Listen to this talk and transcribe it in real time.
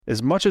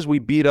as much as we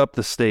beat up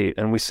the state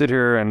and we sit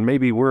here and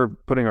maybe we're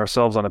putting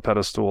ourselves on a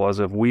pedestal as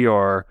if we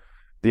are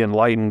the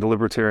enlightened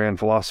libertarian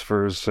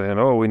philosophers saying,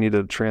 oh, we need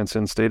to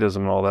transcend statism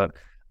and all that.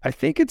 I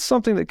think it's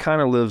something that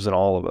kind of lives in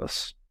all of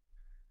us.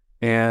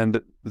 And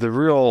the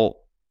real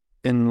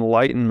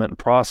enlightenment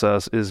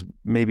process is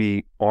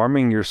maybe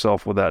arming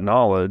yourself with that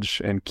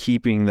knowledge and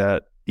keeping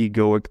that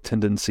egoic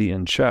tendency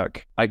in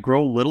check. I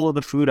grow little of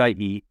the food I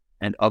eat,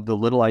 and of the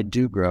little I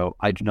do grow,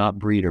 I do not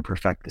breed or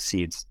perfect the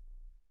seeds.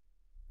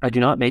 I do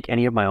not make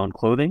any of my own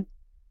clothing.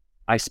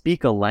 I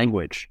speak a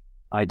language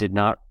I did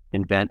not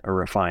invent or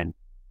refine.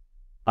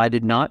 I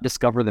did not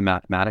discover the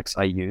mathematics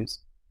I use.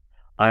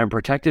 I am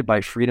protected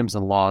by freedoms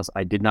and laws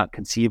I did not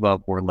conceive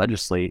of or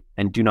legislate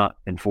and do not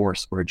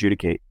enforce or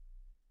adjudicate.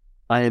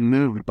 I am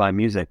moved by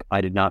music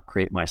I did not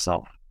create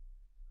myself.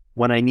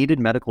 When I needed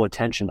medical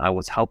attention, I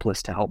was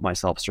helpless to help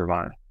myself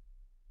survive.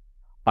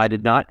 I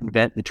did not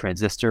invent the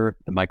transistor,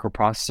 the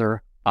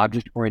microprocessor,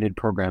 object-oriented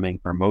programming,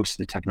 or most of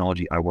the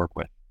technology I work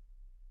with.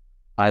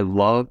 I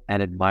love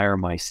and admire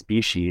my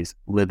species,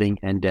 living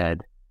and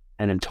dead,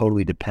 and am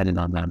totally dependent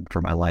on them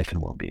for my life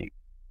and well-being.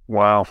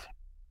 Wow.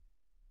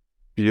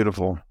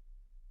 Beautiful.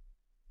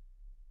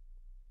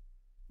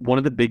 One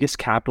of the biggest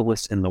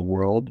capitalists in the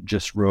world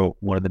just wrote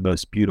one of the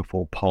most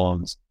beautiful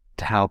poems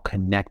to how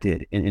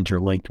connected and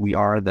interlinked we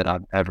are that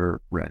I've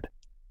ever read.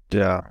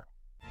 Yeah.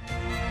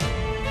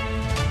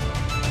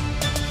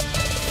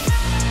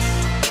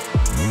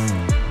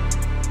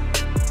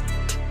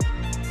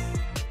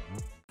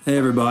 Hey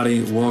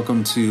everybody,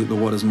 welcome to the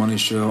What is Money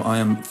Show. I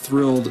am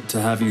thrilled to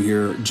have you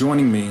here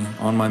joining me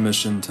on my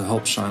mission to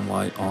help shine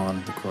light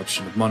on the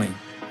corruption of money.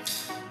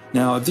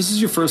 Now, if this is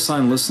your first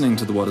time listening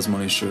to the What is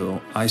Money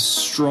Show, I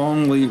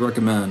strongly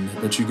recommend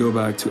that you go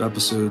back to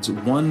episodes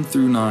 1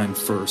 through 9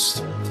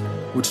 first,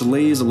 which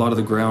lays a lot of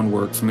the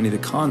groundwork for many of the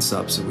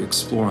concepts that we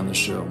explore on the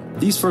show.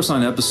 These first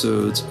 9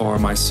 episodes are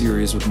my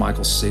series with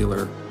Michael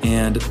Saylor,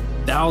 and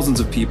thousands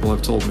of people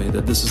have told me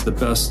that this is the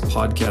best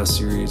podcast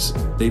series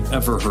they've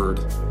ever heard,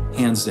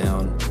 hands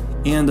down,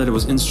 and that it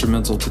was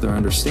instrumental to their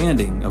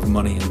understanding of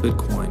money and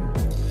Bitcoin.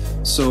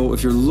 So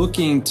if you're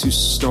looking to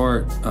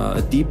start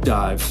a deep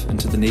dive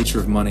into the nature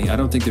of money, I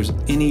don't think there's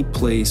any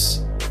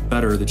place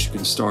better that you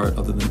can start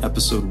other than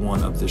episode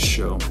 1 of this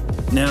show.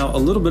 Now, a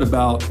little bit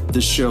about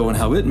this show and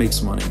how it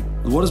makes money.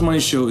 The What is Money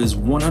Show is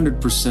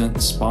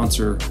 100%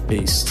 sponsor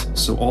based.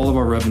 So all of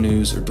our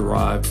revenues are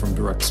derived from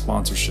direct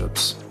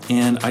sponsorships.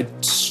 And I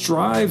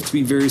strive to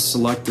be very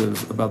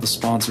selective about the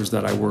sponsors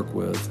that I work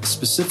with,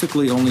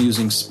 specifically only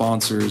using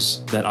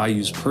sponsors that I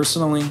use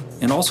personally,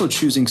 and also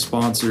choosing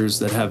sponsors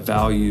that have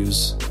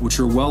values which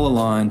are well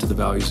aligned to the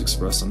values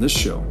expressed on this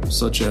show,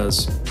 such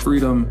as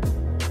freedom,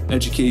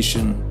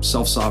 education,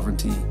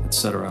 self-sovereignty,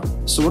 etc.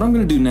 So what I'm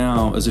going to do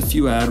now is a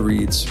few ad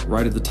reads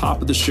right at the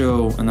top of the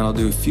show, and then I'll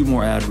do a few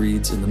more ad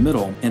reads in the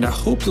middle. And I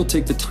hope you'll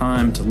take the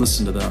time to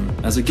listen to them,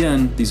 as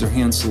again, these are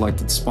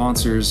hand-selected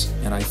sponsors,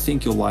 and I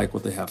think you'll like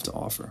what they have to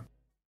offer.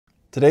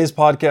 Today's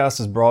podcast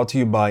is brought to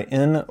you by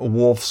In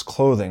Wolf's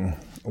Clothing.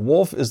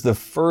 Wolf is the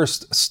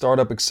first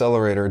startup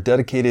accelerator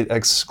dedicated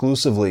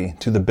exclusively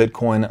to the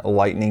Bitcoin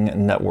Lightning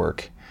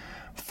Network.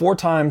 4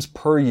 times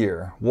per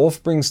year,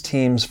 Wolf brings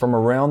teams from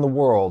around the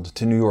world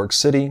to New York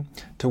City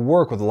to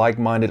work with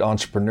like-minded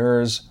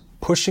entrepreneurs,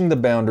 pushing the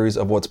boundaries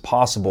of what's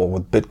possible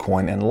with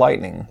Bitcoin and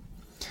Lightning.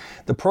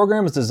 The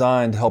program is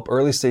designed to help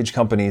early-stage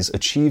companies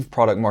achieve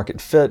product-market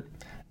fit,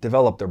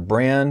 develop their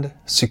brand,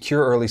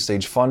 secure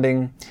early-stage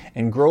funding,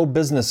 and grow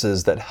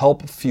businesses that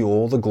help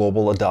fuel the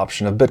global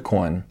adoption of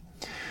Bitcoin.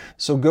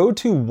 So go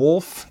to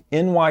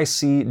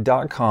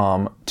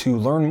wolfnyc.com to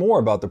learn more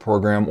about the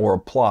program or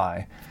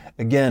apply.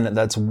 Again,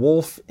 that's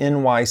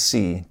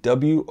wolfnyc,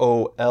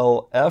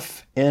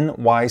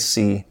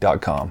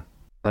 WOLFNYC.com.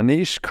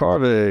 Aneesh,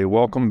 Karve,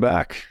 welcome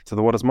back to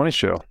the What is Money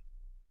Show.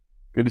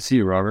 Good to see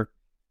you, Robert.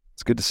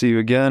 It's good to see you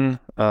again.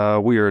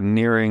 We are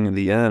nearing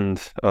the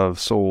end of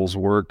Sol's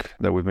work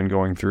that we've been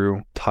going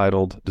through,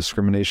 titled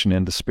Discrimination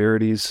and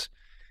Disparities.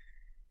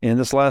 And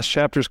this last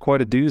chapter is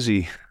quite a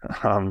doozy.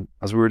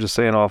 As we were just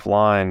saying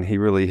offline, he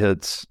really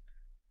hits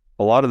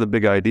a lot of the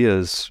big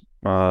ideas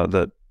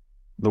that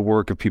the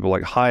work of people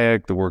like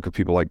Hayek, the work of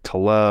people like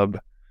Taleb,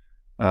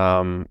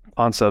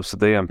 concepts that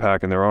they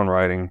unpack in their own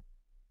writing.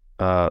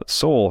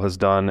 Sol has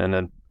done in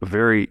a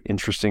very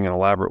interesting and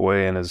elaborate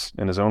way in his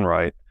own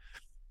right.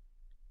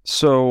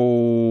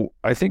 So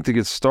I think to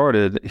get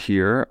started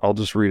here, I'll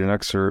just read an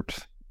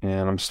excerpt,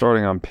 and I'm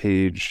starting on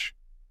page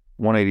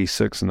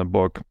 186 in the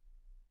book.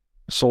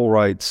 Sol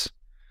writes,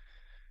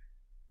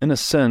 "In a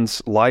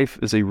sense, life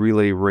is a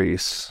relay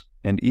race,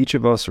 and each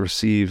of us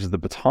receives the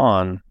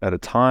baton at a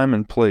time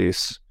and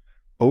place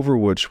over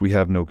which we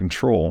have no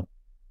control.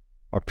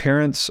 Our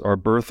parents, our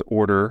birth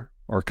order,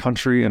 our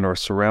country, and our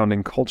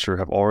surrounding culture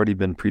have already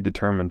been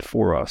predetermined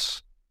for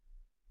us.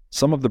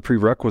 Some of the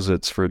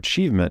prerequisites for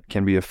achievement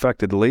can be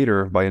affected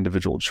later by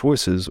individual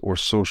choices or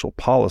social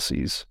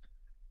policies,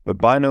 but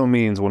by no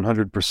means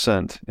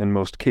 100% in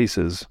most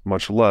cases,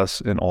 much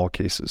less in all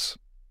cases.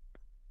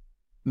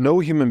 no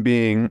human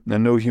being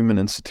and no human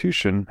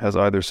institution has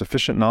either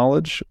sufficient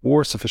knowledge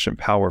or sufficient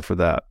power for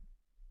that.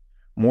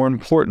 More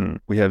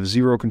important, we have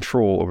zero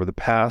control over the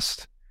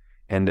past,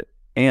 and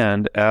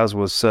as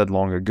was said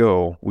long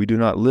ago, we do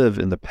not live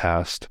in the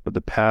past, but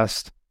the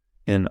past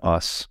in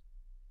us.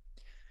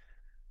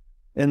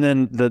 And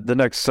then the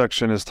next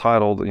section is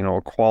titled,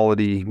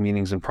 Equality,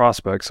 Meanings, and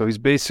Prospects. So he's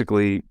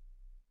basically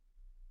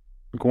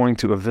going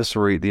to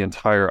eviscerate the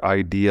entire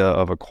idea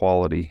of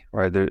equality,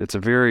 right? It's a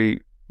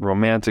very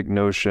romantic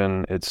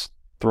notion. It's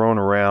thrown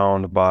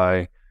around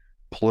by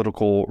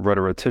political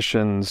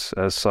rhetoricians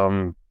as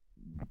some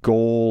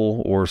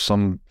goal or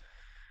some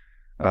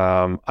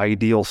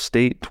ideal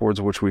state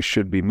towards which we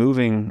should be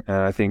moving. And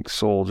I think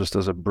Sowell just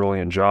does a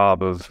brilliant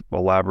job of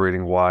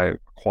elaborating why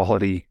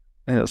equality,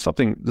 and this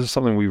is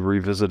something we've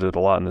revisited a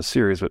lot in this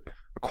series, but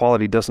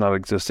equality does not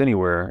exist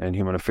anywhere in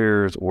human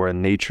affairs or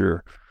in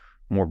nature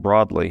more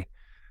broadly.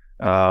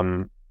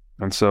 And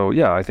so,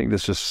 yeah, I think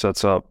this just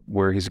sets up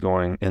where he's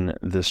going in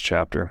this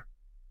chapter.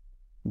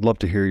 I'd love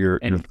to hear your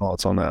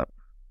thoughts on that.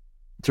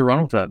 To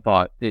run with that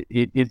thought,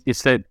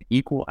 it's that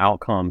equal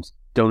outcomes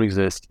don't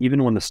exist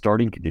even when the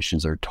starting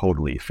conditions are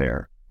totally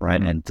fair, right?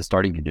 Mm-hmm. And the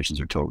starting conditions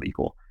are totally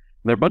equal.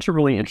 There are a bunch of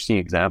really interesting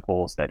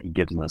examples that he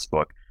gives in this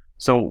book.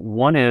 So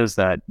one is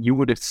that you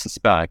would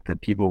suspect that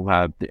people who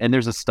have, and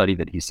there's a study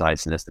that he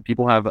cites in this, that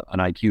people have an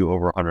IQ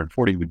over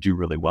 140 would do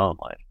really well in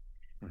life.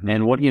 Mm-hmm.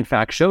 And what he in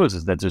fact shows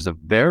is that there's a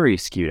very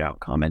skewed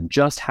outcome, and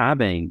just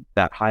having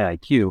that high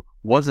IQ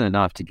wasn't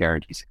enough to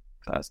guarantee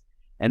success.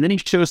 And then he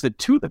shows that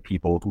two of the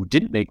people who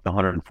didn't make the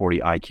 140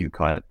 IQ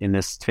cut in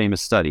this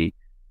famous study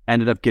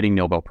ended up getting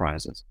Nobel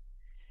Prizes.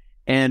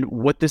 And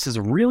what this is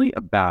really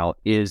about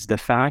is the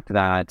fact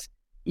that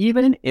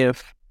even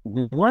if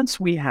once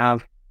we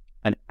have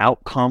an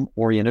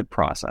outcome-oriented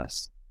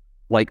process,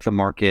 like the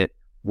market,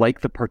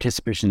 like the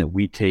participation that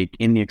we take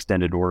in the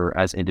extended order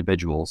as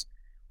individuals,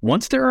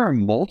 once there are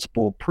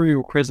multiple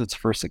prerequisites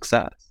for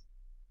success,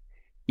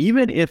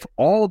 even if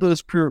all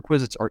those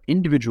prerequisites are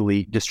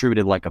individually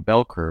distributed like a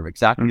bell curve,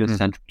 exactly as a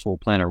central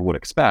planner would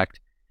expect,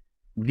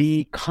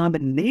 the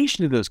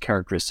combination of those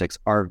characteristics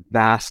are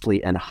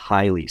vastly and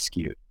highly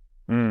skewed.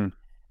 And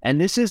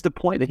this is the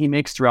point that he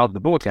makes throughout the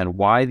book, and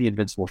why the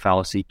invincible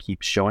fallacy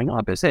keeps showing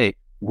up is, hey,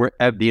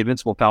 the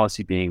invincible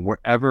fallacy being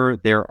wherever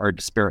there are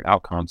disparate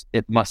outcomes,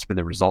 it must be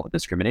the result of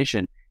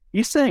discrimination.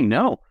 He's saying,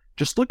 no,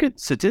 just look at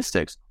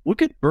statistics,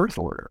 look at birth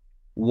order.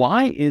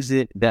 Why is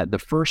it that the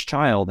first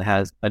child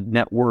has a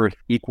net worth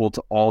equal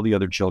to all the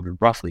other children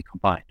roughly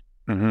combined?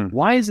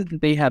 Why is it that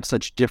they have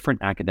such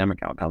different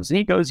academic outcomes? And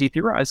he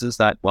theorizes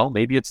that, well,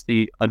 maybe it's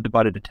the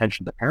undivided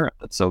attention of the parent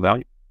that's so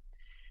valuable.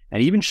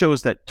 And he even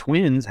shows that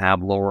twins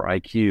have lower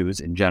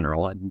IQs in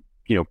general, and,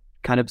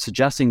 kind of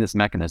suggesting this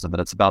mechanism that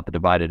it's about the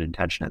divided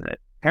attention of the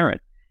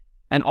parent.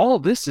 And all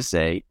of this to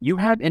say, you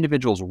have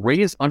individuals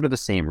raised under the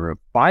same roof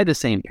by the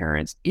same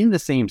parents in the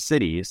same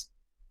cities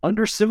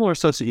under similar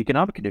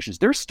socioeconomic conditions.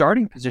 Their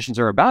starting positions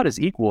are about as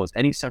equal as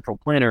any central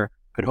planner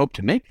could hope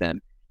to make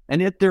them.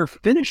 And yet their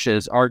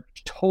finishes are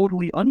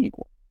totally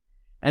unequal.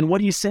 And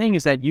what he's saying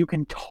is that you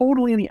can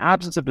totally, in the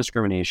absence of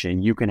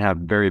discrimination, you can have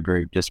very,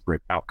 very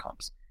disparate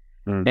outcomes.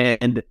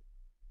 And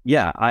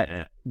yeah,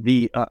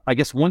 I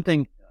guess one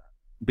thing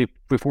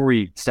before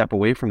we step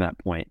away from that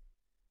point,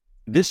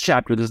 this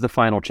is the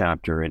final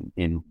chapter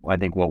in I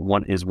think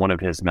one of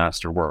his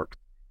master works.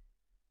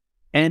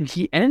 And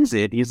he ends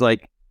it, he's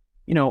like,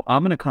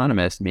 I'm an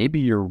economist.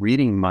 Maybe you're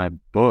reading my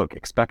book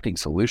expecting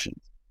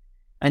solutions.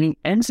 And he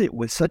ends it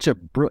with such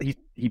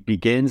he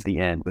begins the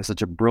end with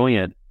such a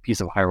brilliant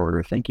piece of higher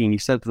order thinking. He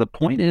said, the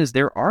point is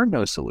there are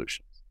no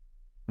solutions.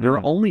 There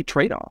are only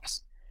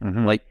trade-offs.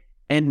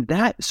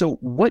 So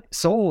what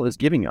Sowell is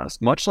giving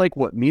us, much like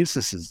what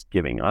Mises is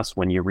giving us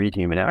when you read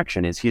Human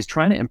Action, is he's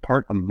trying to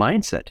impart a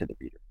mindset to the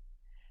reader.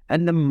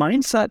 And the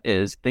mindset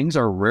is things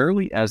are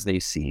rarely as they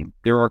seem.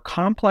 There are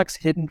complex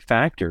hidden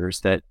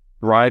factors that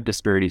drive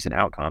disparities in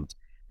outcomes.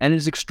 And it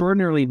is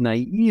extraordinarily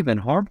naive and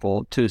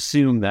harmful to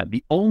assume that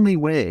the only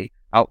way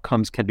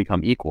outcomes can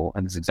become equal,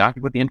 and this is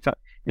exactly what the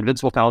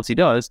invincible fallacy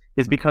does,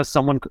 is because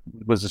someone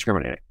was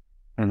discriminating.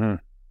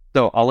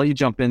 So I'll let you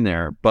jump in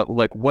there, but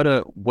like, what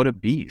a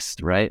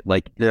beast, right?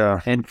 Like, yeah.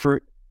 And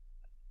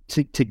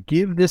to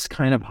give this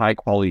kind of high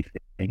quality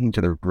thinking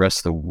to the rest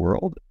of the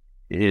world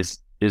is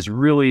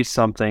really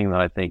something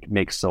that I think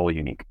makes Sowell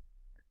unique.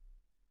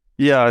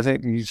 Yeah, I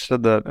think you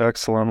said that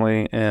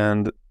excellently.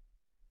 And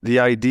the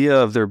idea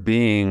of there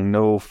being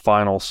no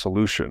final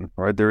solution,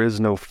 right? There is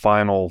no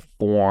final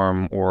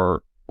form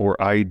or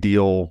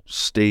ideal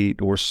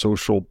state or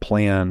social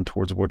plan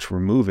towards which we're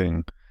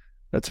moving.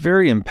 That's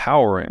very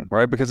empowering,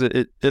 right? Because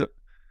it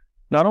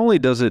not only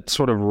does it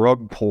sort of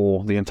rug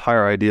pull the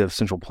entire idea of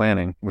central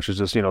planning, which is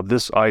just,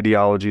 this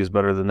ideology is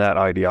better than that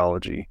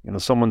ideology.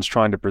 Someone's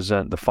trying to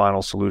present the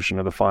final solution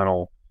or the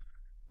final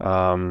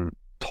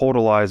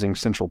totalizing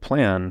central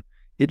plan.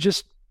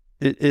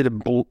 It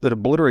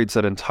obliterates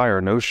that entire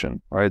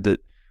notion, right?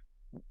 That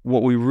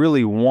what we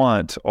really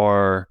want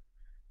are,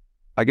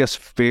 I guess,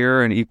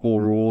 fair and equal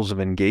rules of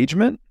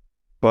engagement,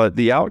 but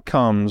the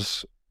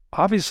outcomes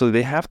obviously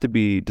they have to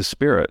be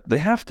disparate. They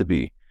have to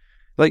be.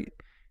 Like,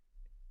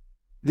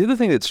 the other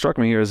thing that struck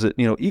me here is that,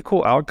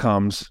 equal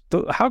outcomes,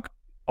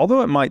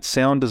 although it might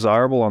sound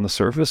desirable on the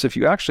surface, if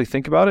you actually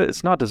think about it,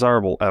 it's not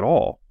desirable at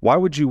all. Why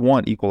would you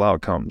want equal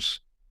outcomes?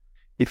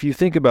 If you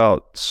think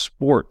about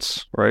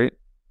sports, right?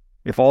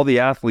 If all the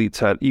athletes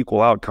had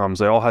equal outcomes,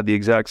 they all had the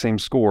exact same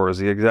scores,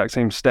 the exact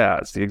same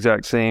stats, the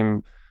exact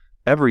same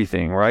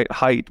everything, right?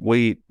 Height,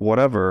 weight,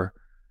 whatever.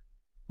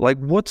 Like,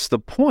 what's the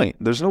point?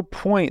 There's no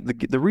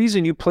point. The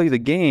reason you play the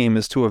game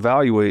is to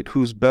evaluate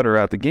who's better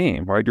at the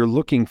game, right? You're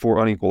looking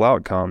for unequal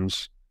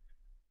outcomes.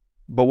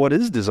 But what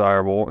is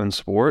desirable in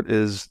sport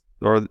is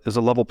a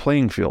level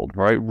playing field,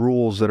 right?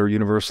 Rules that are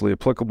universally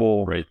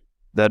applicable, Right.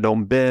 that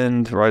don't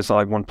bend, right? It's not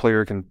like one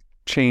player can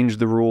change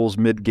the rules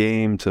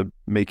mid-game to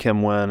make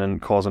him win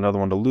and cause another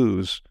one to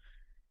lose.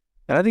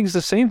 And I think it's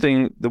the same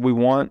thing that we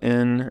want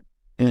in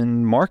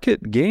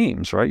market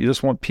games, right? You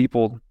just want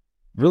people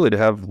really to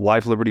have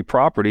life, liberty,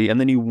 property, and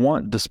then you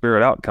want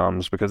disparate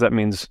outcomes, because that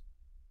means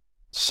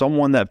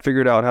someone that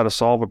figured out how to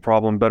solve a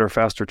problem better,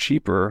 faster,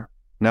 cheaper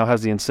now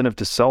has the incentive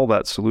to sell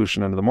that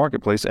solution into the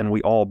marketplace, and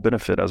we all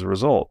benefit as a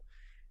result.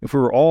 If we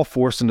were all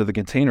forced into the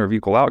container of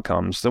equal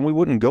outcomes, then we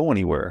wouldn't go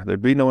anywhere.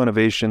 There'd be no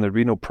innovation, there'd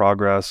be no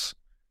progress,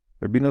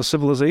 there'd be no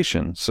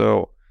civilization.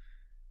 So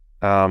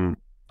I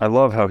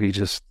love how he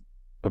just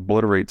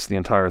obliterates the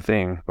entire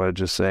thing by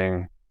just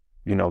saying,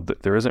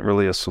 there isn't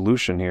really a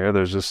solution here.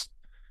 There's just,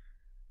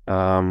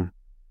 I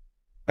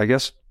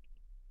guess,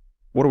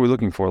 what are we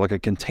looking for? Like a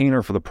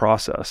container for the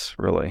process,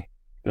 really.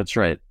 That's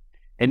right.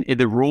 And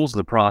the rules of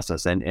the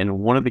process. And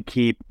one of the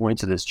key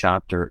points of this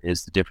chapter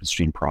is the difference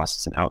between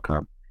process and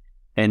outcome.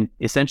 And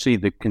essentially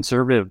the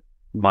conservative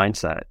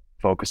mindset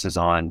focuses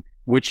on,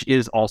 which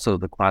is also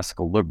the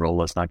classical liberal,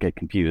 let's not get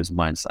confused,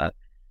 mindset,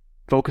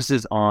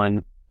 focuses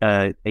on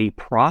a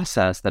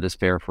process that is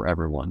fair for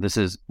everyone. This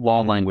is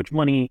law, language,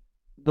 money.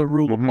 The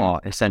rule of law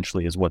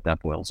essentially is what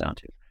that boils down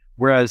to.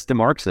 Whereas the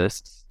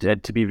Marxists,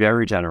 to be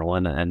very general,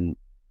 and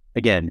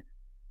again,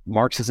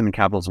 Marxism and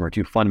capitalism are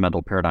two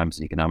fundamental paradigms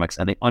in economics,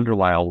 and they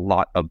underlie a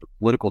lot of the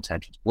political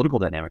tensions, political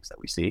dynamics that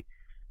we see.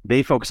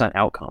 They focus on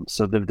outcomes.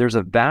 So there's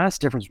a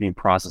vast difference between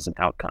process and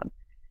outcome.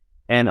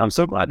 And I'm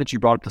so glad that you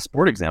brought up the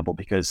sport example,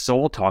 because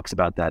Sowell talks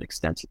about that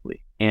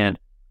extensively. And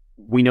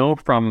we know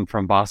from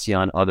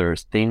Bastian and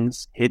others,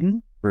 things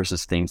hidden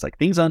versus things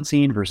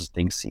unseen versus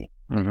things seen.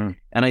 Mm-hmm.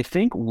 And I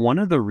think one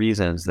of the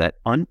reasons that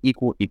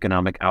unequal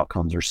economic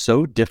outcomes are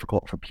so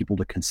difficult for people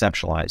to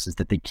conceptualize is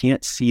that they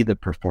can't see the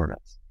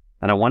performance.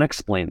 And I want to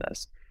explain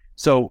this.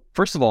 So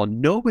first of all,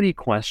 nobody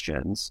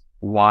questions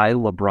why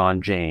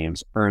LeBron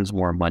James earns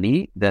more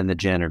money than the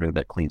janitor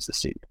that cleans the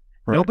stadium.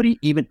 Right. Nobody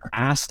even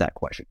asks that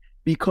question,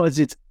 because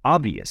it's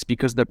obvious,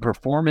 because the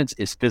performance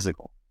is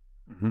physical.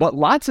 Mm-hmm. But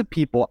lots of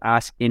people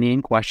ask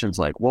inane questions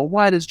like, well,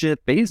 why does Jeff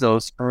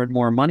Bezos earn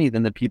more money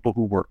than the people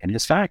who work in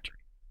his factory?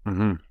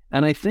 Mm-hmm.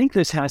 And I think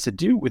this has to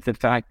do with the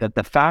fact that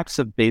the facts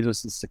of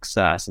Bezos'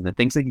 success and the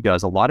things that he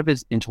does, a lot of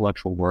his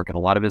intellectual work and a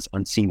lot of his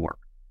unseen work.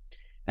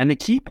 And the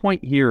key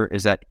point here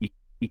is that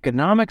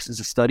economics is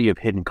a study of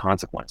hidden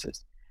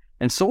consequences.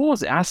 And Sowell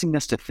is asking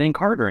us to think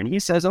harder. And he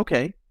says,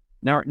 okay,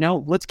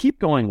 now let's keep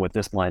going with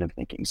this line of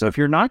thinking. So if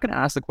you're not going to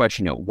ask the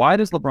question, why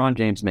does LeBron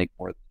James make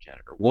more than the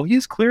janitor? Well,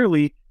 he's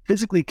clearly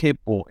physically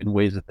capable in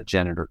ways that the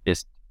janitor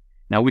isn't.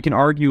 Now, we can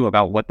argue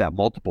about what that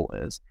multiple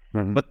is.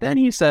 Mm-hmm. But then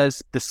he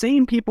says, the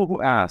same people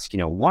who ask,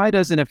 why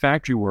doesn't a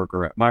factory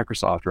worker at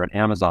Microsoft or at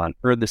Amazon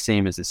earn the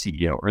same as the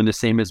CEO, earn the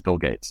same as Bill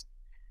Gates?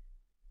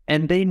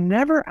 And they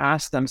never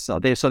ask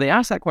themselves, so they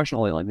ask that question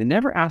all day long. They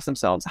never ask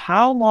themselves,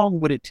 how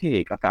long would it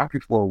take a factory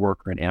floor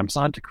worker in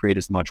Amazon to create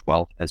as much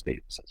wealth as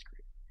Bezos has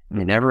created? Mm-hmm.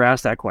 They never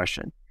ask that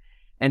question.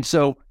 And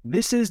so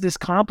this is this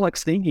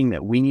complex thinking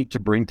that we need to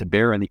bring to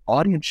bear, and the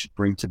audience should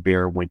bring to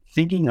bear when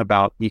thinking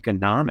about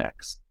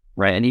economics,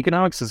 right? And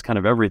economics is kind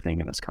of everything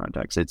in this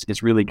context.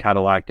 It's really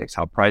catalactics,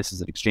 how prices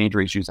and exchange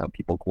ratios, how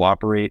people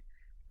cooperate,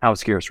 how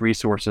scarce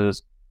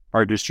resources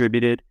are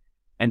distributed.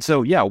 And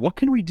so, what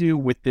can we do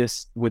with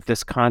this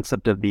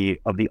concept of the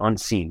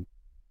unseen?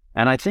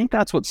 And I think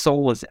that's what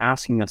Sowell is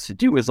asking us to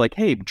do, is like,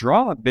 hey,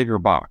 draw a bigger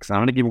box. And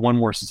I'm going to give one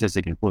more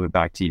statistic and flip it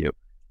back to you.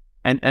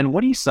 And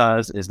what he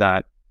says is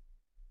that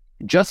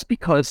just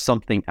because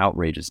something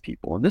outrages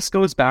people, and this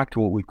goes back to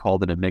what we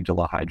called an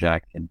amygdala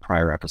hijack in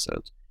prior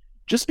episodes,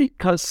 just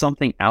because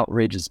something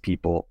outrages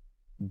people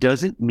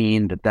doesn't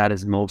mean that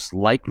is most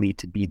likely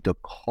to be the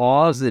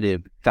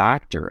causative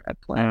factor at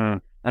play.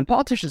 And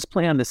politicians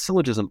play on this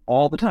syllogism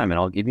all the time. And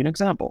I'll give you an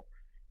example.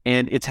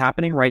 And it's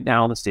happening right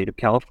now in the state of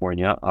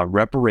California.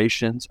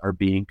 Reparations are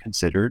being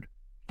considered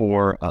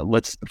for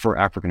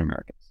African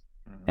Americans.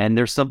 And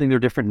there are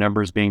different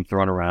numbers being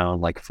thrown around,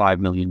 like $5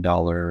 million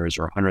or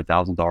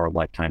 $100,000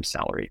 lifetime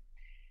salary.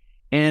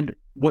 And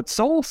what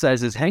Sowell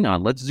says is, hang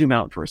on, let's zoom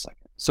out for a second.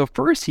 So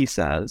first he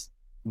says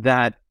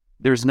that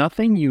there's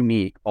nothing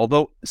unique,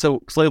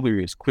 so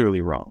slavery is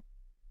clearly wrong.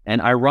 And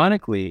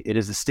ironically, it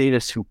is the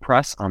statists who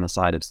press on the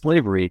side of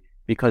slavery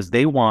because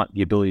they want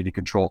the ability to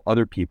control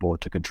other people,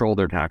 to control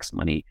their tax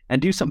money,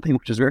 and do something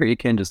which is very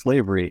akin to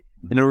slavery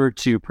in order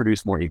to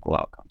produce more equal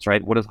outcomes,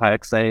 right? What does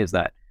Hayek say is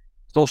that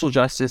social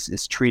justice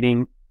is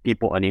treating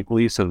people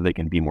unequally so that they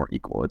can be more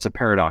equal. It's a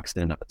paradox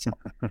in and of itself.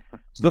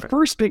 So the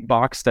first big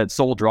box that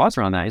Sowell draws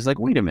around that, he's like,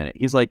 wait a minute.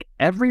 He's like,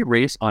 every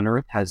race on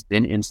earth has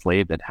been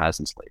enslaved and has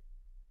enslaved.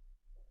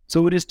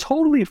 So it is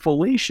totally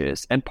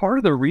fallacious. And part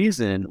of the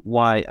reason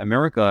why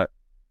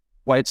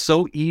it's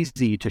so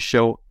easy to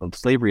show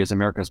slavery as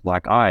America's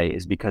black eye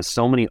is because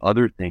so many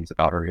other things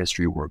about our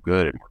history were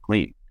good and were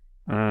clean.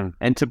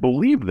 And to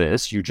believe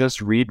this, you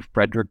just read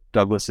Frederick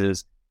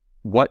Douglass's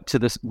What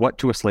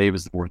to a Slave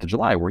is the 4th of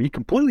July, where he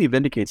completely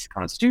vindicates the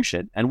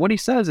Constitution. And what he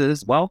says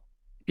is, well,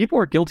 people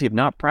are guilty of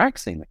not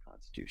practicing the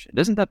Constitution.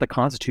 It isn't that the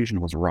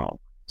Constitution was wrong.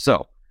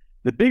 So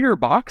the bigger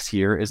box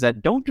here is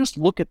that don't just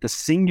look at the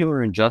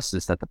singular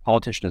injustice that the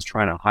politician is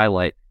trying to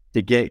highlight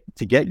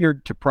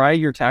to pry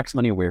your tax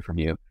money away from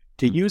you,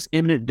 to use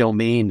eminent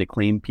domain to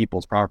claim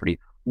people's property.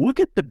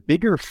 Look at the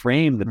bigger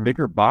frame, the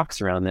bigger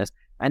box around this.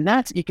 And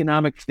that's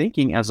economic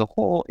thinking as a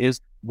whole,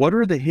 is what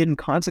are the hidden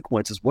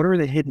consequences? What are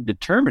the hidden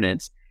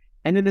determinants?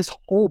 And in this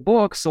whole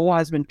book, Sowell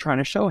has been trying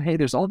to show, hey,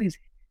 there's all these,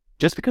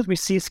 just because we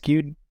see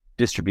skewed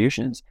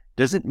distributions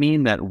doesn't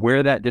mean that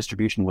where that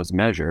distribution was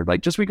measured,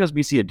 like just because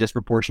we see a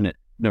disproportionate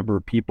number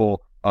of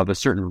people of a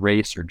certain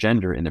race or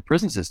gender in the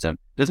prison system,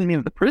 doesn't mean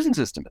that the prison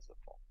system is the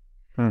fault.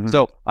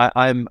 So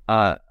I'm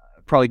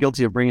probably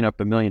guilty of bringing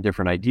up a million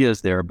different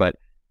ideas there, but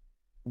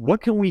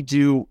what can we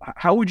do?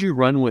 How would you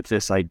run with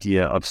this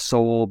idea of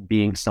Sowell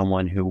being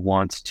someone who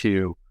wants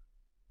to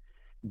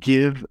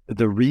give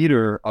the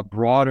reader a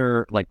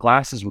broader, like,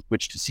 glasses with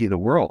which to see the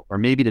world, or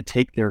maybe to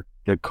take the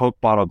Coke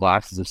bottle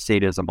glasses of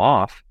sadism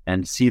off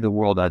and see the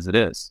world as it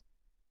is?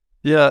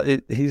 Yeah,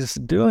 he's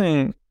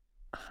doing,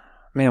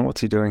 man, what's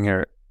he doing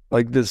here?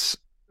 Like this,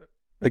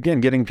 again,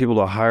 getting people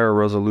to higher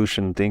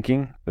resolution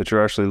thinking, that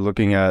you're actually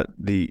looking at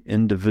the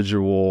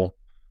individual.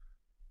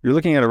 You're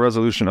looking at a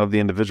resolution of the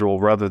individual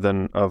rather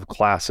than of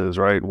classes,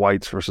 right?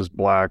 Whites versus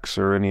blacks,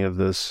 or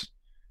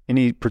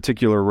any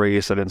particular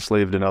race that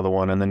enslaved another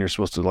one. And then you're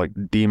supposed to like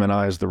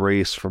demonize the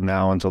race from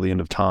now until the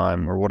end of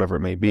time, or whatever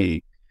it may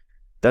be.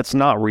 That's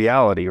not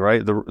reality,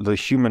 right? The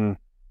human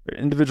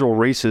individual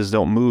races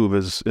don't move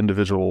as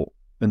individual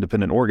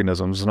independent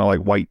organisms. It's not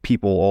like white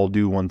people all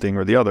do one thing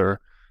or the other.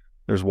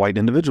 There's white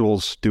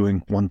individuals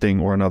doing one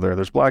thing or another.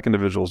 There's black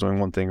individuals doing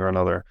one thing or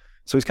another.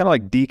 So he's kind of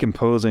like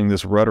decomposing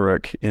this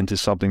rhetoric into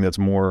something that's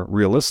more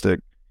realistic.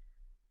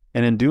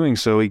 And in doing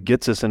so, he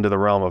gets us into the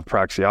realm of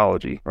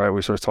praxeology, right?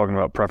 We start talking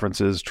about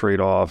preferences,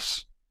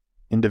 trade-offs,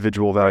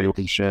 individual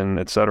valuation,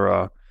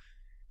 etc.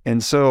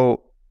 And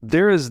so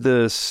there is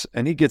this,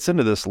 and he gets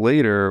into this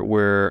later,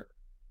 where,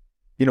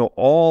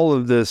 all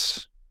of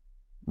this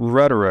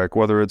rhetoric,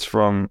 whether it's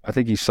from, I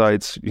think he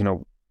cites,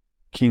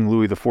 King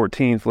Louis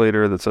XIV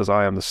later that says,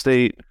 I am the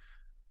state,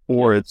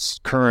 or it's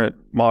current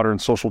modern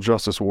social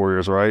justice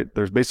warriors, right?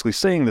 They're basically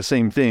saying the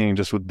same thing,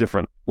 just with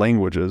different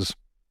languages.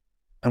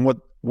 And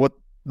what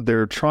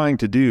they're trying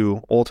to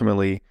do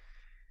ultimately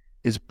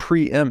is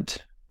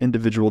preempt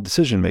individual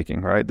decision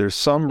making, right? There's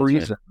some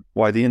reason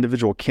why the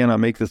individual cannot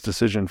make this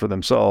decision for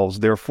themselves.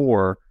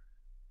 Therefore,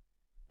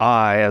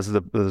 I, as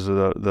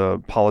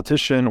the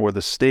politician or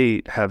the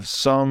state, have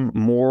some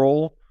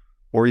moral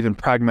or even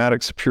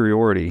pragmatic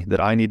superiority that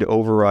I need to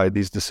override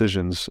these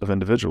decisions of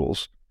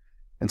individuals.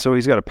 And so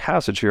he's got a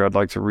passage here I'd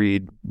like to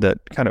read that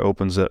kind of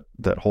opens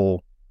that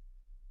whole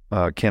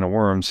can of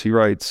worms. He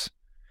writes,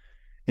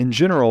 in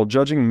general,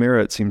 judging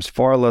merit seems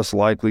far less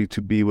likely to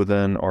be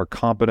within our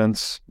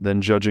competence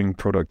than judging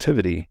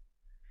productivity.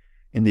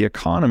 In the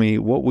economy,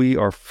 what we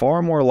are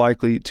far more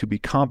likely to be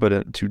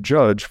competent to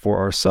judge for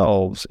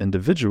ourselves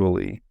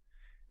individually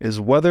is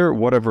whether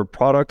whatever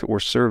product or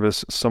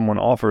service someone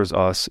offers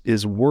us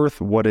is worth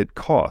what it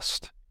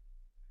cost.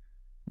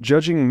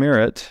 Judging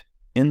merit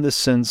in the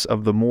sense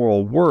of the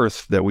moral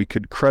worth that we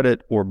could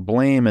credit or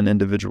blame an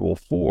individual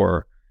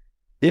for,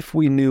 if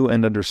we knew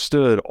and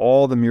understood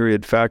all the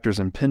myriad factors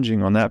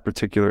impinging on that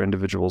particular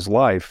individual's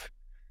life,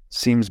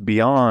 seems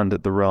beyond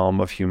the realm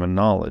of human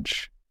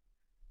knowledge.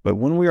 But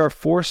when we are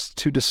forced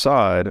to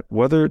decide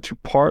whether to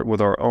part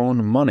with our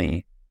own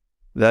money,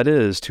 that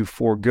is, to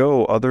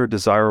forego other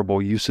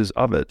desirable uses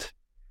of it,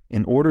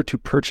 in order to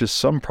purchase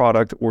some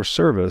product or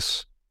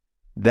service,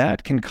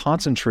 that can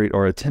concentrate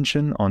our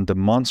attention on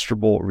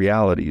demonstrable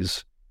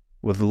realities,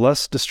 with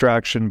less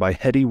distraction by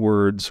heady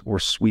words or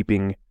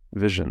sweeping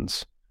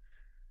visions.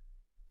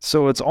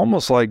 So it's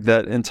almost like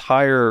that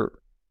entire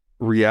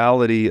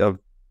reality of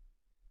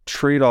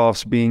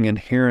trade-offs being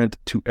inherent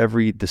to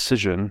every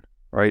decision,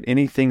 right?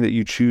 Anything that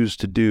you choose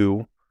to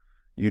do,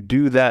 you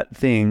do that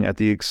thing at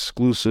the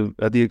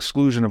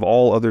exclusion of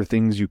all other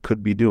things you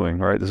could be doing,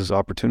 right? This is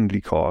opportunity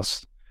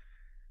cost.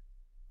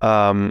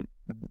 What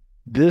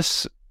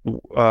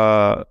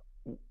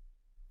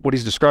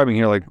he's describing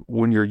here, like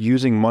when you're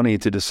using money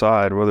to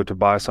decide whether to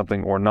buy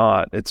something or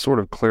not, it's sort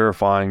of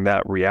clarifying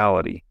that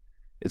reality.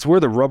 It's where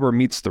the rubber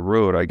meets the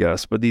road, I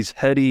guess. But these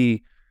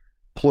heady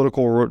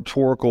political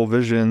rhetorical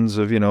visions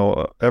of,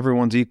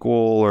 everyone's equal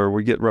or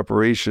we get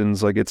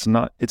reparations. Like it's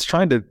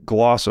trying to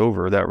gloss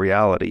over that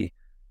reality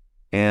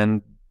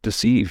and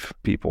deceive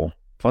people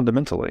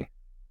fundamentally.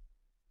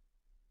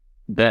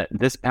 That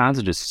this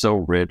passage is so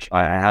rich.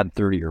 I had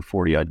 30 or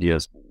 40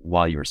 ideas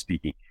while you were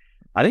speaking.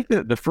 I think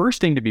that the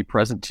first thing to be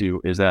present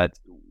to is that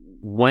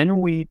when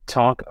we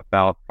talk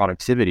about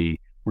productivity,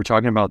 we're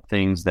talking about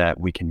things that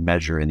we can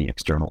measure in the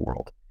external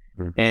world.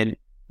 Mm-hmm. And,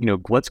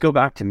 let's go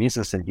back to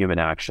Mises and human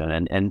action.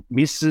 And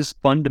Mises'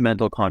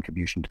 fundamental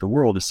contribution to the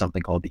world is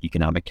something called the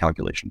economic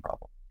calculation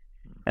problem.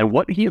 And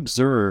what he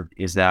observed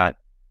is that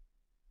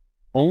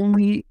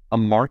only a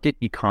market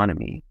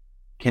economy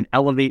can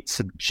elevate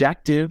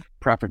subjective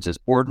preferences,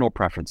 ordinal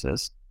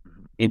preferences,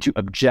 into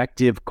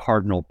objective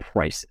cardinal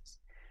prices.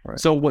 Right.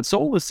 So what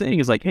Sowell is saying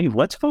is like, hey,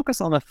 let's focus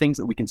on the things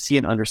that we can see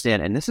and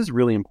understand. And this is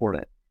really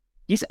important.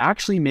 He's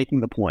actually making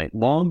the point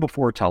long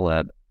before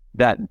Taleb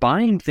that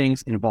buying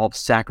things involves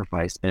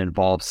sacrifice and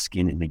involves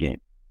skin in the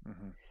game.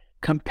 Mm-hmm.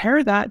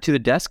 Compare that to the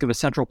desk of a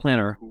central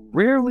planner who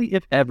rarely,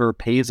 if ever,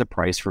 pays a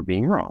price for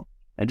being wrong.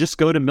 And just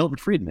go to Milton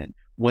Friedman.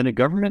 When a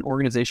government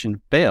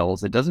organization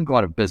fails, it doesn't go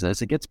out of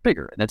business, it gets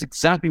bigger. And that's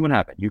exactly what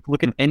happened. You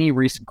look at any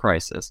recent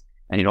crisis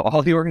and,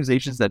 all the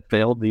organizations that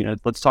failed,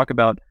 let's talk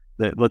about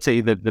let's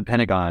say the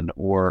Pentagon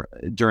or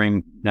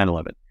during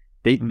 9/11.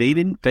 They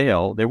didn't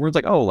fail. They weren't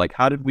like,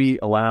 how did we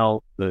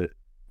allow the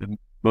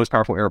most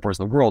powerful airports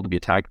in the world to be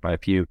attacked by a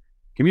few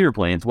commuter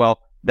planes?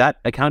 Well, that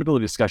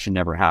accountability discussion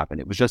never happened.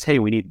 It was just, hey,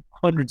 we need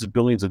hundreds of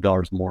billions of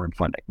dollars more in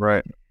funding.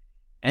 Right.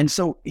 And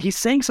so he's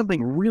saying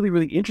something really,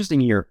 really interesting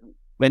here.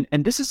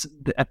 And this is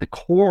at the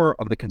core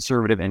of the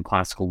conservative and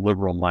classical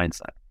liberal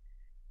mindset.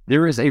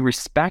 There is a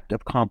respect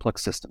of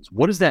complex systems.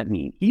 What does that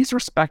mean? He's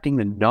respecting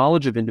the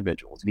knowledge of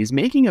individuals. And he's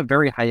making a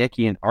very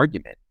Hayekian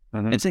argument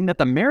and saying that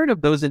the merit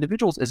of those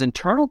individuals is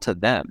internal to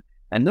them.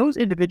 And those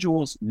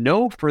individuals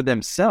know for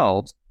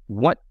themselves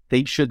what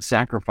they should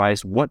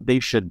sacrifice, what they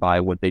should buy,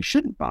 what they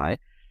shouldn't buy.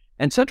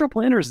 And central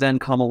planners then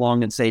come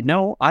along and say,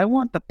 no, I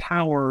want the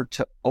power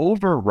to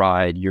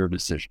override your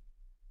decision.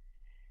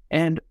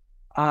 And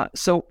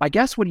so I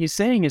guess what he's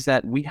saying is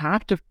that we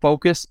have to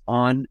focus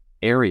on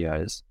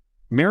areas.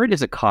 Merit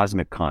is a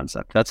cosmic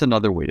concept. That's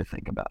another way to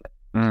think about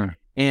it.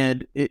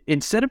 And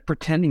instead of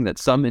pretending that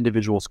some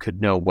individuals could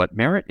know what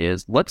merit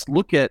is, let's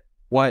look at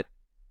what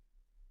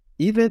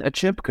even a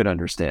chimp could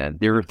understand.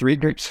 There are 3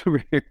 grapes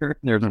over here.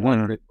 There's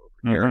 1 grape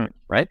over here,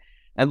 right?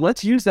 And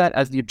let's use that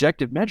as the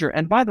objective measure.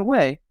 And by the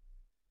way,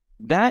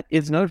 that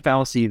is another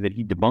fallacy that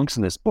he debunks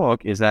in this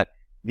book, is that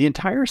the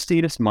entire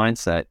statist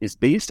mindset is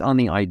based on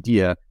the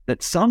idea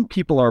that some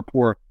people are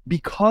poor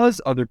because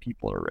other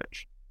people are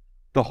rich.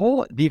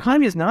 The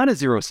economy is not a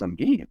zero-sum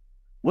game.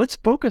 Let's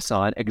focus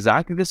on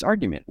exactly this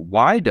argument.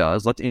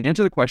 Let's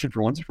answer the question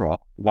for once and for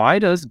all, why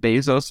does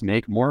Bezos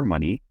make more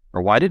money,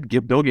 or why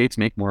did Bill Gates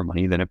make more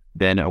money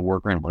than a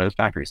worker in one of his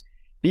factories?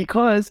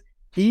 Because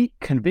he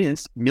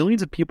convinced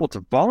millions of people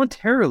to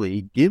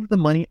voluntarily give the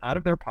money out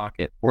of their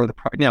pocket,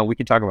 now we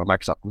can talk about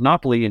Microsoft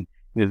monopoly, and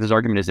this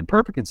argument is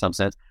imperfect in some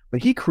sense,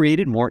 but he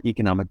created more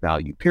economic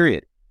value,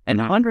 period. And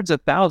hundreds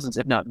of thousands,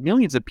 if not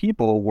millions of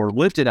people were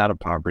lifted out of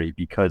poverty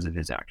because of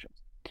his actions.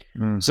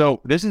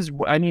 So this is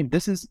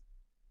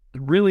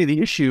really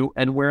the issue.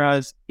 And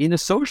whereas in a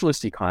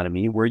socialist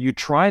economy where you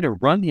try to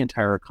run the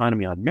entire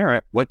economy on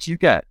merit, what do you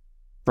get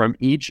from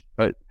each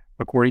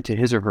according to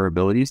his or her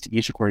abilities, to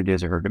each according to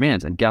his or her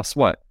demands? And guess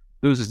what?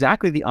 Those are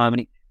exactly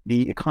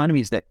the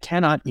economies that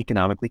cannot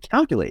economically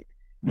calculate,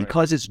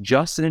 because it's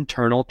just an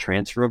internal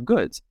transfer of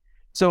goods.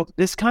 So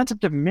this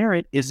concept of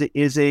merit is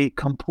a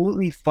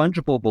completely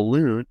fungible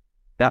balloon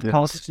that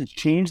politicians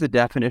change the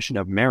definition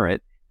of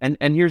merit. And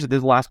here's the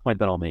last point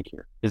that I'll make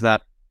here, is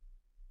that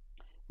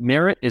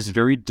merit is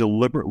very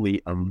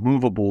deliberately a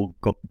movable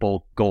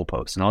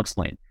goalpost. And I'll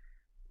explain.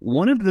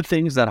 One of the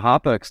things that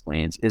Hoppe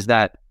explains is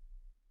that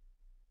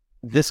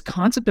this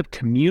concept of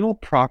communal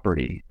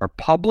property or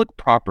public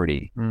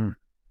property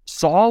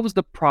solves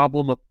the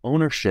problem of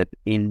ownership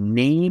in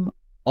name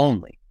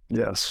only.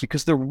 Yes.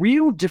 Because the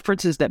real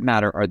differences that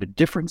matter are the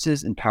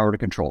differences in power to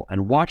control.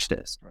 And watch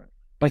this. Right.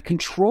 By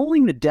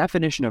controlling the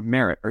definition of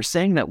merit, or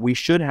saying that we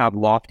should have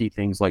lofty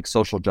things like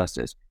social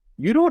justice,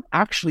 you don't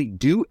actually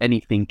do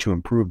anything to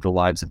improve the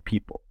lives of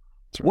people.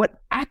 Right.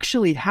 What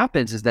actually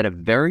happens is that a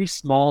very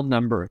small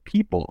number of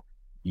people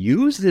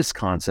use this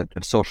concept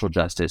of social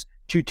justice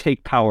to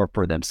take power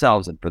for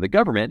themselves and for the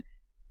government.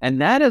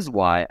 And that is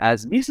why,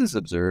 as Mises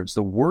observes,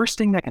 the worst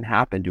thing that can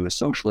happen to a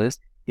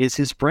socialist is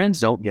his friends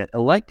don't get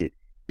elected,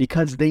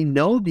 because they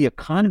know the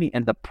economy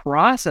and the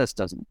process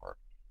doesn't work.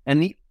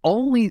 And the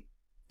only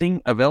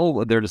thing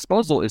available at their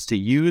disposal is to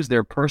use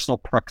their personal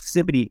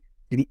proximity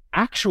to the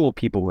actual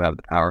people who have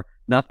the power,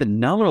 not the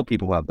nominal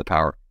people who have the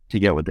power, to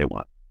get what they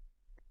want.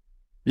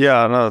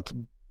 Yeah, no, it's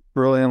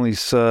brilliantly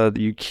said.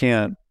 You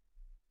can't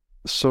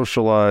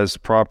socialize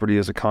property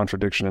as a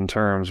contradiction in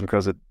terms,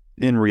 because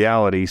in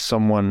reality,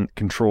 someone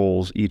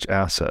controls each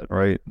asset,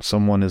 right?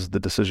 Someone is the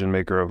decision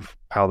maker of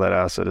how that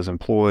asset is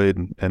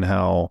employed and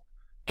how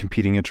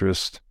competing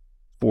interests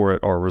for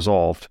it are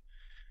resolved.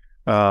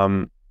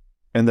 Um,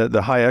 and the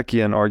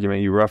Hayekian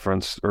argument you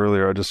referenced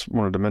earlier, I just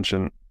wanted to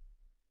mention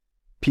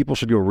people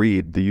should go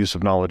read The Use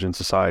of Knowledge in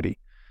Society.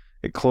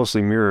 It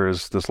closely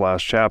mirrors this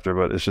last chapter,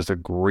 but it's just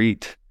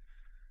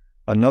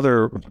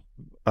another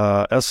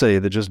essay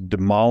that just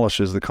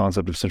demolishes the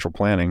concept of central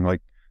planning.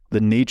 Like, the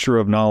nature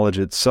of knowledge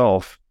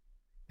itself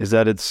is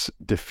that it's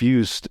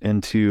diffused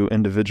into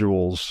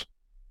individuals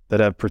that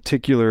have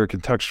particular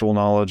contextual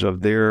knowledge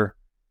of their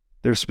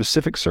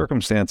specific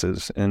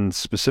circumstances and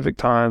specific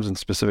times and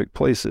specific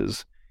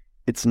places.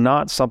 It's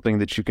not something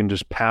that you can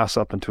just pass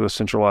up into a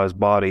centralized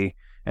body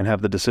and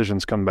have the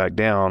decisions come back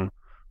down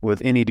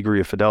with any degree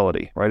of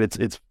fidelity, right?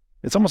 It's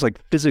almost like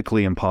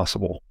physically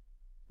impossible,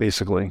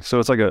 basically. So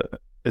it's like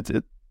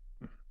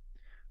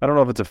I don't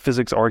know if it's a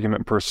physics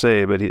argument per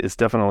se, but it's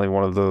definitely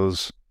one of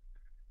those.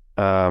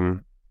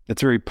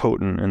 It's very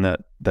potent in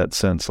that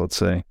sense, let's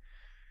say.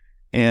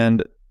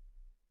 And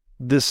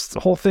this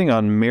whole thing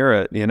on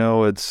merit,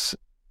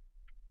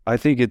 I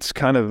think it's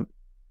kind of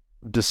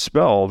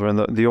dispelled. And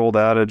the old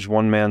adage,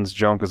 one man's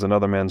junk is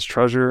another man's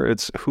treasure.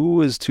 It's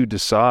who is to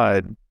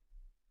decide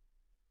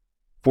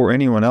for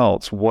anyone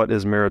else what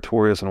is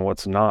meritorious and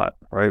what's not,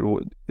 right?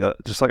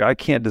 Just like I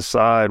can't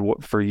decide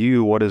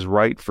what is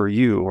right for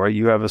you, right?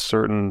 You have a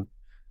certain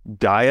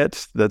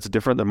diet that's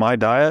different than my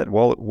diet.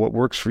 Well, what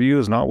works for you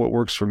is not what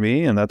works for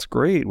me, and that's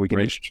great. We can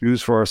each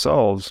choose for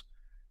ourselves.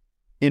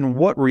 In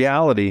what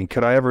reality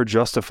could I ever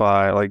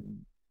justify, like,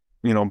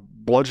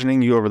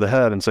 bludgeoning you over the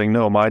head and saying,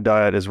 no, my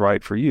diet is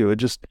right for you?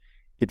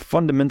 It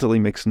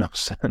fundamentally makes no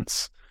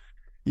sense.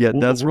 Yet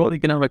that's the World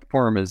Economic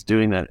Forum is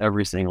doing that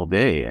every single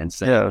day and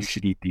saying you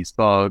should eat these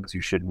bugs,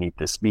 you shouldn't eat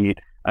this meat.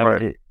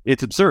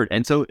 It's absurd.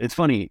 And so it's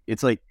funny.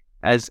 It's like,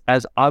 as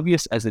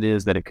obvious as it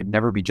is that it could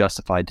never be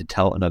justified to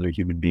tell another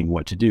human being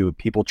what to do,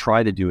 people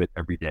try to do it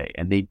every day,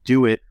 and they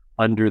do it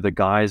under the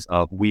guise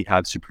of we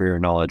have superior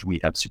knowledge,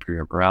 we have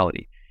superior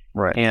morality.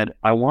 Right. And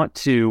I want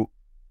to,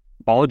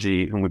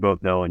 Balaji, whom we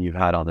both know and you've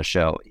had on the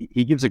show,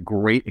 he gives a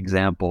great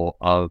example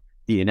of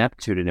the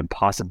ineptitude and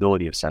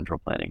impossibility of central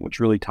planning,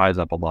 which really ties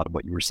up a lot of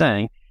what you were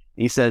saying.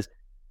 And he says,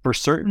 for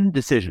certain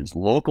decisions,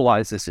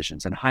 localized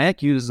decisions, and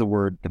Hayek uses the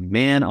word the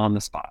man on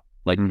the spot.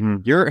 Like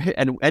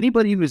and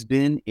anybody who's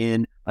been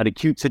in an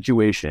acute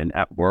situation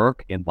at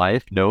work, in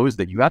life, knows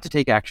that you have to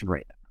take action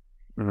right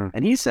now.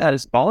 And he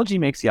says, Balaji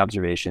makes the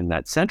observation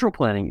that central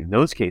planning in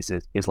those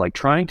cases is like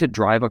trying to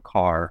drive a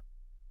car,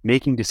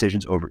 making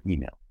decisions over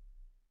email.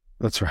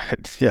 That's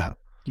right. Yeah.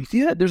 You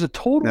see that? There's a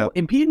total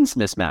impedance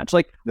mismatch.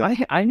 Like,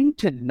 I need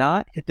to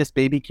not hit this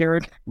baby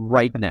carriage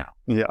right now.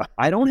 Yeah.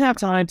 I don't have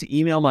time to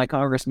email my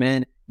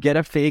congressman, get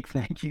a fake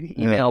thank you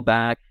email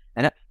back.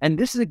 And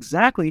this is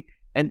exactly,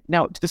 and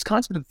now this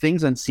concept of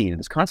things unseen,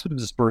 this concept of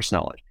dispersed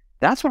knowledge,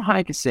 that's what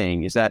Hayek is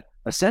saying, is that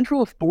a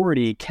central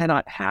authority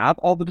cannot have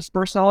all the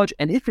dispersed knowledge.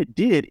 And if it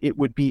did, it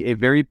would be a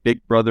very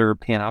big brother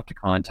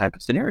panopticon type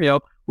of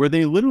scenario where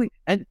they literally,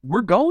 and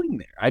we're going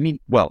there. I mean,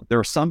 well, there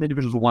are some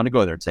individuals who want to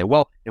go there and say,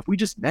 well, if we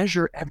just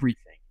measure everything,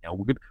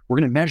 we're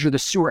going to measure the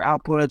sewer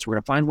outputs, we're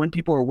going to find when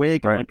people are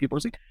awake and when people are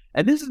asleep.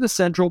 And this is the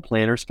central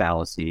planner's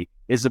fallacy,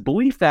 is the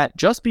belief that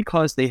just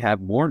because they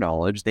have more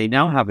knowledge, they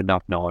now have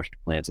enough knowledge to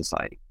plan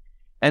society.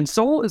 And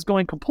Sol is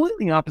going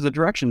completely opposite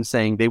direction,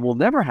 saying they will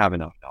never have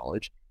enough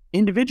knowledge.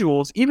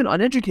 Individuals, even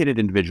uneducated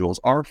individuals,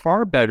 are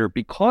far better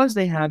because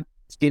they have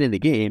skin in the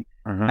game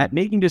at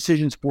making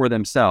decisions for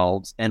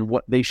themselves and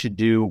what they should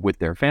do with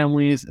their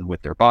families and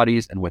with their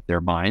bodies and with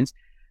their minds.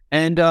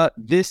 And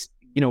this,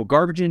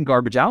 garbage in,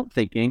 garbage out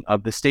thinking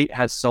of the state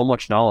has so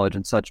much knowledge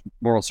and such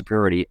moral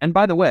superiority. And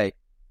by the way,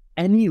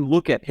 any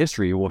look at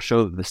history will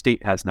show that the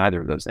state has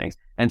neither of those things.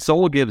 And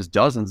Sol gives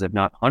dozens, if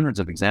not hundreds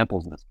of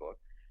examples in this book.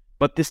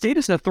 But the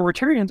statists and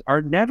authoritarians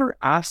are never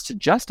asked to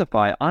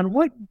justify on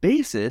what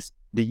basis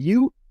do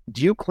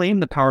you claim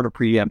the power to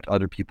preempt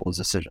other people's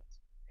decisions.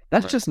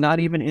 That's just not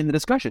even in the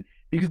discussion,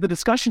 because the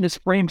discussion is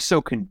framed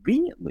so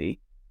conveniently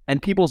and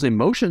people's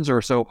emotions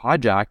are so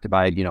hijacked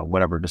by,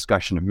 whatever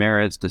discussion of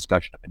merits,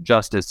 discussion of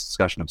injustice,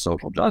 discussion of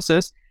social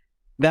justice,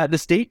 that the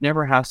state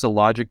never has to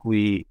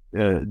logically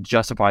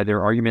justify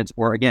their arguments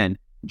or, again,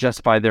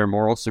 justify their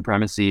moral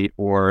supremacy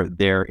or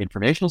their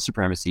informational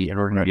supremacy in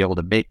order to be able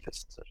to make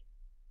this decision.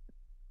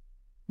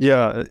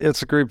 Yeah,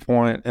 it's a great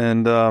point.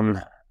 And,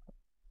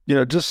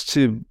 just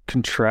to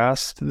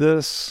contrast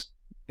this,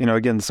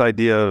 again, this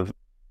idea of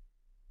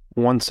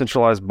one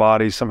centralized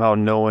body somehow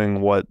knowing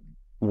what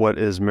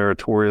is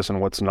meritorious and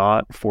what's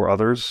not for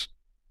others,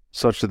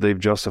 such that they've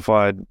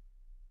justified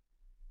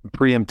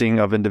preempting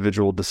of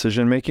individual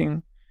decision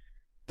making.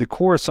 The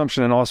core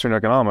assumption in Austrian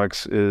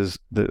economics is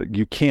that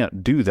you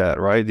can't do that,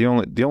 right?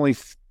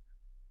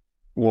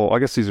 Well, I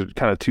guess these are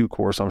kind of two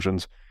core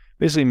assumptions.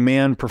 Basically,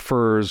 man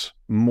prefers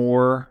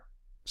more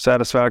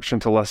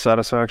satisfaction to less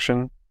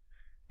satisfaction,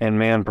 and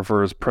man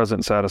prefers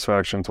present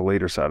satisfaction to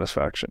later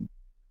satisfaction.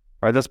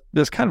 Right?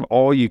 That's kind of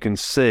all you can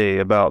say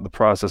about the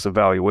process of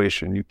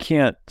valuation. You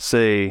can't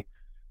say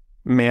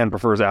man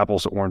prefers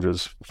apples to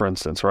oranges, for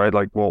instance, right?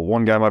 Like, well,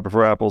 one guy might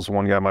prefer apples,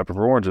 one guy might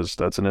prefer oranges.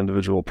 That's an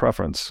individual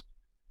preference.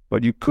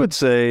 But you could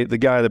say the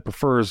guy that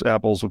prefers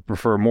apples would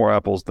prefer more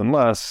apples than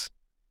less,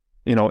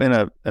 and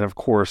of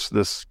course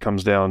this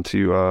comes down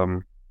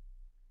to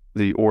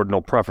the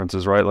ordinal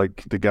preferences, right?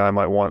 Like the guy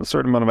might want a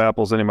certain amount of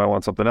apples, then he might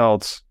want something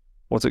else.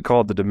 What's it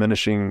called? The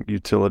diminishing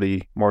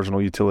utility,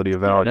 marginal utility of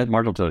value. Net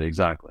marginal utility,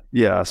 exactly.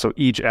 Yeah, so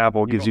each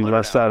apple gives you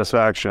less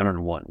satisfaction.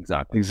 101,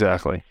 exactly.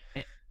 Exactly.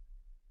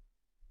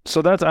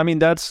 So that's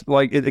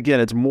like, again,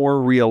 it's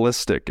more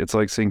realistic. It's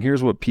like saying,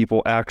 here's what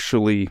people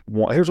actually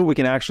want. Here's what we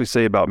can actually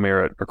say about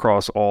merit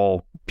across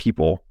all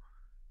people.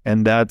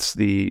 And that's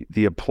the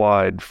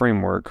applied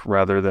framework,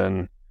 rather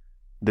than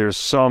there's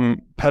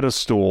some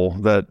pedestal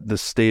that the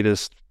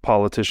statist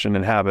politician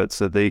inhabits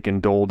that they can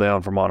dole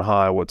down from on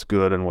high what's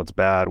good and what's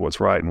bad, what's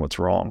right and what's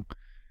wrong.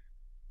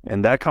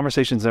 And that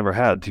conversation's never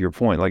had, to your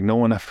point. Like no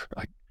one ever,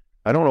 like,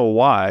 I don't know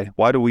why.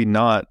 Why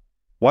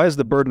is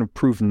the burden of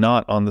proof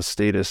not on the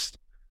statist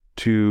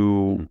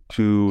to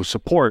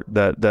support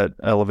that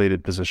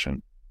elevated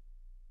position?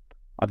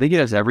 I think it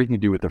has everything to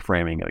do with the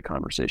framing of the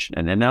conversation.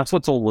 And that's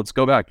what's old. Let's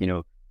go back,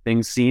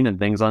 things seen and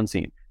things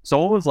unseen.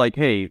 So it was like,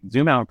 hey,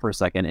 zoom out for a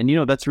second.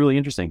 And, that's really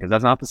interesting because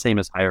that's not the same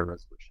as higher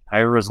resolution.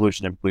 Higher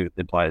resolution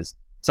implies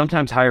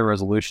sometimes higher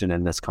resolution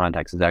in this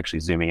context is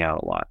actually zooming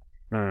out a lot.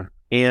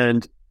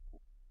 And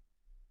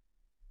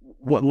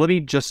let me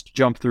just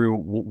jump through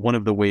one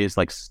of the ways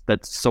like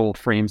that Sol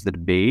frames the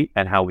debate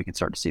and how we can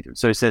start to see through.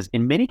 So he says,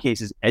 in many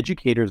cases,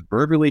 educators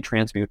verbally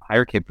transmute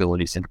higher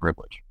capabilities into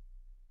privilege.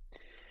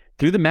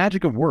 Through the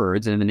magic of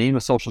words and in the name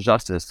of social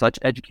justice, such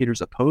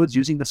educators oppose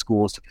using the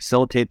schools to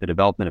facilitate the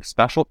development of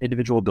special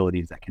individual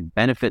abilities that can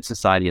benefit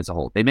society as a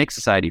whole. They make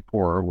society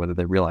poorer, whether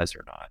they realize it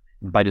or not,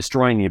 by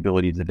destroying the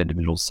abilities of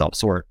individuals to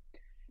self-sort,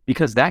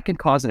 because that can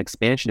cause an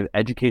expansion of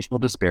educational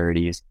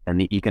disparities and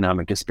the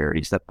economic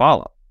disparities that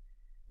follow.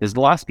 This is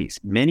the last piece.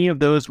 Many of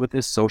those with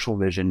this social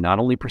vision not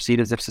only proceed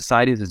as if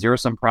society is a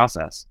zero-sum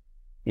process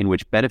in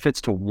which benefits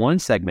to one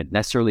segment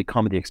necessarily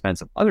come at the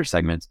expense of other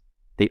segments,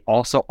 they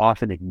also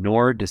often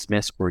ignore,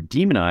 dismiss, or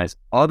demonize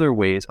other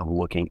ways of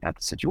looking at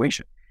the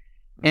situation.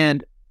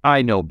 And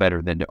I know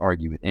better than to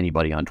argue with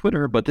anybody on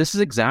Twitter, but this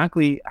is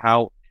exactly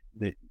how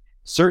this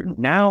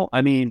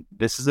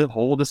is a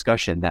whole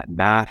discussion that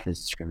math is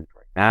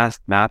discriminatory.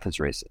 Math is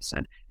racist,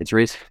 and it's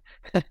racist.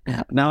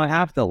 Now I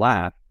have to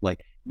laugh,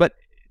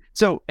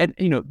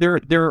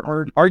 there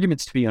are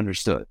arguments to be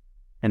understood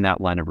in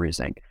that line of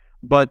reasoning.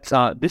 But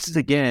this is,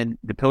 again,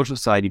 the Pillars of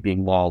Society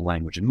being law,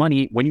 language, and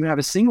money. When you have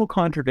a single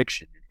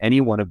contradiction in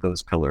any one of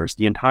those pillars,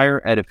 the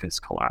entire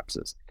edifice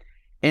collapses.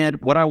 And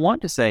what I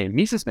want to say, and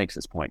Mises makes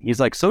this point, he's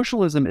like,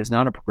 socialism is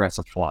not a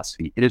progressive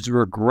philosophy. It is a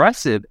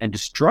regressive and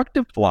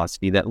destructive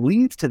philosophy that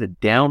leads to the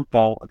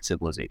downfall of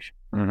civilization.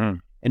 Mm-hmm.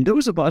 And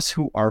those of us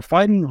who are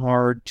fighting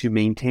hard to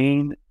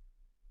maintain,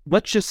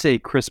 let's just say,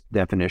 crisp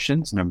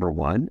definitions, number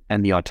one,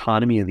 and the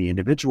autonomy of the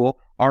individual,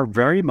 are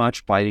very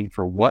much fighting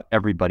for what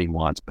everybody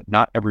wants, but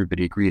not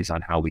everybody agrees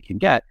on how we can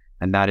get,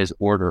 and that is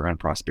order and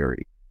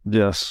prosperity.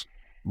 Yes,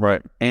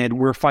 right. And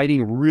we're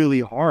fighting really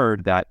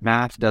hard that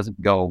math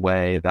doesn't go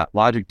away, that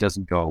logic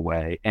doesn't go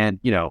away. And,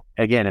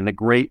 again, in the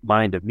great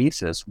mind of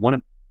Mises,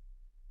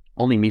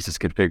 only Mises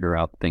could figure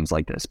out things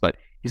like this, but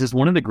he says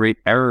one of the great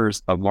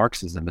errors of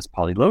Marxism is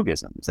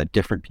polylogism, is that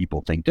different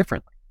people think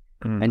differently.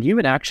 And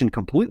human action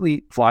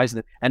completely flies.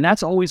 And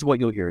that's always what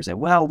you'll hear is that,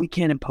 well, we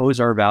can't impose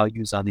our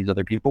values on these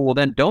other people. Well,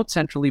 then don't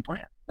centrally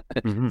plan.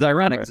 It's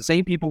ironic. Right. It's the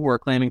same people who are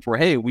claiming for,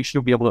 hey, we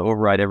should be able to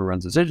override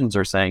everyone's decisions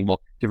are saying,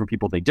 well, different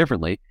people think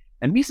differently.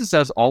 And Mises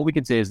says all we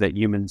can say is that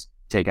humans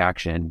take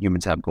action,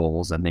 humans have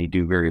goals, and they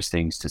do various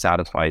things to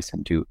satisfy us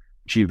and to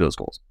achieve those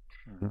goals.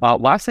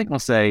 Last thing I'll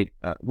say,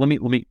 let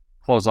me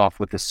close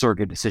off with this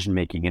surrogate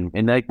decision-making.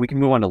 And we can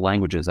move on to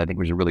languages, I think,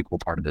 which is a really cool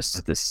part of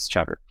this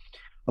chapter.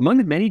 Among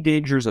the many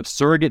dangers of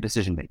surrogate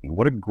decision-making,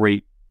 what a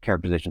great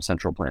characterization of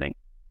central planning,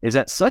 is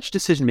that such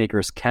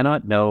decision-makers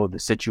cannot know the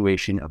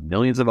situation of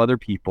millions of other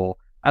people,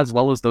 as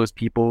well as those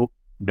people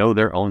know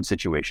their own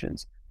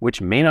situations,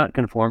 which may not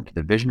conform to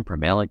the vision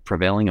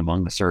prevailing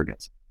among the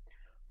surrogates.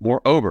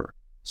 Moreover,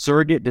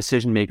 surrogate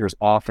decision-makers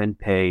often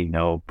pay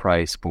no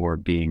price for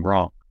being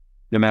wrong,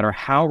 no matter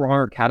how wrong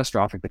or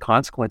catastrophic the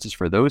consequences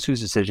for those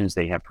whose decisions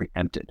they have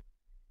preempted.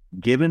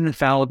 Given the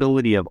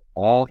fallibility of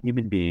all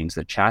human beings,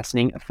 the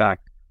chastening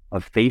effect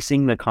of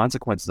facing the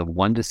consequences of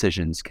one's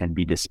decisions can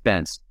be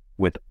dispensed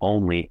with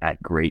only at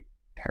great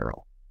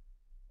peril.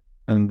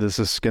 And this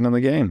is skin in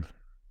the game,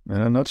 in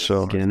a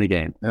nutshell. Skin in the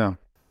game. Yeah.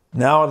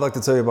 Now I'd like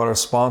to tell you about our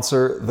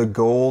sponsor, the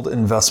Gold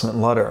Investment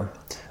Letter.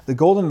 The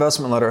Gold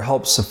Investment Letter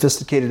helps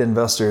sophisticated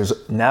investors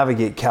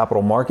navigate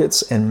capital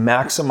markets and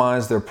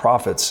maximize their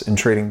profits in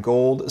trading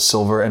gold,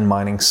 silver, and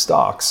mining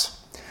stocks.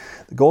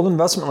 The Gold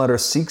Investment Letter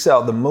seeks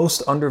out the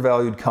most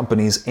undervalued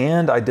companies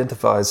and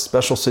identifies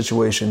special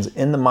situations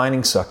in the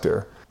mining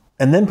sector,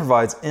 and then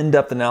provides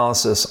in-depth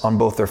analysis on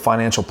both their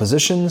financial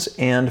positions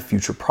and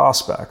future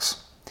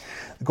prospects.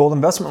 The Gold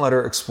Investment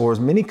Letter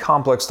explores many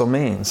complex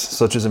domains,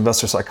 such as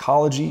investor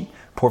psychology,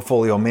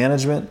 portfolio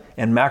management,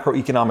 and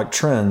macroeconomic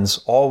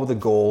trends, all with the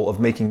goal of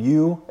making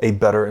you a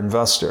better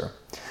investor.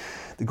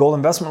 The Gold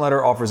Investment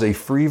Letter offers a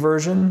free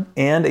version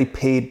and a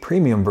paid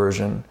premium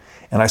version,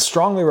 and I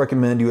strongly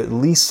recommend you at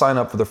least sign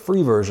up for the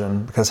free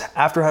version because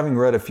after having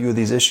read a few of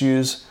these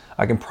issues,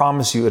 I can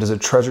promise you it is a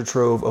treasure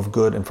trove of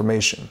good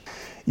information.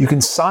 You can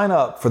sign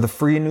up for the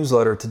free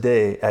newsletter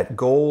today at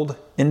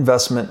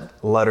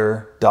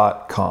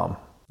goldinvestmentletter.com.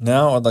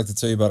 Now I'd like to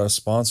tell you about our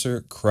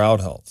sponsor,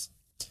 CrowdHealth.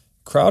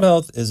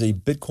 CrowdHealth is a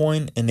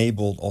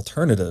Bitcoin-enabled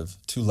alternative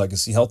to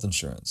legacy health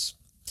insurance.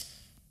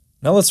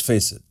 Now let's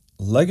face it,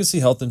 legacy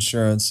health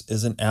insurance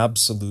is an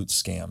absolute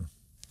scam.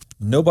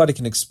 Nobody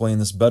can explain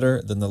this better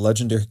than the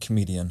legendary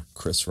comedian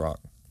Chris Rock.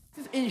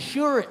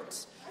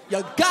 Insurance.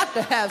 You got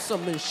to have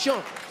some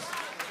insurance.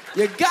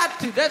 You got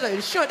to. That's an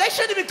insurance. They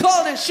shouldn't even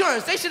call it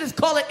insurance. They should just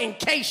call it in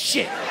case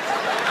shit.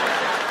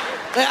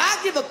 Like, I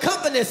give a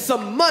company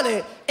some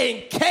money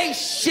in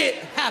case shit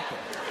happens.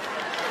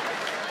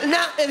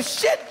 Now, if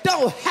shit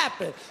don't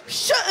happen,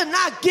 shouldn't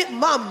I get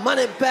my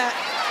money back?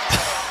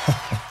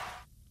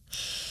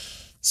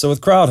 So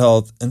with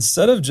CrowdHealth,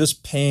 instead of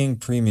just paying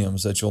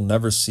premiums that you'll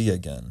never see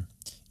again,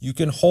 you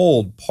can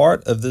hold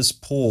part of this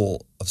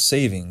pool of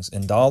savings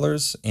in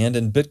dollars and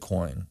in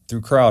Bitcoin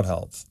through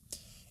CrowdHealth.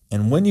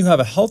 And when you have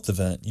a health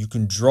event, you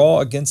can draw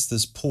against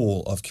this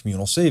pool of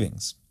communal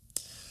savings.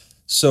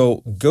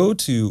 So go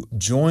to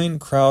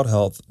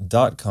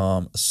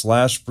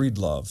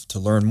joincrowdhealth.com/breedlove to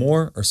learn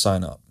more or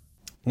sign up.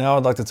 Now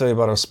I'd like to tell you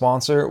about our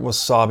sponsor,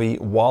 Wasabi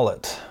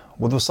Wallet.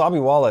 With Wasabi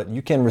Wallet,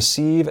 you can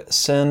receive,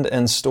 send,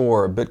 and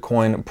store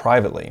Bitcoin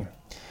privately.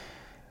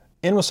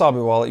 In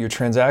Wasabi Wallet, your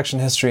transaction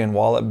history and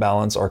wallet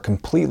balance are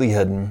completely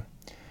hidden.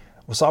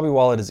 Wasabi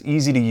Wallet is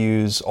easy to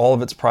use, all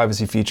of its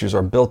privacy features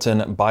are built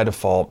in by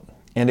default,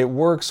 and it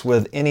works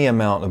with any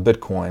amount of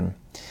Bitcoin.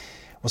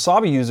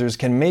 Wasabi users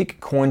can make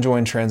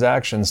CoinJoin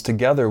transactions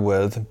together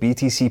with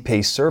BTC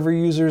Pay server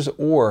users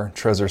or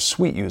Trezor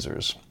Suite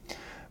users.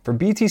 For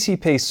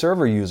BTC Pay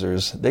server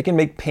users, they can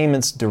make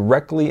payments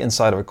directly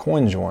inside of a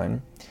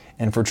CoinJoin,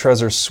 and for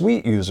Trezor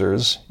Suite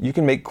users, you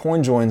can make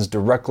CoinJoins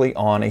directly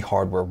on a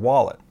hardware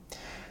wallet.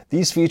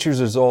 These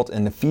features result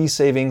in fee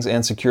savings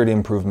and security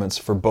improvements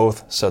for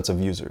both sets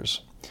of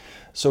users.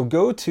 So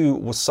go to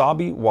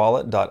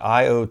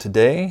wasabiwallet.io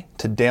today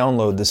to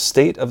download the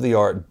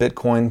state-of-the-art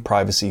Bitcoin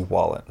privacy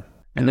wallet.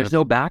 And there's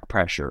no back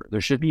pressure. There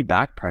should be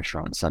back pressure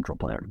on central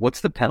planners.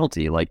 What's the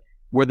penalty? Like,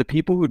 were the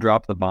people who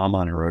dropped the bomb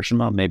on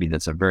Hiroshima, maybe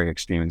that's a very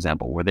extreme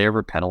example, were they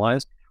ever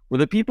penalized? Were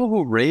the people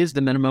who raised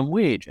the minimum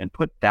wage and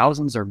put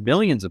thousands or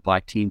millions of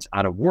black teens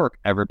out of work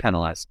ever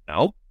penalized?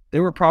 No, they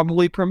were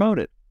probably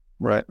promoted.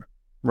 Right.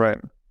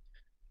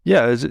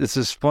 Yeah, it's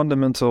this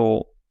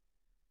fundamental,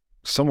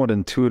 somewhat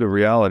intuitive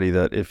reality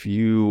that if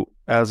you,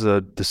 as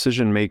a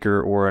decision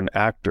maker or an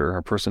actor,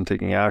 a person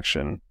taking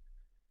action,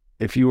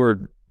 if you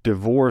are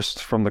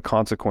divorced from the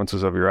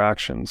consequences of your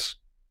actions,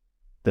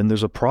 then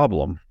there's a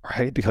problem,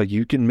 right? Because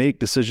you can make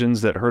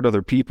decisions that hurt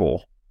other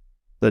people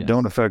that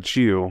don't affect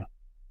you.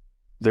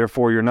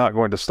 Therefore, you're not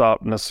going to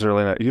stop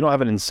necessarily. You don't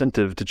have an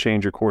incentive to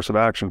change your course of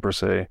action per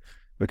se,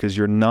 because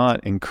you're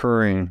not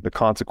incurring the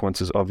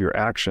consequences of your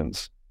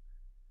actions.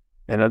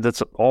 And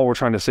that's all we're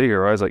trying to say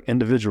here, right? Is like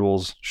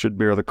individuals should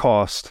bear the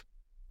cost,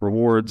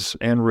 rewards,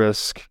 and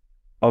risk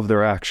of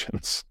their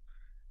actions.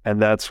 And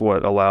that's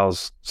what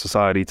allows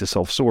society to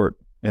self-sort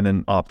in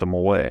an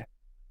optimal way.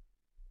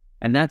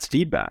 And that's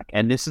feedback.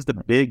 And this is the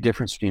big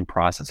difference between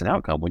process and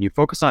outcome. When you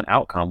focus on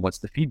outcome, what's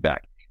the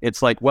feedback?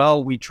 It's like,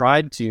 well, we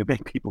tried to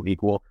make people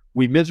equal.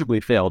 We miserably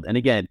failed. And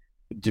again,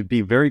 to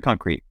be very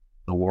concrete,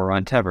 the war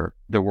on terror,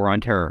 the war on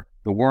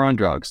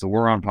drugs, the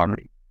war on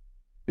poverty.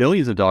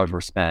 Billions of dollars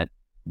were spent,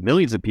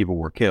 millions of people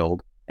were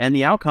killed, and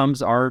the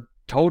outcomes are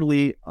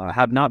totally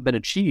have not been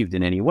achieved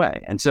in any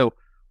way. And so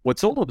what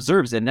Solo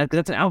observes, and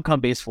that's an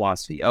outcome-based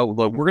philosophy. Oh,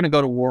 look, we're going to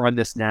go to war on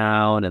this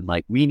now, and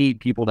like we need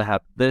people to have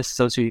this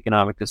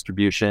socioeconomic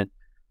distribution.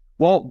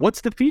 Well,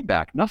 what's the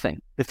feedback?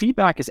 Nothing. The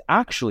feedback is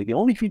actually, the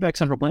only feedback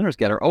central planners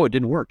get are, oh, it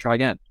didn't work, try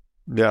again.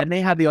 Yeah. And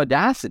they have the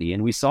audacity,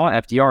 and we saw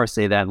FDR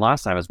say that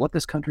last time, is what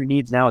this country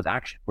needs now is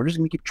action. We're just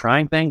going to keep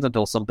trying things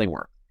until something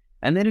works.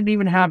 And they didn't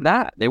even have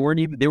that. They were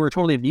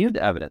totally immune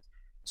to evidence.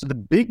 So the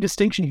big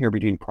distinction here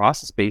between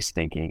process-based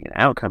thinking and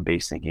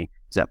outcome-based thinking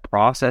is that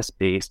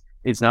process-based,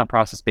 it's not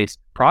process-based.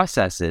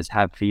 Processes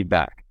have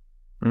feedback.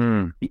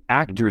 The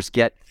actors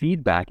get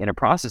feedback in a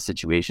process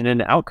situation. In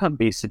an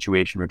outcome-based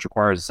situation, which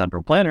requires a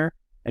central planner,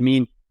 I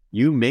mean,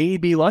 you may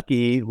be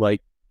lucky,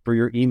 like, for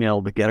your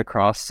email to get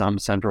across some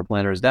central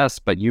planner's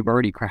desk, but you've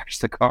already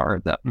crashed the car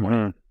at that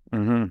point.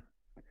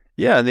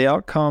 Yeah, the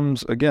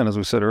outcomes, again, as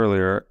we said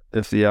earlier,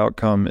 if the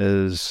outcome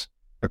is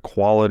a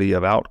quality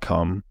of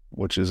outcome,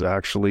 which is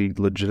actually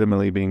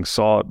legitimately being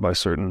sought by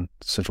certain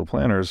central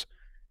planners,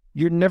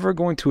 you're never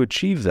going to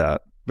achieve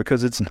that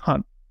because it's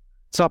not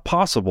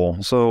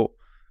possible. So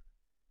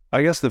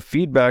I guess the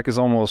feedback is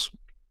almost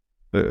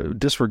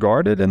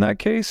disregarded in that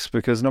case,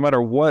 because no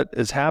matter what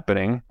is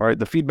happening, right,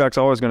 the feedback's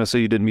always going to say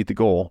you didn't meet the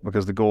goal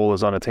because the goal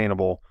is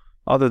unattainable,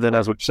 other than,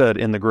 as we've said,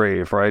 in the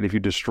grave, right? If you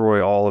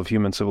destroy all of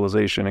human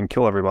civilization and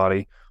kill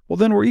everybody, well,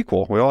 then we're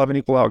equal. We all have an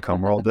equal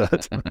outcome. We're all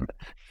dead.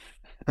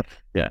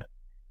 Yeah.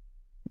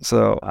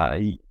 So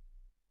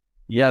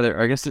yeah,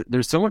 I guess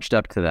there's so much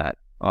depth to that.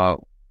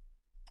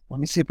 Let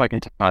me see if I can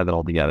tie that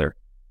all together.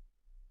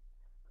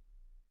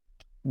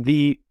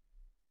 The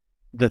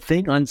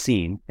thing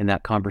unseen in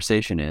that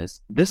conversation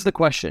is, this is the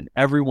question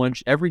every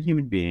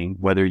human being,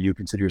 whether you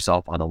consider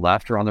yourself on the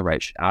left or on the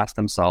right, should ask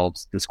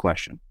themselves this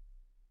question.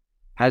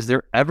 Has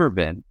there ever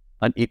been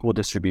an equal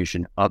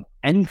distribution of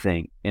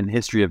anything in the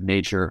history of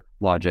nature,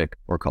 logic,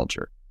 or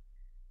culture?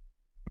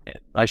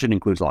 I shouldn't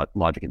include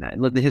logic in that.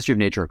 The history of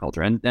nature or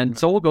culture. And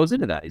Sowell goes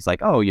into that. He's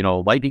like, oh,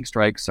 lightning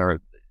strikes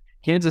are...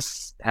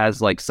 Kansas has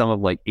like some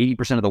of like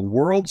 80% of the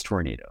world's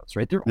tornadoes,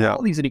 right? There are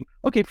all these...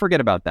 Okay, forget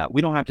about that.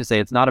 We don't have to say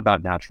it's not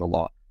about natural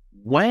law.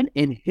 When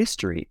in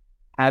history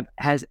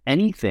has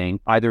anything,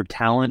 either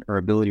talent or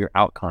ability or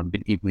outcome,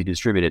 been equally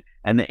distributed?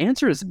 And the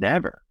answer is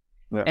never.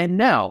 Yeah. And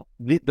now,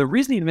 the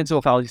reason the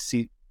invincible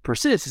fallacy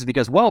persists is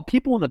because, well,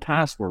 people in the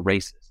past were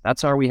racist.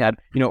 That's how we had,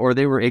 or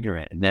they were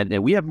ignorant. And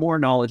then we have more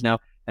knowledge now.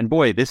 And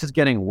boy, this is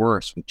getting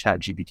worse with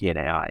ChatGPT and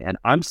AI. And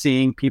I'm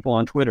seeing people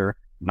on Twitter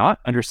not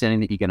understanding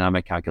the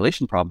economic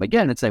calculation problem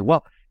again and say,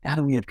 well, now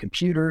that we have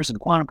computers and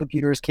quantum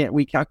computers, can't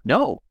we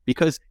No,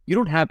 because you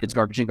don't have, it's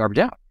garbage in, garbage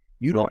out.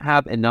 You don't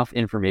have enough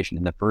information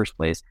in the first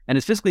place. And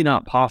it's physically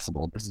not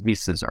possible, this is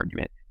Mises'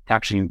 argument, to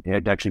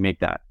actually make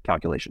that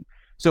calculation.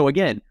 So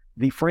again,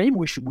 the frame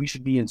we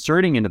should be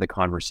inserting into the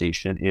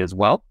conversation is,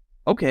 well,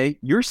 okay,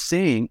 you're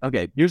saying,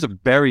 okay, here's a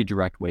very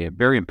direct way, a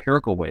very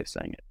empirical way of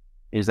saying it,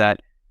 is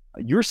that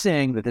you're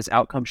saying that this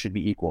outcome should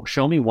be equal.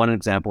 Show me one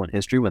example in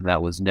history when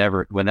that was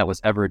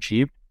ever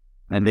achieved,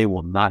 and they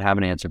will not have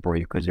an answer for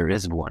you because there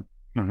isn't one.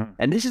 Mm-hmm.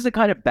 And this is the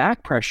kind of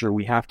back pressure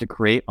we have to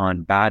create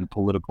on bad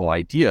political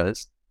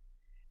ideas.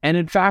 And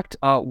in fact,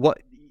 what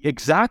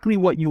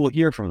you will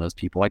hear from those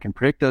people, I can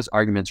predict those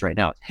arguments right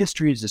now.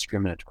 History is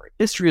discriminatory.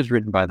 History is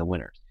written by the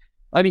winners.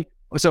 I mean,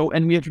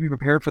 and we have to be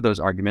prepared for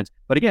those arguments.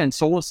 But again,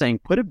 Sowell is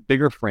saying, put a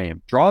bigger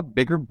frame, draw a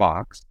bigger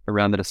box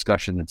around the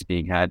discussion that's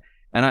being had.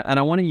 And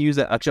I want to use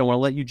that. Actually, I want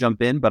to let you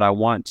jump in, but I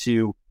want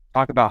to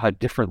talk about how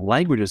different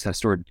languages have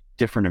stored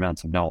different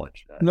amounts of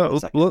knowledge.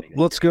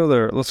 Let's go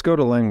there. Let's go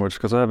to language,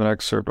 because I have an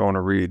excerpt I want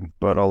to read,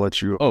 but I'll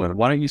let you.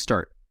 Why don't you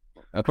start?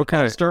 Okay.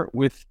 I'll start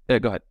with,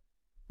 go ahead.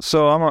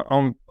 So I'm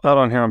out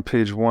on here on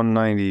page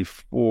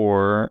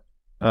 194.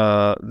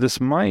 This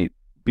might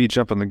be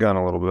jumping the gun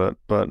a little bit,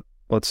 but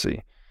let's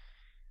see.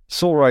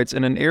 Sowell writes,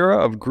 in an era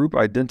of group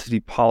identity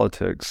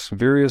politics,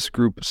 various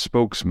group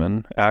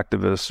spokesmen,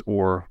 activists,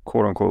 or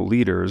quote-unquote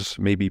leaders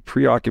may be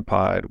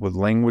preoccupied with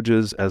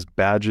languages as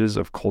badges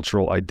of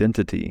cultural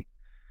identity.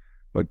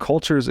 But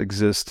cultures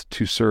exist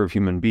to serve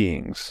human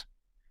beings.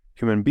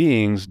 Human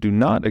beings do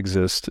not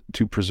exist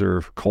to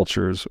preserve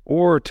cultures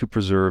or to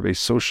preserve a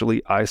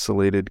socially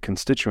isolated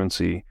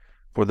constituency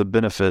for the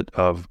benefit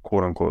of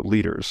quote-unquote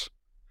leaders.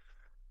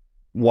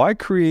 Why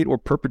create or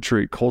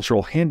perpetrate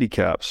cultural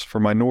handicaps for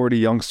minority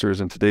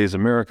youngsters in today's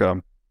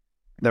America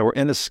that were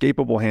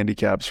inescapable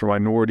handicaps for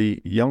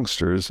minority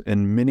youngsters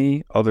in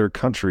many other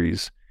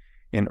countries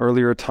in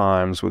earlier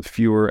times with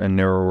fewer and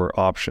narrower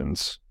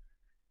options?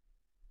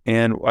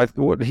 And I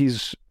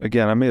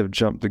may have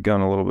jumped the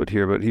gun a little bit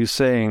here, but he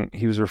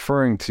was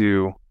referring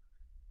to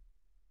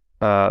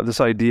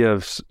this idea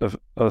of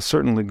a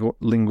certain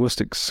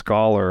linguistic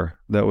scholar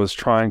that was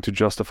trying to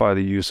justify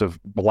the use of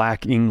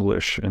Black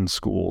English in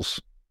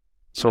schools.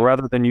 So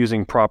rather than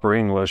using proper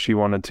English, he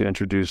wanted to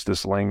introduce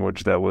this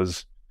language that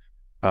was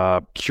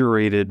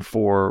curated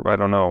for, I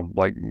don't know,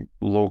 like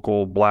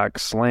local Black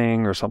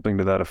slang or something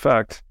to that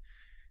effect.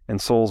 And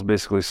Sowell's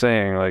basically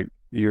saying, like,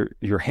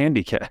 you're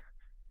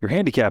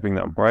handicapping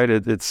them,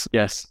 right? This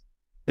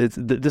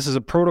is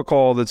a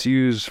protocol that's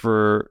used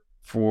for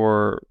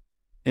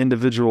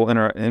individual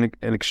in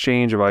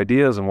exchange of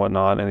ideas and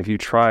whatnot. And if you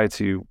try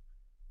to,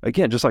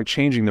 again, just like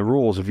changing the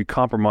rules, if you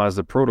compromise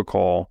the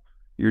protocol,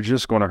 you're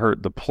just going to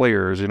hurt the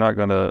players. You're not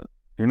going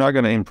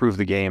to improve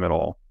the game at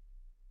all.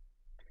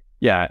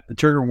 Yeah,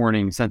 trigger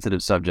warning,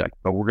 sensitive subject,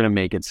 but we're going to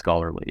make it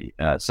scholarly.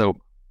 So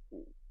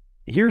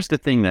here's the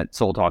thing that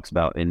Sowell talks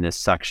about in this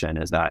section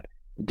is that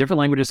different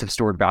languages have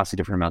stored vastly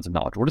different amounts of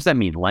knowledge. What does that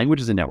mean?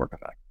 Language is a network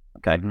effect.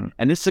 Okay. Mm-hmm.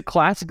 And this is a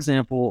classic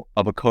example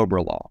of a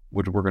Cobra law,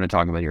 which we're going to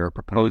talk about here, a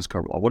proposed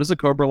Cobra law. What is a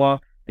Cobra law?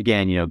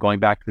 Again, going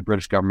back to the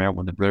British government,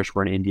 when the British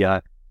were in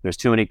India, there's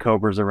too many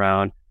Cobras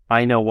around.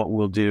 I know what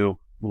we'll do.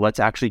 Let's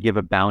actually give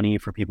a bounty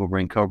for people who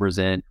bring Cobras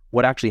in.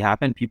 What actually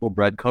happened? People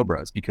bred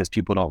Cobras because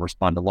people don't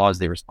respond to laws,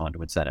 they respond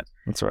to incentives.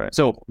 That's right.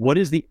 So what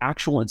is the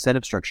actual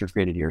incentive structure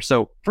created here?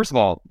 So first of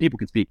all, people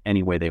can speak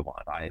any way they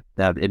want.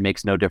 It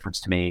makes no difference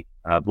to me.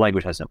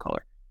 Language has no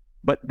color.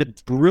 But the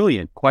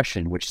brilliant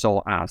question which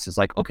Sowell asks is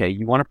like, okay,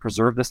 you want to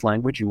preserve this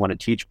language, you want to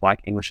teach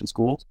Black English in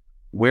schools.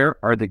 Where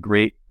are the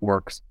great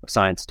works of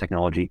science,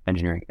 technology,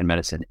 engineering, and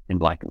medicine in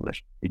Black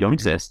English? They don't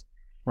exist.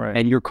 Right.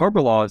 And your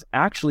Cobra law is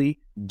actually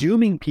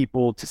dooming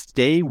people to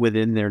stay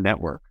within their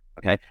network.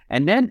 Okay.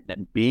 And then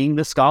being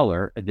the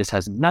scholar, this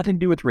has nothing to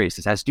do with race.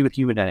 This has to do with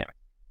human dynamics.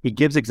 He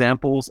gives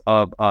examples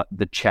of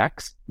the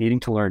Czechs needing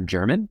to learn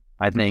German,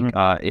 I think,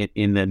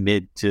 in the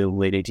mid to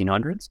late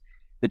 1800s.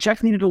 The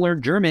Czechs needed to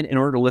learn German in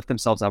order to lift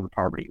themselves out of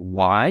poverty.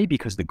 Why?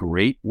 Because the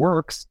great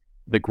works,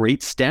 the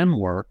great STEM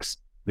works,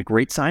 the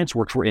great science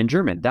works were in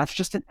German. That's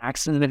just an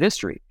accident of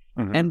history.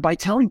 Mm-hmm. And by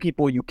telling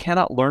people you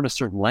cannot learn a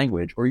certain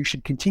language, or you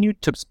should continue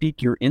to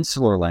speak your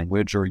insular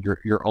language or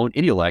your own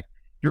idiolect,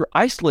 you're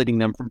isolating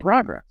them from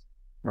progress.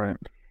 Right.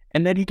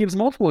 And then he gives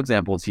multiple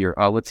examples here.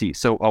 Let's see.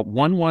 So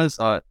one was,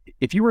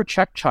 if you were a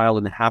Czech child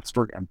in the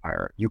Habsburg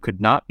Empire, you could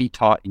not be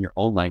taught in your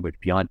own language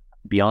beyond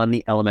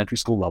the elementary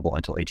school level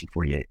until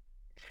 1848.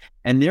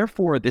 And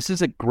therefore, this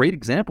is a great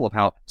example of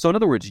how, so in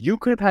other words, you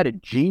could have had a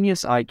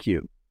genius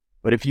IQ,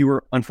 but if you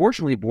were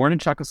unfortunately born in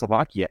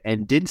Czechoslovakia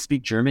and didn't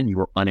speak German, you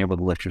were unable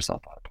to lift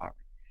yourself out of poverty.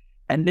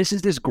 And this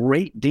is this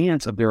great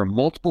dance of there are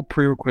multiple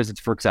prerequisites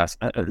for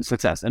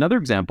success. Another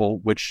example,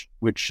 which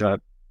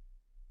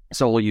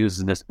Sowell uses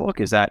in this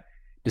book, is that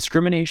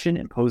discrimination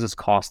imposes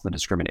cost on the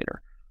discriminator.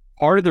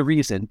 Part of the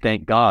reason,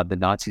 thank God, the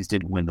Nazis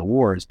didn't win the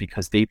war is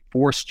because they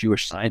forced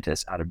Jewish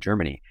scientists out of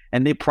Germany.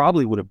 And they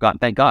probably would have gotten,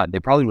 thank God, they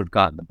probably would have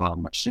gotten the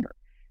bomb much sooner.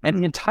 And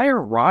the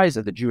entire rise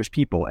of the Jewish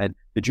people and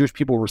the Jewish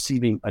people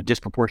receiving a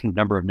disproportionate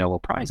number of Nobel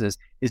Prizes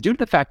is due to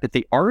the fact that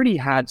they already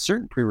had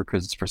certain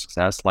prerequisites for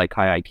success, like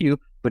high IQ,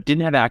 but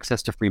didn't have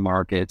access to free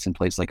markets in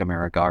places like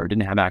America, or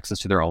didn't have access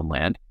to their own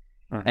land.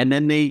 And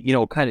then they,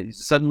 kind of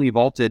suddenly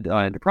vaulted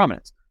into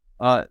prominence.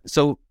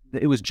 So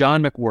it was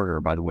John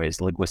McWhorter, by the way, is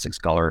the linguistic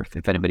scholar,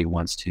 if anybody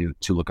wants to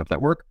look up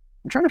that work.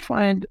 I'm trying to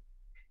find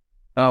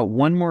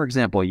one more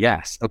example.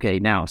 Yes. Okay,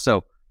 now,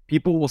 so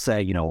people will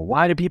say,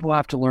 why do people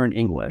have to learn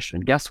English?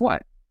 And guess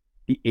what?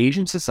 The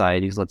Asian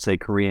societies, let's say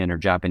Korean or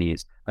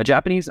Japanese, a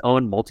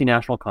Japanese-owned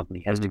multinational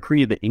company has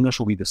decreed that English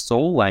will be the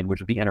sole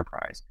language of the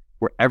enterprise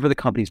wherever the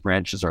company's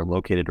branches are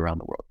located around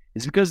the world.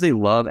 Is it because they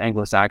love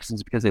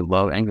Anglo-Saxons, because they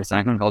love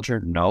Anglo-Saxon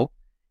culture? No.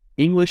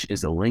 English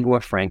is the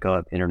lingua franca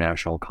of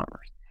international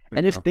commerce.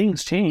 And if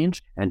things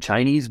change and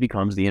Chinese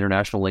becomes the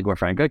international lingua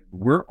franca,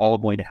 we're all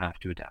going to have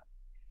to adapt.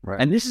 Right.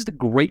 And this is the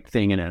great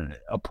thing, and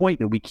a point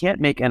that we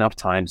can't make enough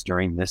times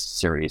during this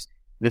series.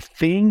 The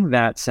thing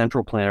that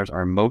central planners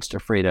are most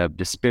afraid of,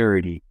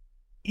 disparity,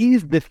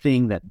 is the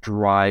thing that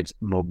drives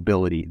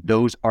mobility.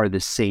 Those are the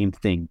same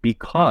thing,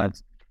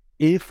 because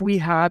if we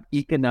have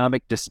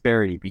economic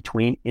disparity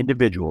between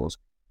individuals,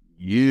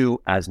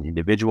 you as an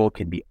individual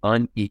can be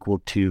unequal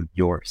to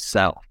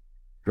yourself.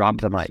 Drop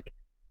the mic.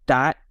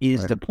 That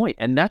is the point.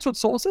 And that's what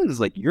Sowell says, is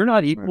like, you're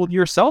not equal to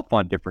yourself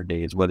on different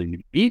days, whether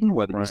you've eaten,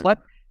 whether you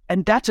slept.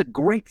 And that's a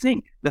great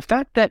thing. The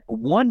fact that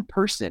one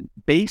person,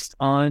 based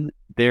on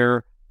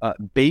the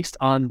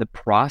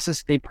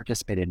process they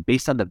participate in,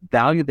 based on the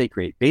value they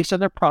create, based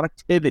on their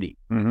productivity,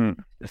 the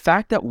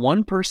fact that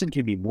one person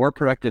can be more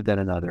productive than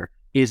another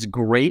is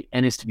great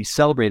and is to be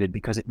celebrated,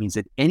 because it means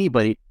that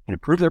anybody can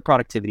improve their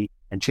productivity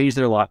and change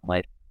their lot in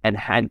life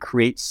and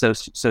create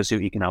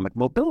socioeconomic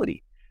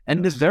mobility.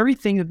 And this very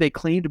thing that they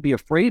claim to be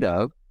afraid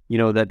of,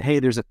 that, hey,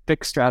 there's a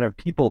fixed strata of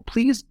people,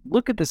 please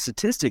look at the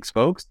statistics,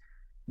 folks.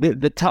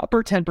 The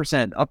upper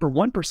 10%, upper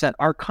 1%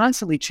 are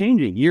constantly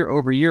changing year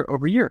over year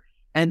over year.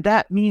 And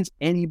that means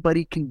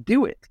anybody can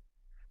do it.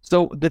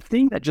 So the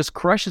thing that just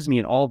crushes me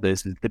in all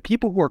this is the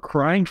people who are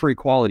crying for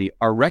equality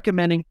are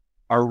recommending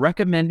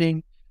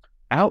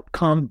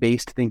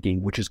outcome-based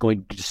thinking, which is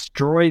going to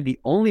destroy the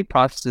only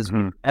processes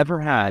we've ever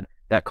had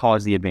that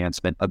cause the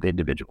advancement of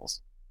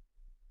individuals.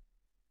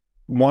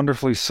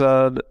 Wonderfully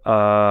said.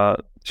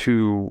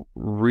 To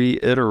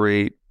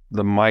reiterate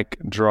the mic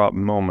drop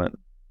moment,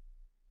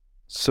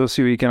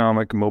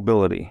 socioeconomic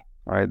mobility,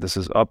 right? This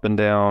is up and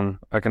down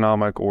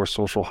economic or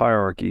social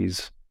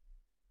hierarchies,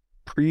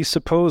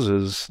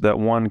 presupposes that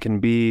one can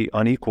be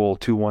unequal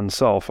to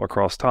oneself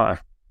across time,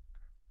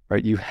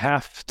 right? You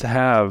have to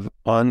have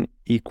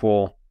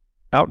unequal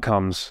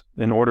outcomes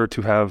in order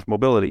to have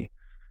mobility.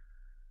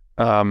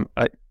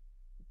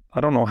 I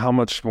don't know how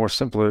much more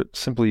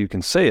simply you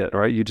can say it,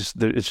 right?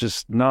 It's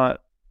just not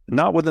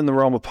within the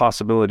realm of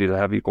possibility to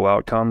have equal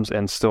outcomes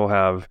and still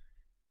have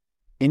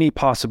any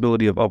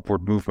possibility of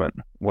upward movement,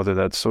 whether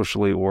that's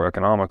socially or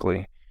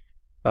economically.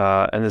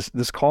 And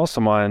this calls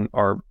to mind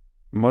our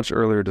much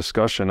earlier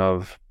discussion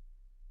of,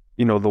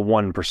 the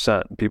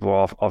 1%. People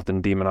are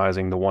often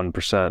demonizing the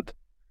 1%,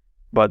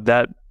 but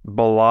that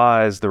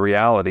belies the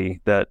reality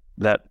that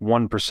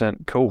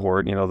 1%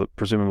 cohort,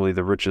 presumably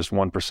the richest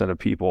 1% of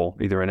people,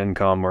 either in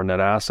income or net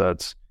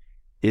assets,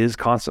 is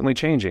constantly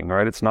changing,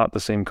 right? It's not the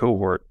same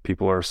cohort.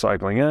 People are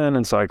cycling in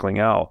and cycling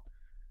out.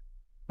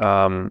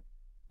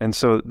 And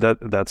so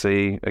that's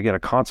a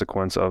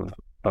consequence of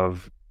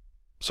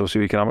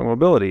socioeconomic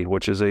mobility,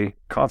 which is a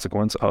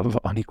consequence of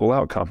unequal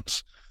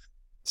outcomes.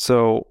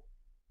 So,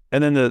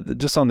 and then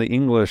just on the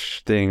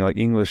English thing, like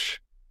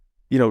English,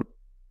 I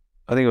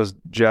think it was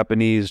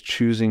Japanese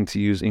choosing to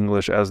use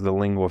English as the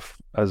lingua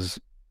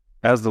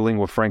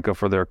franca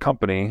for their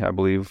company, I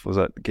believe was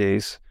that the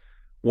case,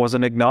 was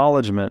an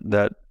acknowledgement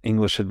that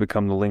English had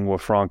become the lingua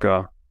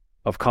franca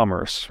of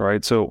commerce,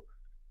 right? So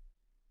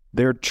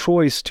their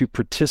choice to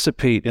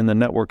participate in the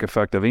network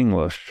effect of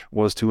English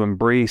was to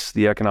embrace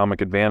the economic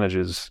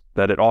advantages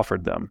that it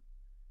offered them.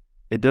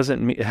 It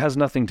has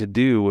nothing to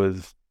do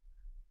with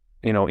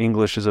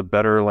English is a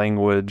better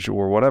language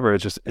or whatever.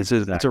 It's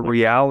a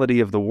reality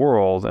of the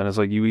world. And it's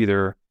like you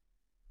either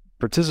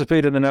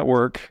participate in the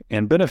network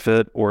and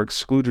benefit or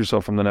exclude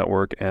yourself from the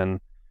network and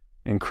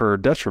incur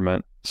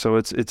detriment. So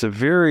it's a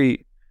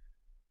very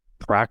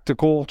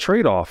practical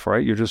trade-off,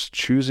 right? You're just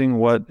choosing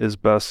what is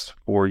best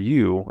for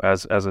you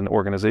as an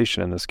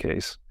organization in this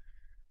case.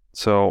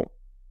 So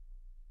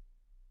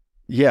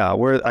yeah,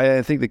 where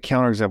I think the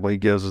counterexample he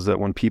gives is that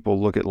when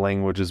people look at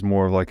language as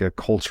more of like a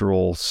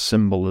cultural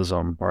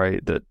symbolism,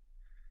 right? That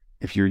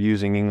if you're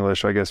using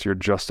English, I guess you're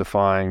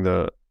justifying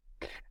the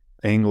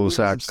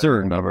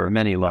Anglo-Saxon on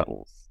many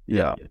levels.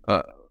 Yeah.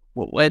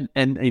 Well,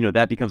 and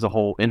that becomes a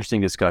whole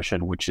interesting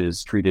discussion, which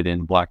is treated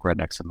in Black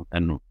Rednecks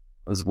and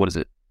what is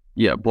it?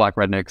 Yeah, Black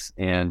Rednecks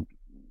and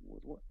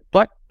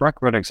Black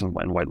Rednecks and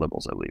White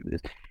Liberals, I believe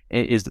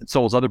it is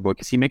Sowell's other book,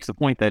 because he makes the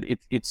point that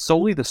it's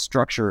solely the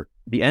structure.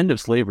 The end of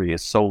slavery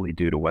is solely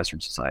due to Western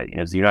society,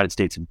 and it's the United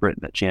States and Britain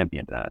that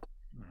championed that.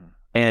 Mm-hmm.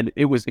 And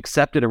it was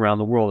accepted around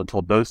the world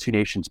until those two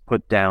nations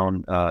put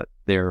down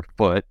their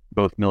foot,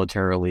 both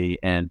militarily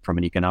and from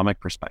an economic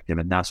perspective,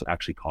 and that's what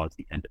actually caused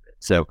the end of it.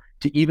 So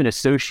to even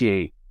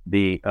associate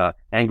the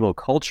Anglo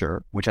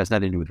culture, which has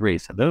nothing to do with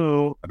race,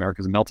 hello,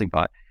 America's a melting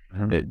pot,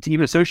 mm-hmm. To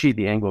even associate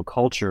the Anglo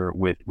culture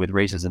with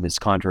racism is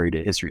contrary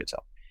to history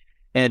itself.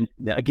 And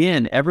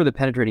again, ever the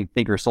penetrating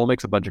thinker, Sowell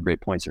makes a bunch of great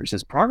points here. He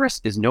says,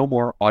 progress is no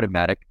more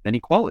automatic than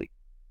equality,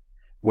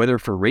 whether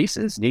for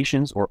races,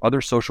 nations, or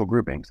other social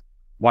groupings.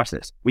 Watch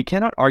this. We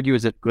cannot argue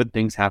as if good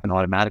things happen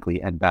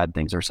automatically and bad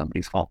things are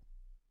somebody's fault.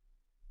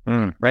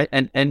 Right?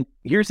 And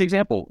here's the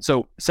example.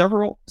 So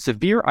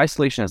severe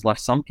isolation has left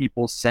some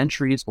people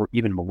centuries or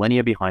even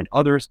millennia behind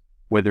others,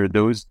 whether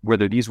these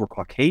were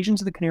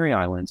Caucasians of the Canary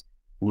Islands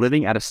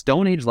living at a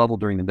Stone Age level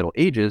during the Middle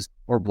Ages,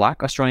 or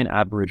Black Australian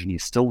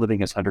Aborigines still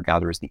living as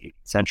hunter-gatherers in the 18th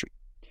century.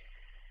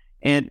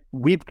 And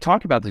we've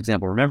talked about this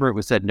example. Remember, it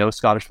was said no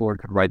Scottish lord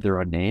could write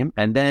their own name,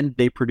 and then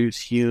they produce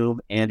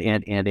Hume and,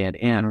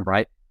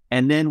 right?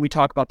 And then we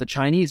talk about the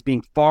Chinese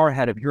being far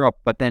ahead of Europe,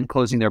 but then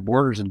closing their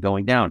borders and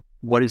going down.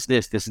 What is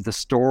this? This is the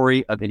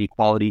story of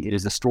inequality. It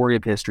is the story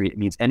of history. It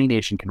means any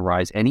nation can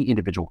rise, any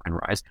individual can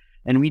rise,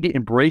 and we need to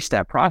embrace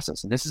that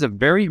process. And this is a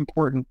very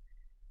important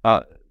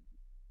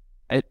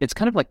it's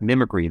kind of like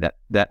mimicry that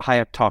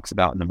Hayek talks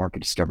about in the market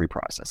discovery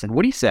process. And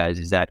what he says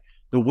is that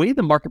the way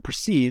the market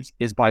proceeds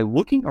is by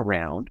looking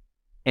around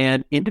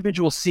and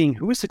individuals seeing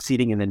who is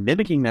succeeding and then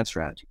mimicking that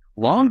strategy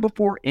long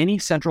before any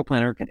central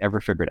planner can ever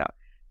figure it out.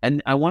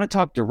 And I want to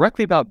talk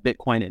directly about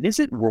Bitcoin. And is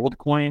it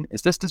WorldCoin?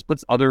 Is this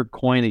other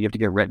coin that you have to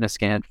get retina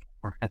scanned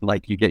for, and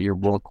like you get your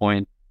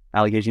WorldCoin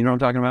allocation? You know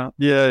what I'm talking about?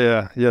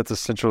 Yeah. It's a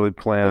centrally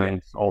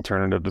planned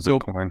alternative to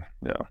Bitcoin.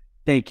 Yeah.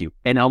 Thank you.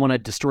 And I want to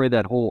destroy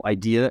that whole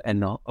idea.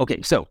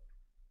 So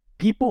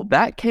people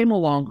that came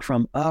along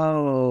from,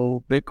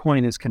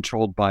 Bitcoin is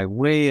controlled by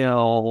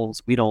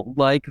whales. We don't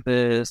like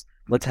this.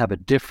 Let's have a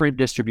different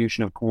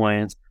distribution of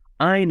coins.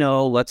 I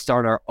know. Let's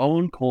start our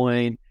own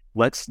coin.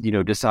 Let's,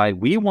 decide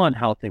we want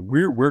how things,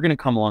 we're going to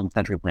come along and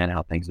centrally plan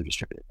how things are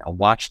distributed. Now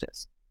watch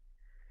this.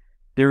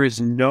 There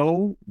is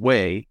no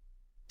way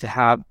to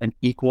have an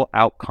equal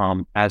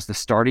outcome as the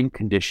starting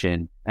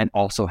condition and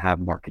also have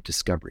market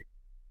discovery.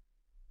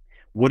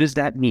 What does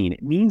that mean?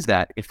 It means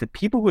that if the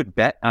people who had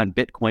bet on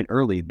Bitcoin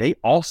early, they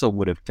also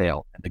would have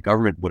failed, and the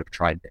government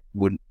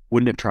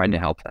wouldn't have tried to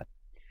help them.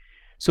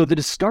 So the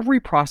discovery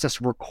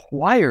process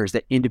requires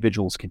that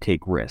individuals can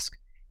take risk.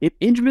 If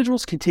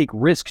individuals can take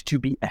risk to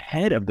be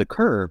ahead of the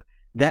curve,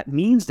 that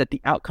means that the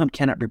outcome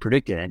cannot be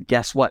predicted. And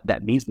guess what?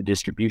 That means the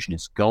distribution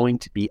is going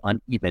to be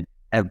uneven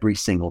every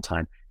single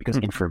time because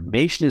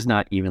information is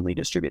not evenly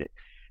distributed.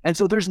 And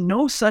so there's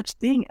no such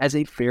thing as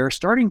a fair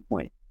starting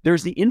point.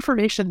 There's the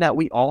information that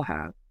we all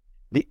have.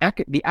 The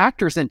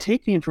actors then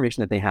take the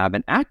information that they have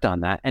and act on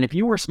that. And if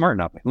you were smart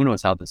enough, who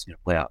knows how this is going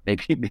to play out?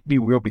 Maybe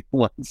we'll be the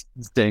ones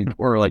staying,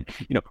 or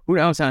who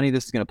knows how any of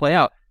this is going to play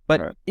out.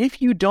 But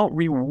if you don't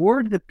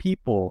reward the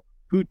people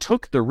who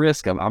took the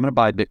risk of, I'm going to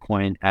buy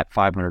Bitcoin at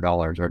 $500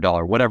 or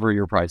 $1, whatever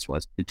your price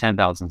was,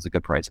 10,000 is a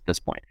good price at this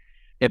point.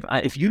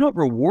 If you don't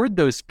reward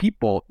those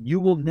people, you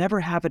will never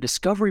have a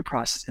discovery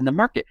process in the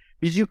market,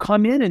 because you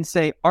come in and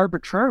say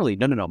arbitrarily,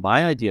 no,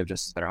 my idea of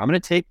justice is better. I'm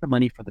going to take the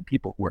money from the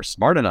people who are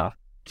smart enough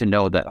to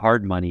know that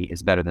hard money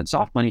is better than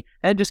soft money,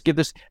 and just give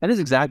this. And this is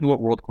exactly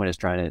what WorldCoin is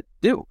trying to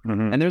do.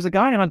 Mm-hmm. And there's a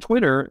guy on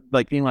Twitter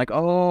being like,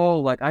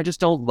 I just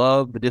don't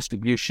love the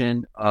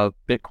distribution of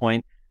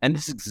Bitcoin. And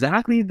this is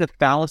exactly the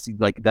fallacy,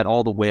 that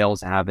all the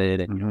whales have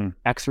it, and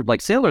expert like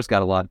Saylor's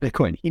got a lot of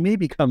Bitcoin. He may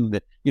become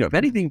if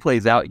anything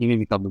plays out, he may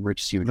become the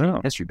richest human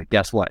in history. But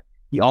guess what?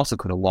 He also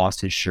could have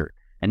lost his shirt,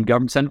 and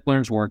government central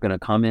planners weren't going to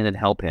come in and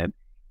help him.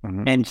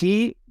 Mm-hmm. And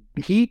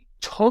he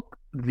took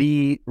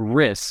the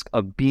risk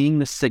of being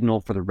the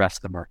signal for the rest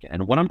of the market.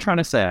 And what I'm trying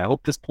to say, I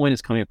hope this point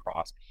is coming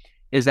across,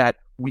 is that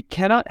we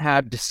cannot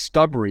have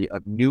discovery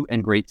of new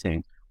and great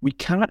things. We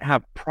cannot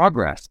have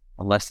progress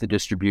unless the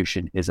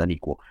distribution is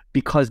unequal,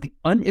 because the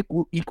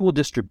unequal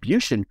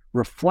distribution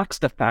reflects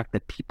the fact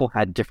that people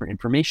had different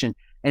information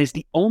And it's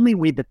the only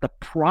way that the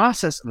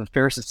process of a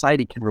fair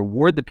society can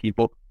reward the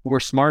people who are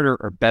smarter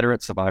or better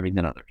at surviving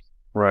than others.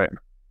 Right.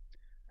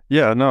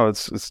 Yeah, no,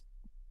 it's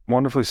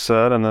wonderfully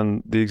said. And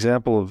then the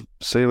example of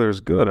Saylor is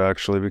good,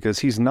 actually, because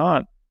he's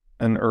not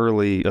an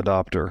early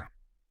adopter,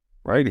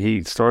 right?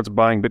 He starts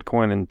buying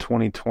Bitcoin in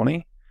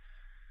 2020.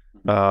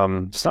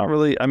 It's not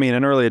really, I mean,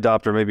 an early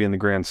adopter maybe in the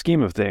grand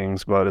scheme of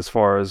things, but as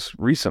far as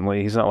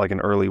recently, he's not like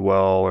an early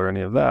well or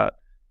any of that.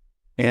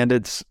 And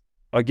it's,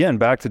 again,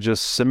 back to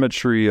just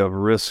symmetry of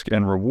risk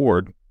and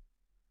reward.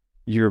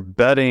 You're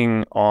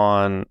betting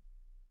on,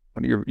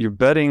 you're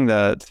betting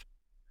that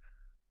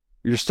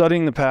you're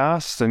studying the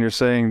past and you're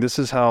saying this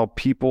is how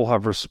people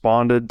have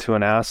responded to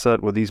an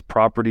asset with these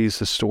properties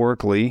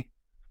historically,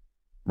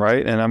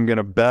 right? And I'm going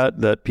to bet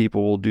that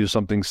people will do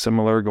something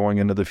similar going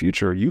into the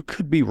future. You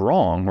could be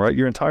wrong, right?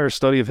 Your entire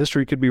study of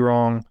history could be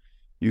wrong.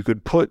 You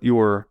could put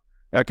your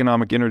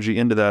economic energy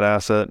into that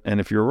asset. And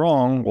if you're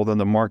wrong, well, then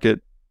the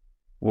market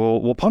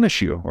will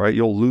punish you, right?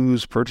 You'll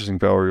lose purchasing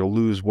power. You'll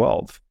lose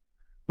wealth.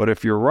 But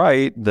if you're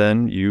right,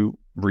 then you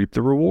reap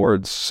the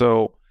rewards.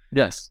 So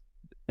yes.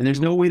 And there's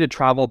no way to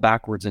travel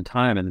backwards in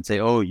time and say,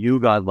 oh,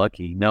 you got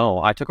lucky.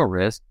 No, I took a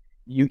risk.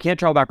 You can't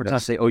travel backwards in time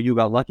and say, oh, you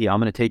got lucky.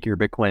 I'm going to take your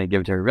Bitcoin and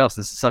give it to everybody else.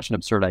 This is such an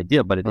absurd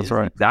idea, but it is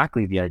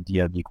exactly the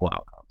idea of equal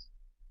outcomes.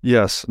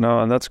 Yes,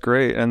 no, and that's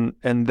great. And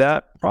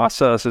that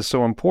process is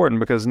so important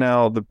because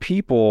now the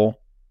people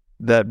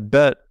that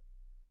bet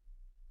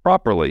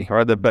properly,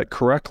 or that bet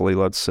correctly,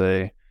 let's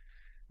say,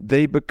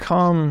 they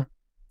become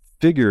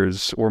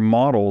figures or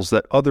models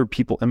that other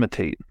people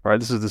imitate, right?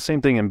 This is the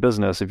same thing in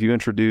business. If you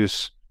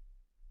introduce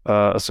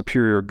a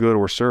superior good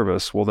or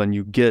service, well, then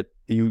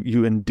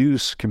you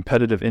induce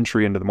competitive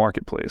entry into the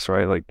marketplace,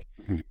 right? Like,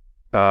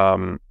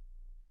 I'm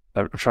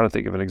trying to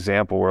think of an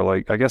example where,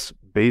 like, I guess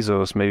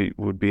Bezos maybe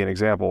would be an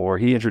example where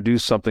he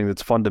introduced something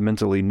that's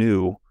fundamentally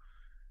new,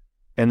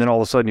 and then all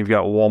of a sudden you've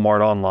got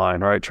Walmart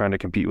online, right, trying to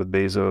compete with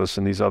Bezos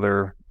and these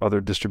other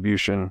internet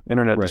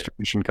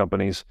distribution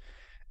companies.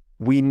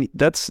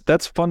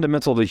 That's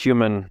fundamental to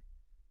human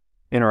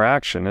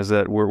interaction, is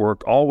that we're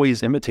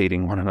always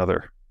imitating one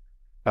another.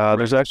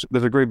 There's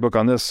a great book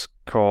on this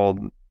called,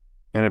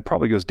 and it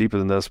probably goes deeper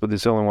than this, but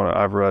it's the only one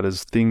I've read,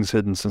 is Things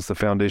Hidden Since the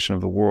Foundation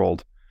of the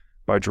World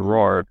by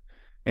Gerard.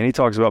 And he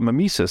talks about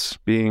mimesis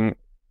being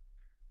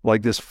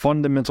like this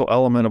fundamental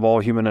element of all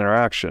human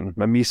interaction.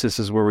 Mimesis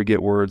is where we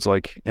get words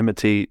like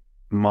imitate,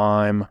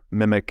 mime,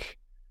 mimic,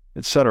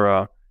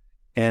 etc.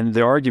 And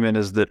the argument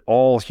is that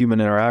all human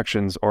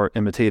interactions are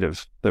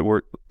imitative, that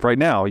we're, right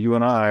now, you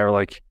and I are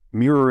like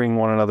mirroring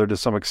one another to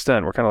some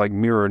extent. We're kind of like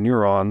mirror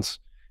neurons.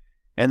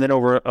 And then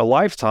over a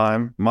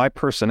lifetime, my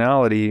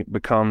personality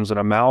becomes an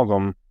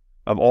amalgam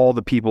of all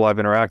the people I've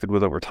interacted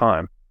with over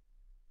time.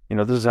 You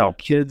know, this is how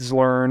kids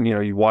learn. You know,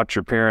 you watch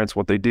your parents,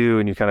 what they do,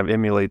 and you kind of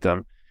emulate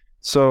them.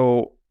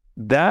 So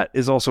that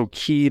is also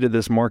key to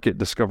this market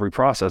discovery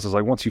process, is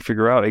like once you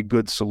figure out a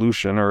good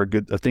solution or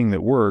a thing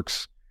that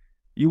works,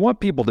 you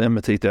want people to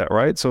imitate that,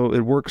 right? So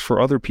it works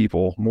for other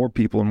people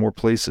in more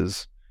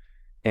places.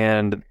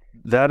 And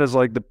that is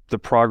like the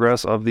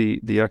progress of the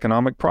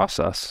economic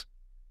process.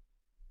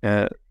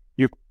 I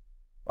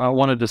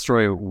want to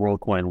destroy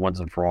WorldCoin once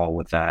and for all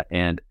with that,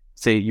 and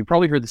say, you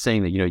probably heard the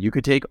saying that, you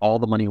could take all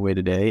the money away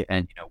today,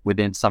 and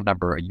within some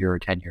number, a year or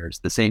 10 years,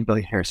 the same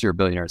billionaires who are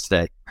billionaires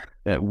today,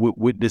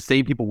 the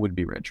same people would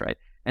be rich, right?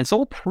 And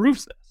Sol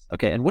proves this,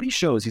 okay? And what he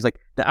shows, he's like,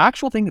 the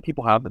actual thing that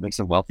people have that makes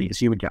them wealthy is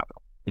human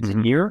capital. It's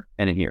in here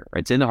and in here,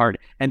 right? It's in the heart.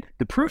 And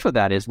the proof of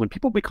that is when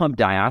people become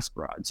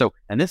diaspora.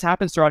 And this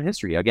happens throughout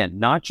history. Again,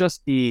 not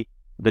just the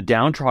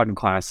downtrodden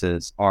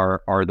classes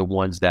are the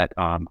ones that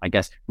I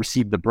guess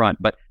receive the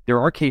brunt, but there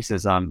are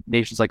cases,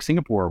 nations like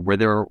Singapore where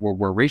there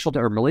were racial,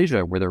 or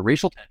Malaysia where there are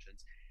racial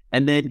tensions,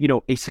 and then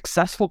a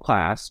successful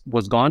class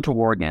was gone to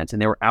war against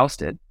and they were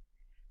ousted,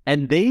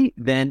 and they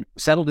then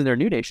settled in their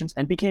new nations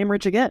and became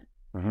rich again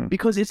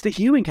because it's the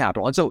human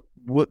capital. And so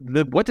what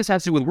this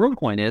has to do with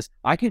WorldCoin is,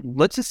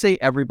 let's just say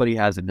everybody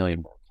has 1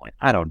 million WorldCoin.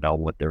 I don't know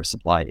what their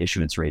supply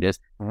issuance rate is.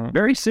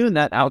 Very soon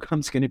that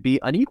outcome's going to be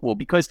unequal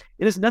because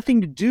it has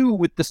nothing to do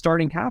with the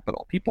starting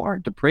capital. People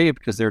aren't depraved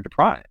because they're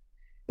deprived.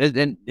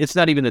 And it's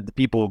not even that the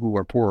people who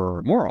are poor are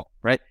immoral,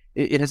 right?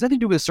 It has nothing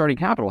to do with starting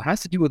capital. It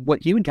has to do with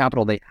what human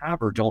capital they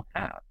have or don't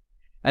have.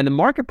 And the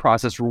market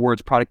process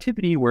rewards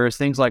productivity, whereas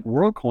things like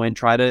WorldCoin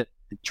try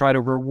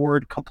to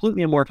reward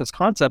completely amorphous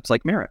concepts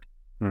like merit.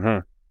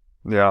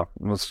 Yeah,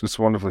 it's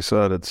wonderfully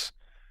said. It's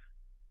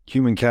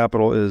human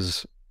capital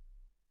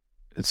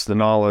it's the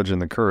knowledge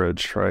and the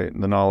courage, right?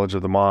 The knowledge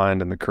of the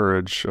mind and the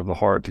courage of the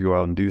heart to go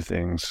out and do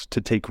things, to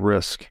take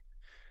risk.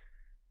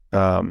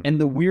 And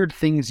the weird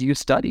things you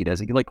studied,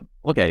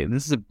 okay,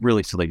 this is a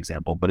really silly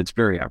example, but it's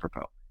very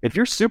apropos. If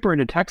you're super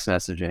into text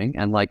messaging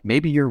and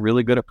maybe you're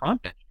really good at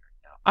prompt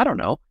engineering now, I don't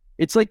know.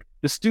 It's like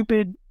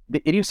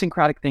the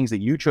idiosyncratic things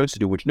that you chose to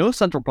do, which no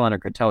central planner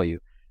could tell you.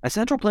 A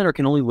central planner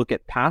can only look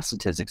at past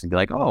statistics and be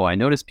like, oh, I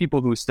noticed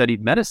people who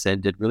studied medicine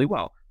did really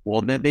well.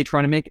 Well, then they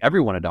try to make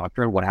everyone a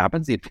doctor, and what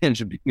happens? The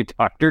advantage of being a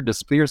doctor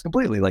disappears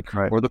completely,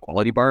 or the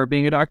quality bar of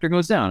being a doctor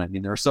goes down. I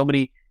mean, there are so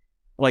many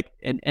like,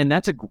 and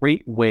that's a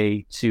great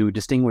way to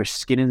distinguish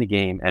skin in the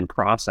game and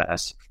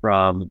process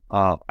from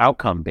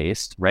outcome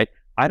based, right?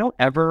 I don't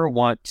ever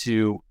want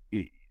to,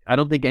 I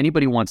don't think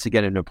anybody wants to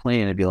get into a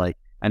plane and be like,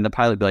 and the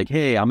pilot be like,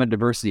 hey, I'm a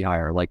diversity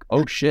hire. Like,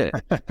 oh shit.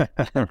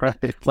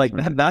 Right. Like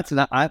that's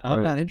not, I'm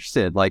Right. not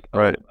interested. Like,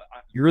 Right.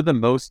 you're the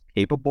most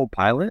capable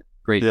pilot.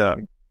 Great. Yeah.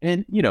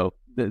 And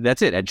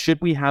that's it. And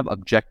should we have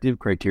objective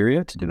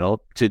criteria to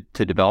develop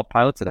develop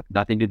pilots that have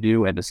nothing to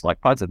do, and to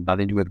select pilots that have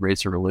nothing to do with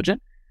race or religion?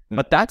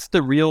 But that's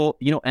the real,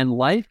 and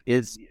life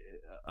is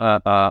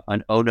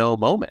an oh no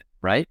moment,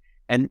 right?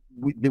 And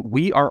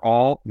we are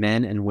all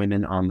men and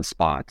women on the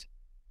spot,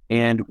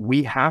 and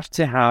we have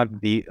to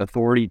have the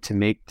authority to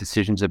make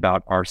decisions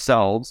about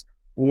ourselves,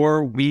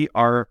 or we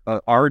are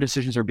our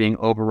decisions are being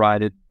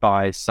overridden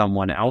by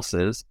someone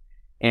else's,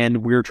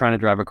 and we're trying to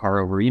drive a car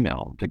over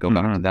email. To go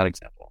back to that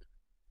example.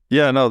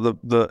 Yeah, no,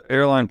 the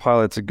airline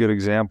pilot's a good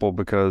example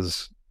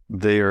because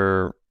they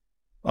are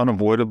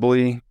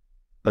unavoidably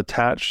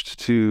attached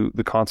to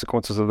the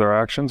consequences of their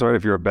actions, right?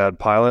 If you're a bad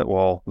pilot,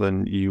 well,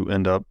 then you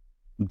end up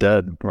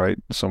dead, right,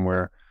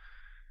 somewhere.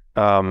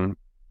 But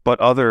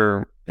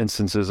other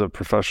instances of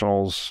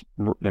professionals,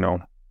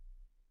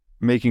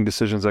 making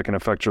decisions that can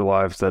affect your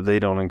lives that they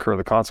don't incur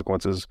the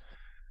consequences,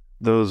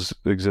 those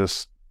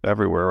exist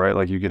everywhere, right?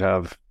 Like you could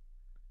have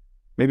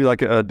maybe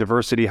like a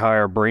diversity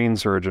hire brain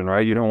surgeon,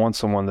 right? You don't want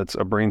someone that's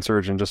a brain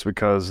surgeon just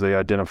because they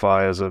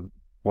identify as a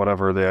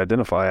whatever they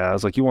identify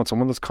as. Like you want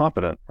someone that's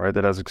competent, right?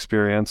 That has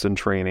experience and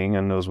training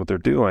and knows what they're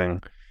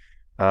doing.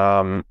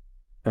 And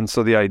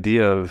so the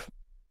idea of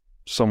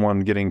someone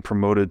getting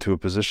promoted to a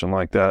position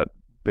like that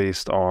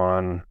based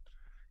on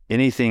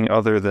anything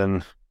other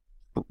than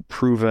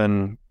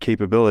proven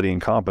capability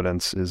and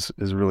competence is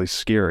really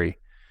scary.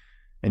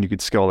 And you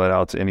could scale that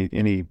out to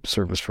any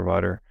service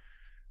provider.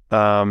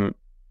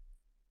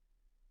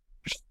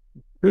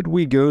 Should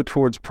we go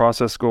towards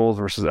process goals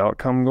versus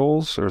outcome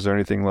goals, or is there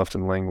anything left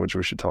in language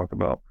we should talk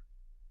about?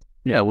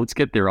 Yeah, let's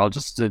get there. I'll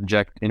just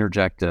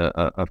interject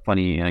a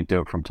funny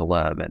anecdote from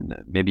Taleb, and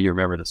maybe you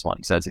remember this one.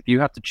 He says, if you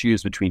have to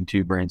choose between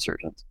two brain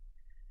surgeons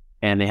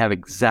and they have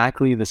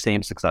exactly the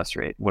same success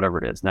rate,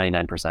 whatever it is,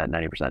 99%,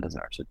 90%, doesn't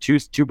matter. So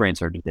two brain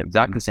surgeons, they have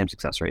exactly the same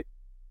success rate.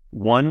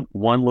 One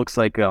looks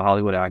like a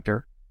Hollywood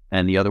actor,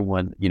 and the other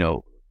one,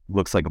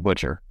 looks like a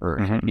butcher, or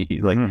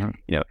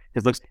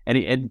his looks.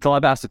 And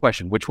Taleb asked the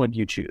question, which one do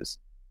you choose?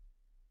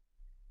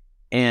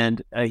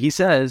 And he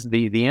says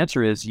the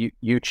answer is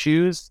you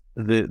choose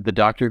the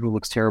doctor who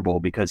looks terrible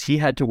because he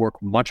had to work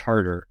much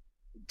harder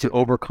to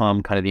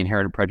overcome kind of the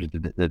inherent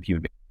prejudice of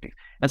human beings.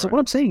 And so what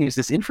I'm saying is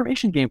this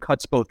information game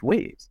cuts both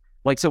ways.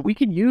 Like, so we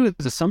can use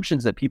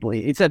assumptions that people,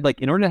 he said, like,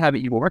 in order to have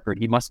an equal record,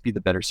 he must be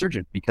the better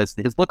surgeon because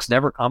his looks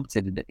never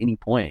compensated at any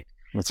point.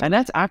 And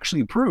that's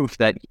actually proof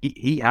that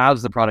he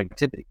has the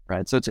productivity,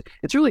 right? So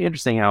it's really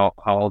interesting how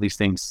all these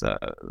things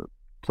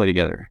play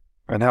together.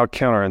 And how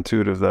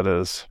counterintuitive that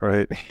is,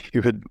 right?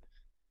 You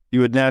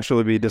would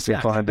naturally be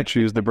disinclined to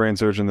choose the brain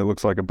surgeon that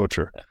looks like a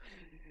butcher.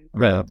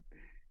 Right.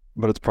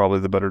 But it's probably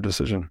the better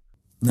decision.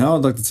 Now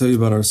I'd like to tell you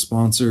about our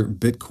sponsor,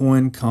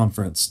 Bitcoin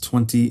Conference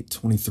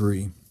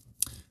 2023.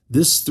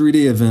 This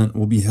 3-day event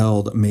will be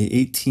held May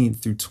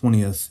 18th through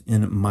 20th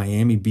in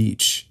Miami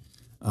Beach.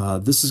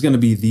 This is going to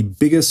be the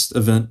biggest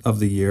event of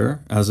the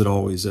year, as it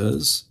always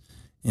is.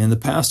 And the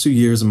past 2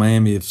 years in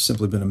Miami have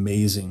simply been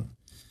amazing.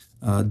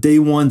 Day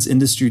 1's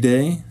Industry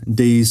Day.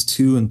 Days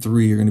 2 and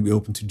 3 are going to be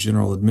open to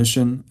general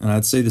admission. And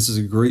I'd say this is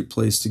a great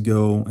place to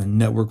go and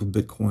network with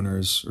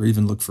Bitcoiners or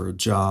even look for a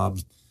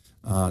job.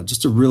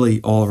 Just a really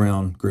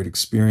all-around great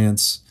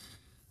experience.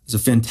 There's a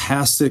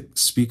fantastic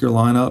speaker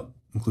lineup,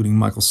 including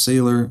Michael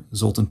Saylor,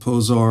 Zoltan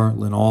Pozar,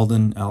 Lynn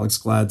Alden, Alex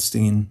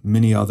Gladstein,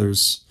 many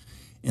others.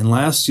 And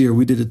last year,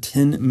 we did a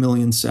 10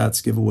 million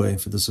sats giveaway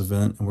for this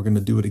event, and we're going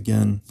to do it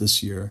again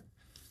this year.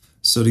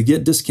 So to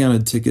get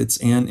discounted tickets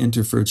and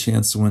enter for a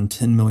chance to win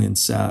 10 million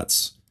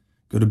sats,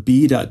 go to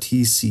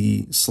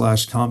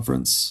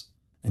b.tc/conference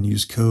and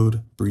use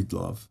code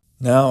BREEDLOVE.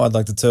 Now I'd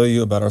like to tell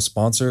you about our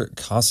sponsor,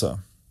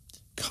 Casa.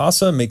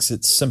 Casa makes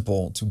it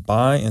simple to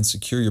buy and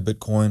secure your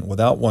Bitcoin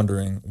without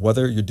wondering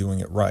whether you're doing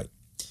it right.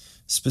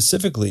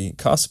 Specifically,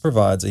 Casa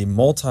provides a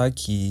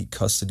multi-key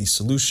custody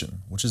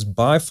solution, which is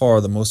by far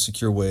the most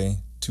secure way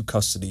to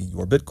custody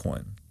your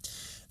Bitcoin.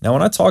 Now,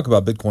 when I talk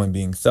about Bitcoin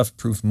being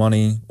theft-proof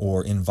money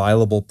or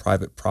inviolable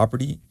private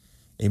property,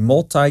 a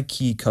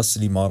multi-key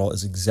custody model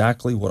is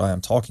exactly what I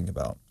am talking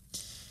about.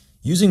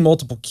 Using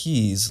multiple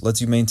keys lets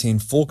you maintain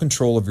full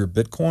control of your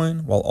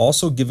Bitcoin while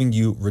also giving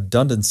you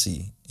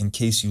redundancy in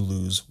case you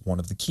lose one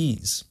of the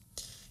keys.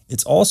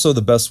 It's also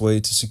the best way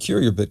to secure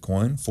your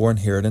Bitcoin for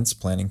inheritance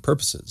planning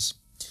purposes.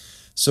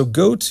 So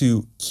go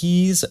to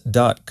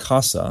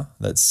keys.casa,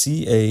 that's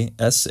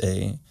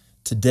C-A-S-A,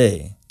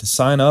 today to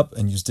sign up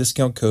and use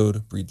discount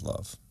code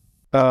BREEDLOVE.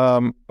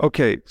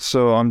 Okay,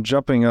 so I'm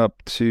jumping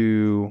up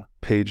to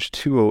page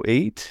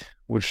 208,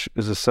 which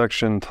is a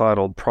section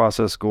titled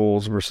Process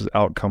Goals versus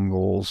Outcome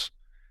Goals.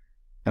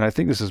 And I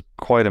think this is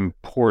quite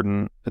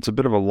important. It's a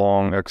bit of a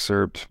long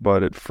excerpt,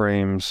 but it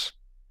frames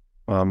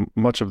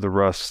much of the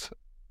rest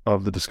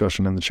of the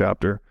discussion in the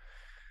chapter.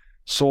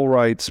 Soul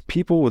writes,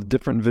 people with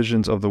different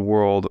visions of the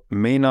world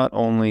may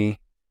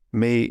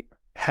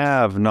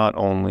have not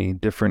only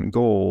different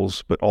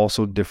goals, but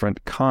also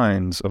different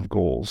kinds of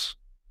goals.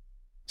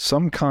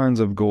 Some kinds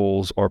of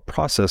goals are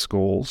process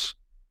goals,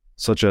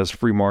 such as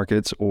free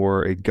markets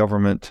or a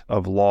government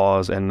of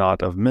laws and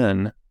not of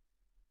men.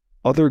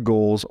 Other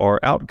goals are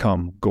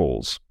outcome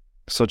goals,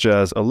 such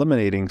as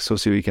eliminating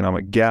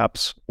socioeconomic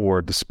gaps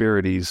or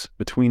disparities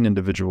between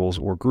individuals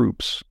or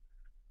groups.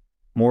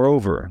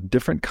 Moreover,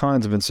 different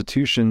kinds of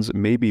institutions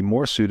may be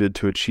more suited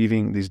to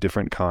achieving these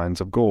different kinds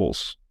of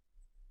goals.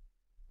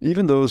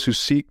 Even those who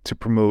seek to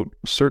promote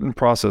certain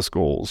process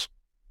goals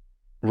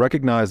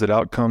recognize that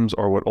outcomes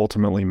are what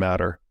ultimately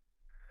matter.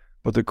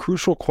 But the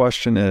crucial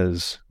question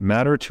is,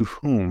 matter to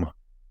whom?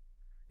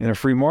 In a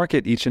free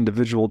market, each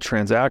individual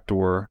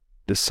transactor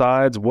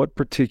decides what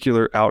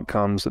particular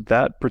outcomes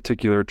that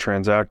particular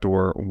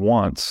transactor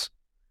wants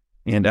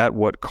and at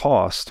what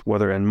cost,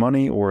 whether in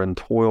money or in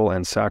toil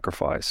and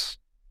sacrifice.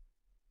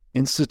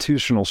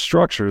 Institutional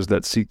structures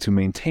that seek to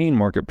maintain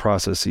market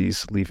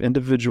processes leave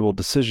individual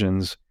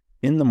decisions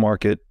in the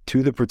market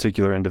to the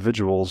particular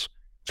individuals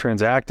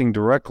transacting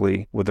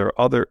directly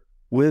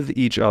with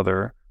each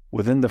other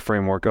within the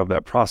framework of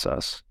that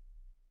process.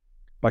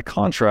 By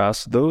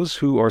contrast, those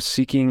who are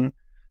seeking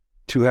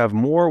to have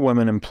more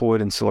women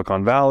employed in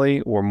Silicon Valley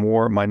or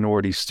more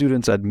minority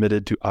students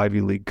admitted to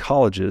Ivy League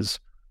colleges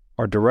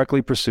are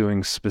directly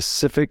pursuing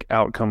specific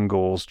outcome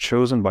goals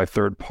chosen by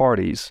third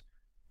parties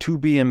to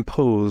be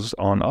imposed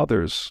on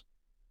others.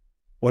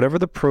 Whatever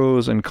the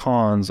pros and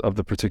cons of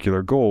the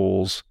particular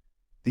goals,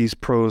 these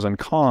pros and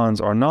cons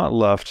are not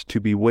left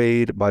to be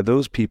weighed by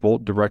those people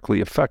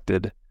directly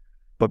affected,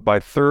 but by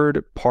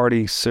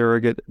third-party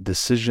surrogate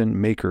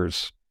decision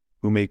makers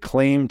who may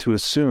claim to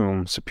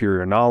assume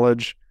superior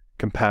knowledge,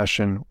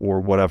 compassion, or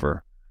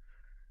whatever.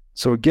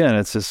 So again,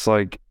 it's just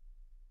like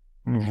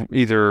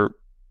either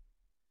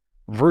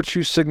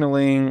virtue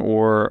signaling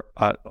or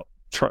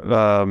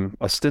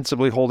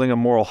ostensibly holding a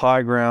moral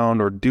high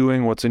ground or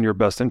doing what's in your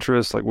best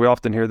interest. Like we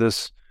often hear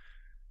this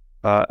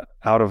out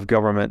of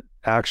government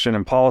action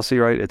and policy,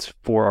 right? It's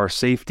for our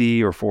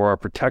safety or for our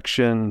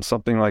protection,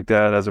 something like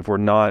that, as if we're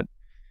not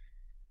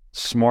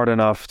smart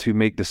enough to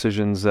make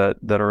decisions that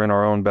are in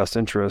our own best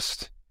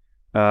interest,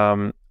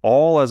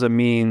 all as a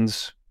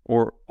means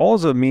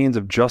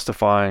of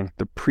justifying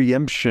the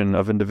preemption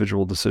of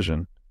individual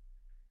decision.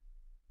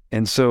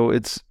 And so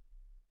it's,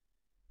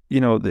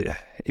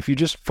 if you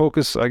just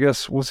focus, I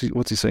guess, what's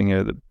he saying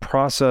here? The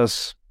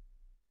process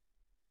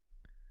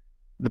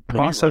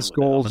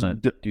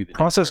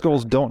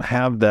goals don't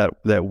have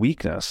that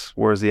weakness,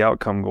 whereas the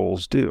outcome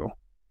goals do.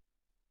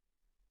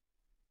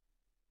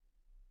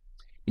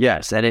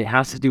 Yes, and it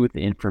has to do with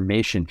the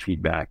information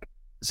feedback.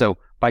 So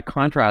by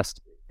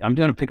contrast, I'm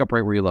going to pick up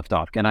right where you left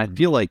off. And I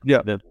feel like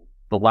the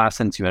last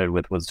sentence you ended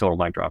with was a total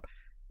mic drop.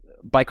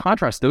 By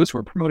contrast, those who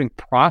are promoting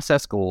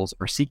process goals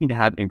are seeking to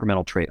have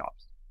incremental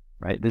trade-offs,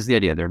 right? This is the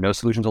idea. There are no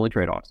solutions, only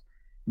trade-offs,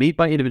 made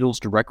by individuals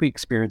directly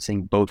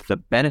experiencing both the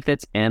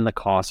benefits and the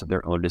costs of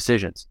their own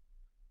decisions.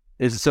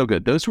 This is so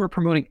good. Those who are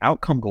promoting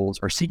outcome goals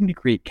are seeking to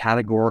create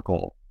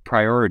categorical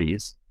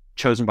priorities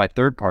chosen by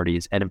third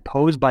parties and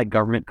imposed by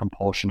government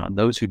compulsion on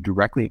those who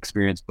directly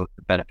experience both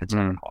the benefits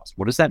and the costs.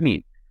 What does that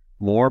mean?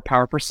 More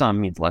power for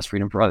some means less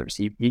freedom for others.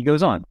 He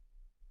goes on.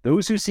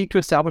 Those who seek to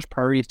establish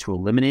priorities to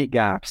eliminate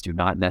gaps do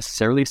not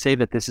necessarily say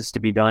that this is to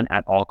be done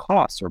at all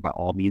costs or by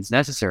all means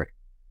necessary.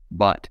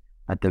 But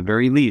at the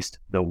very least,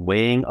 the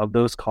weighing of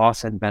those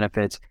costs and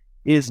benefits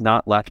is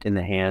not left in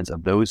the hands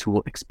of those who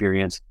will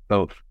experience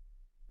both.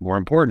 More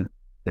important,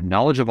 the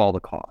knowledge of all the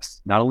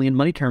costs, not only in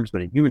money terms,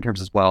 but in human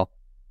terms as well,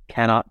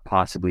 cannot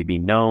possibly be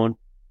known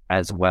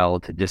as well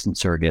to distant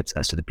surrogates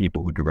as to the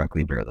people who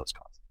directly bear those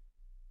costs.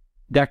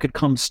 That could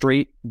come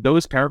straight,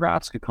 those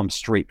paragraphs could come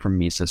straight from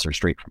Mises or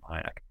straight from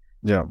Hayek.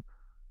 Yeah.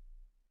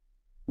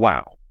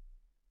 Wow.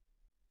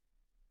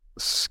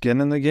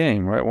 Skin in the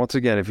game, right? Once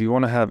again, if you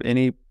want to have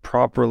any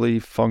properly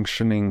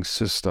functioning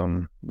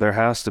system, there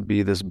has to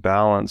be this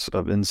balance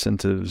of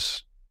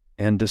incentives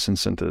and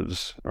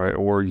disincentives, right?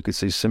 Or you could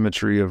say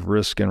symmetry of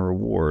risk and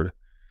reward.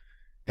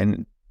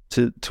 And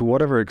to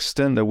whatever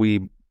extent that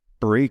we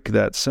break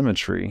that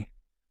symmetry,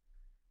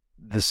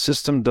 the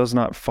system does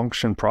not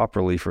function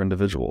properly for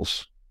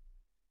individuals.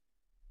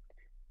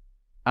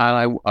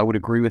 And I would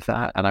agree with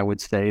that. And I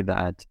would say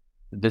that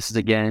this is,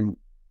 again,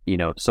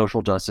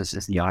 social justice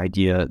is the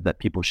idea that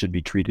people should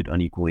be treated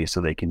unequally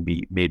so they can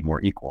be made more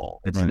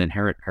equal. It's an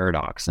inherent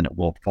paradox and it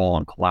will fall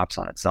and collapse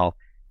on itself.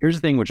 Here's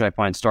the thing which I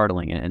find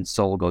startling, and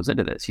Sol goes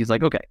into this. He's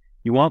like, okay,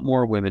 you want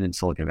more women in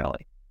Silicon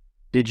Valley.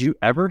 Did you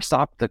ever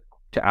stop to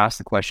ask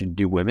the question,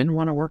 do women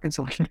want to work in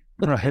Silicon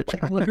Valley?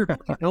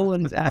 Right. No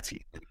one's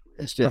asking.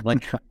 It's just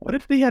like, what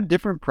if they have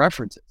different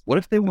preferences? What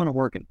if they want to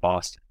work in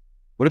Boston?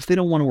 What if they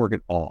don't want to work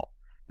at all?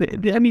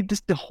 I mean,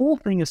 the whole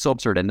thing is so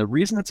absurd. And the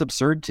reason it's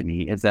absurd to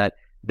me is that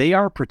they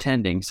are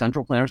pretending,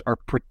 central planners are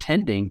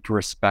pretending to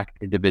respect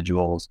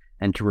individuals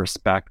and to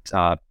respect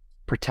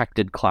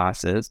protected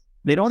classes.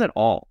 They don't at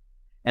all.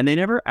 And they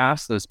never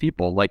ask those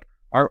people, like,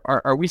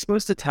 are we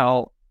supposed to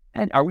tell,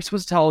 and are we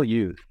supposed to tell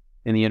youth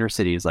in the inner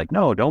cities, like,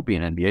 no, don't be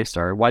an NBA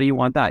star. Why do you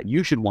want that?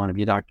 You should want to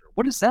be a doctor.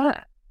 What is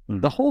that?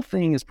 The whole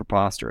thing is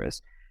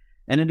preposterous.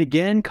 And it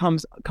again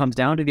comes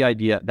down to the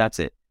idea, that's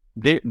it.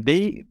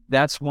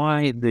 That's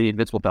why the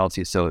invincible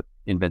fallacy is so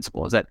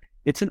invincible, is that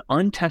it's an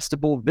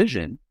untestable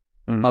vision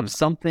of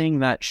something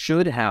that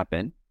should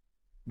happen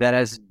that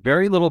has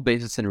very little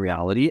basis in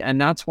reality. And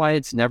that's why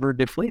it's never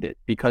deflated,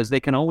 because they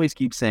can always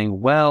keep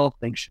saying, well,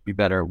 things should be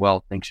better.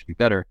 Well, things should be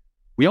better.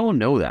 We all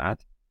know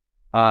that.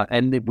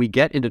 And we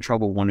get into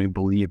trouble when we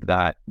believe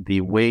that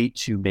the way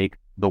to make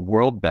the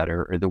world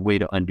better, or the way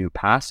to undo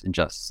past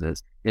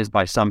injustices, is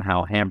by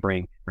somehow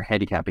hampering or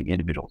handicapping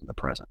individuals in the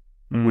present,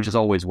 which is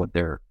always what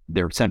their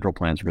central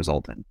plans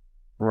result in.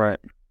 Right.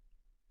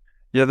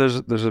 Yeah,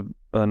 there's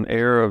an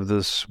air of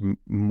this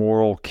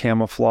moral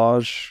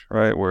camouflage,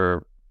 right,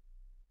 where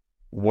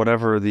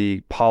whatever the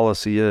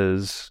policy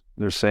is,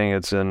 they're saying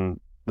it's in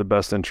the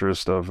best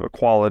interest of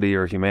equality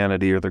or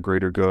humanity or the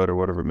greater good or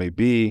whatever it may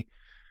be,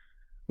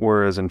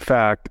 whereas in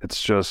fact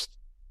it's just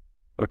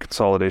a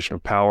consolidation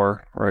of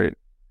power, right?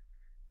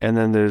 And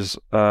then there's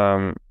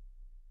where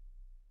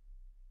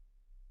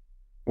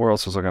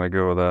else was I going to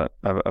go with that?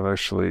 I've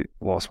actually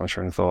lost my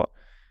train of thought.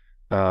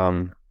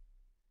 I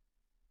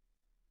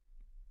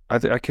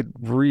could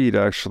read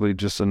actually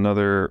just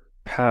another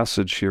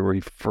passage here where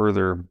he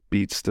further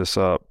beats this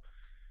up.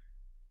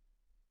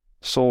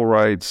 Soul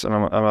writes, and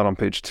I'm out on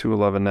page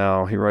 211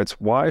 now, he writes,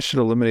 why should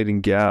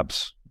eliminating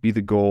gaps be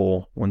the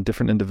goal when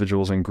different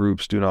individuals and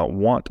groups do not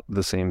want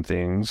the same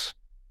things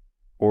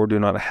or do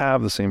not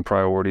have the same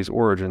priorities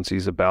or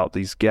urgencies about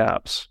these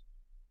gaps?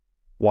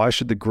 Why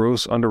should the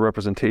gross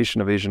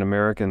underrepresentation of Asian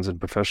Americans in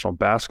professional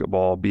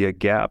basketball be a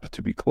gap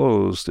to be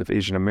closed if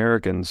Asian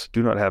Americans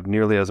do not have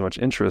nearly as much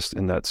interest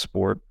in that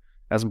sport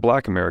as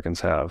Black Americans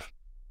have?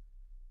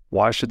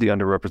 Why should the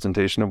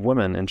underrepresentation of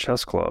women in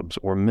chess clubs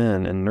or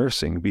men in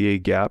nursing be a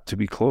gap to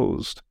be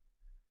closed?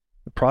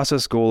 The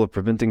process goal of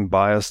preventing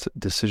biased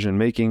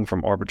decision-making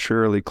from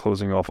arbitrarily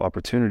closing off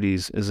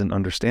opportunities is an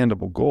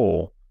understandable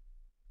goal.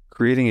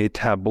 Creating a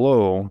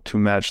tableau to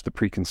match the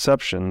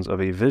preconceptions of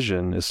a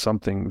vision is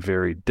something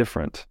very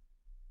different.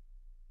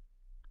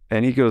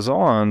 And he goes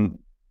on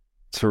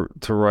to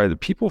write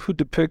that people who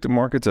depict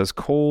markets as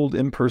cold,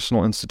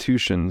 impersonal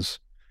institutions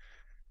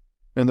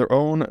and their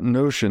own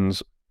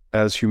notions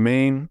as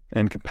humane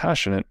and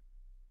compassionate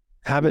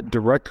have it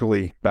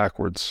directly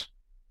backwards.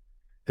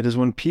 It is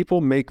when people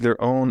make their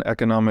own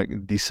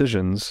economic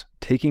decisions,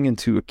 taking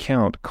into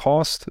account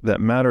costs that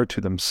matter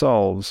to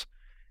themselves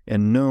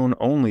and known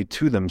only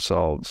to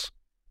themselves,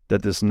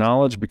 that this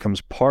knowledge becomes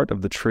part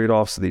of the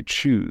trade-offs they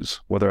choose,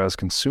 whether as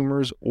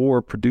consumers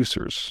or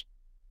producers.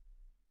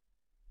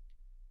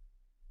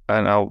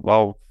 And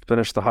I'll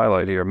finish the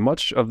highlight here.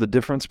 Much of the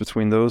difference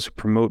between those who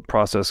promote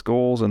process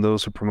goals and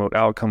those who promote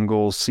outcome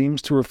goals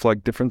seems to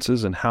reflect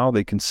differences in how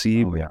they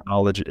conceive what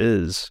knowledge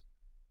is,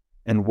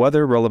 and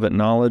whether relevant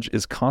knowledge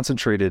is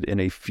concentrated in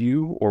a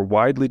few or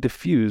widely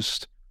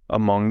diffused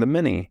among the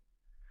many.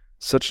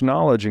 Such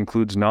knowledge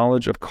includes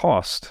knowledge of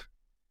cost.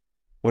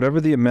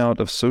 Whatever the amount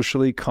of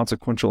socially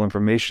consequential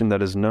information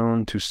that is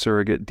known to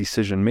surrogate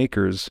decision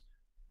makers,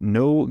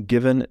 no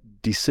given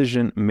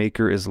decision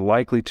maker is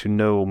likely to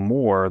know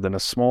more than a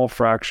small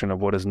fraction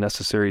of what is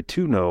necessary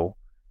to know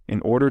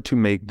in order to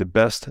make the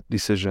best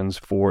decisions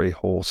for a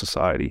whole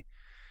society.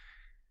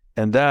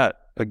 And that,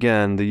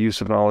 again, the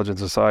use of knowledge in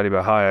society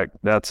by Hayek,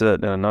 that's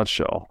it in a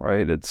nutshell,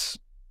 right? It's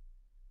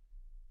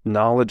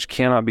knowledge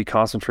cannot be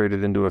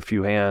concentrated into a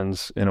few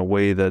hands in a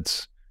way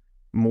that's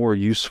more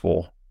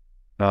useful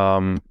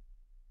than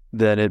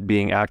it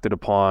being acted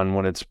upon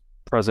when it's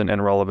present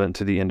and relevant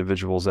to the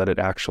individuals that it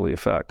actually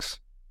affects.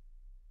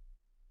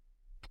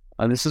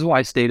 And this is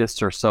why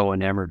statists are so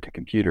enamored to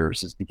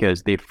computers, is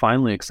because they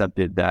finally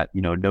accepted that,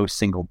 no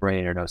single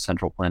brain or no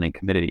central planning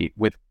committee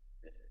with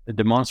a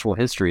demonstrable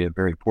history of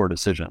very poor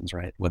decisions,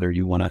 right? Whether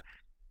you want to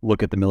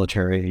look at the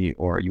military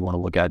or you want to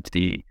look at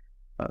the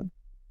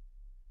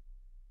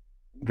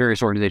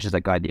various organizations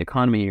that guide the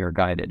economy or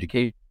guide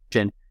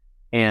education.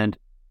 And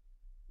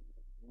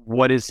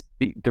what is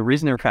the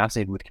reason they're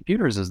fascinated with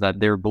computers is that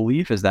their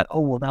belief is that,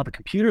 now the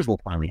computers will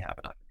finally have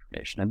enough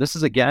information. And this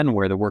is, again,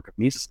 where the work of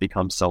Mises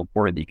becomes so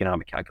important. The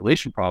economic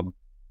calculation problem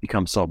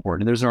becomes so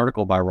important. And there's an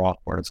article by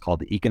Rothbard. It's called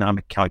The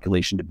Economic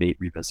Calculation Debate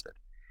Revisited.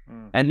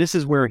 And this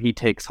is where he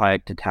takes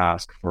Hayek to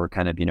task for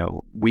kind of,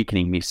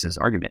 weakening Mises'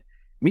 argument.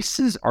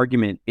 Mises'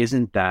 argument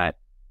isn't that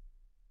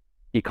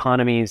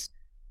economies,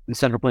 the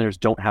central planners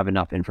don't have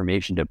enough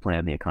information to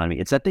plan the economy.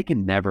 It's that they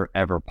can never,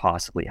 ever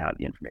possibly have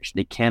the information.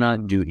 They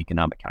cannot do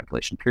economic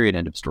calculation, period,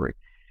 end of story.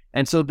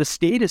 And so the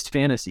statist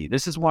fantasy,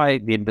 this is why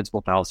the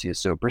invincible fallacy is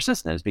so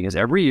persistent, is because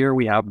every year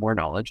we have more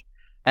knowledge.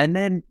 And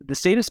then the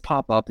statists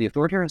pop up, the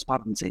authoritarians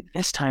pop up and say,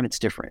 this time it's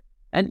different.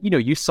 And,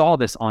 you saw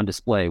this on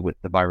display with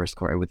the virus,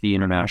 with the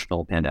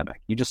international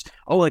pandemic. You just,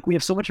 we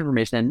have so much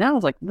information. And now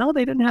it's like, no,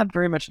 they didn't have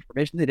very much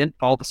information. They didn't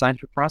follow the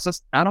scientific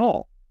process at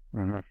all.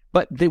 Mm-hmm.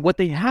 But what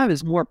they have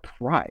is more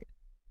pride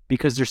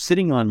because they're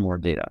sitting on more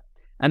data.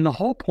 And the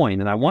whole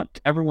point, and I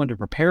want everyone to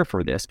prepare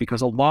for this,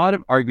 because a lot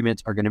of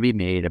arguments are going to be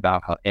made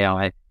about how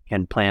AI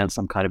can plan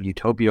some kind of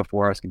utopia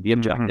for us, can be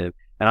objective.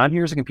 And I'm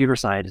here as a computer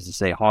scientist to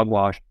say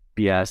hogwash,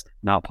 BS,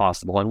 not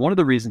possible. And one of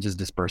the reasons is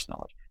dispersed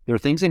knowledge. There are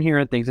things in here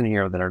and things in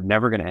here that are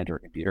never going to enter a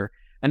computer.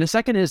 And the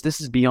second is,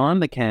 this is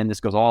beyond the ken. This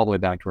goes all the way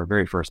back to our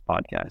very first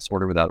podcast,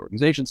 Order Without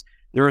Organizations.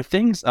 There are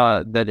things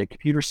that a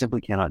computer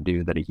simply cannot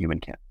do that a human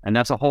can. And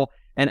that's a whole,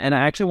 and I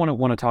actually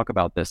want to talk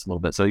about this a little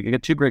bit. So you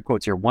get two great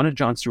quotes here. One is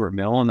John Stuart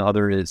Mill, and the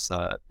other is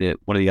one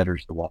of the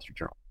editors of the Wall Street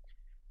Journal.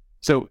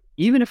 So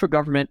even if a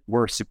government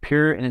were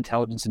superior in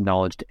intelligence and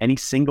knowledge to any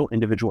single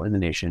individual in the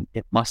nation,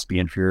 it must be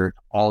inferior to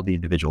all the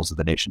individuals of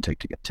the nation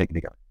taken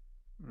together.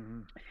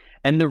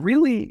 And the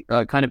really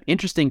kind of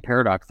interesting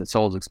paradox that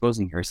Sol is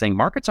exposing here is saying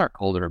markets aren't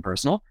cold or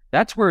impersonal.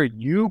 That's where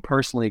you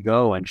personally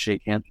go and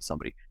shake hands with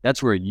somebody.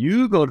 That's where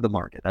you go to the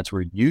market. That's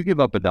where you give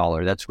up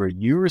 $1. That's where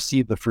you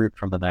receive the fruit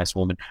from the nice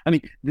woman. I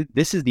mean,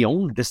 this is the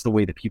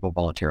way that people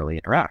voluntarily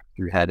interact,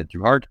 through head and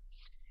through heart.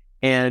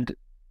 And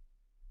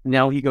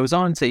now he goes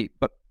on to say,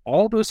 but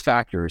all those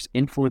factors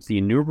influence the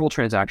innumerable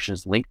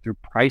transactions linked through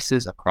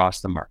prices across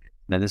the market.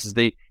 Now, this is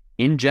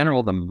in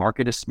general, the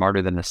market is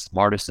smarter than the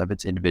smartest of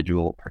its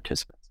individual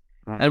participants.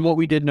 And what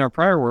we did in our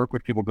prior work,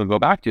 which people can go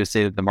back to, is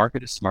say that the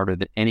market is smarter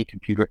than any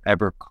computer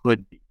ever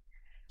could be.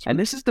 And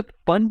this is the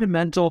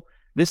fundamental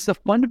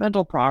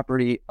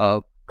property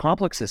of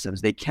complex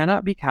systems. They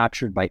cannot be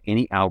captured by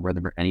any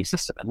algorithm or any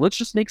system. And let's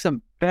just make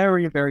some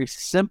very, very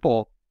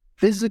simple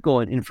physical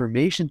and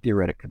information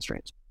theoretic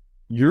constraints.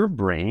 Your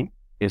brain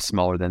is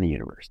smaller than the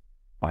universe.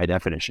 By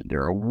definition,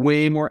 there are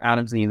way more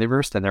atoms in the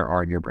universe than there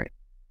are in your brain.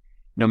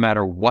 No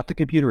matter what the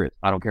computer is,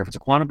 I don't care if it's a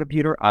quantum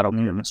computer, I don't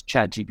care if it's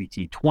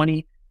ChatGPT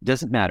 20,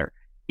 doesn't matter.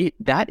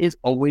 That is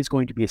always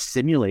going to be a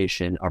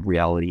simulation of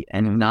reality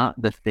and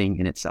not the thing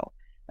in itself.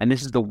 And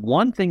this is the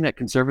one thing that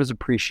conservatives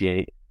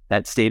appreciate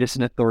that statists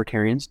and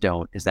authoritarians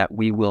don't, is that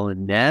we will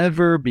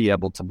never be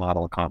able to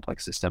model a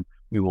complex system.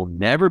 We will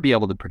never be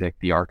able to predict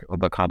the arc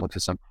of a complex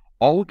system.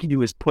 All we can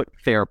do is put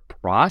fair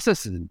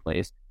processes in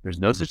place. There's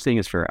no such thing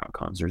as fair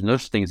outcomes. There's no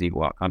such thing as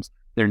equal outcomes.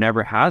 There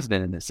never has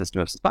been in this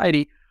system of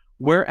society.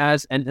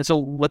 Whereas, and so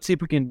let's see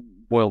if we can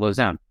boil those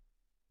down.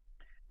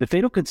 The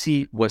fatal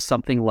conceit was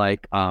something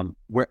like,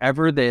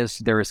 wherever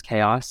there is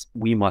chaos,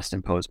 we must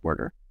impose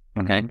order.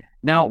 Okay.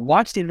 Now,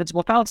 watch the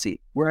invincible fallacy.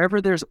 Wherever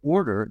there's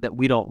order that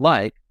we don't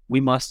like, we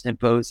must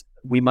unstructure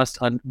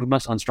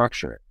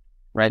it.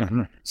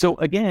 Right. So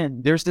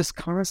again, there's this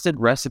constant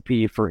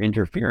recipe for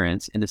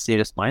interference in the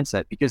statist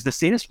mindset, because the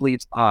statist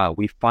believes,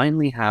 we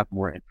finally have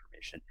more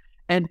information.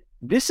 And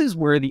this is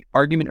where the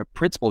argument of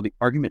principle, the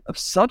argument of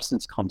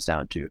substance comes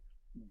down to.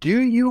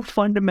 Do you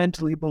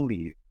fundamentally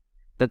believe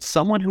that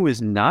someone who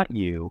is not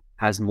you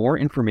has more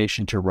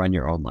information to run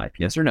your own life?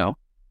 Yes or no?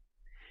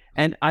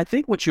 And I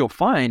think what you'll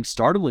find,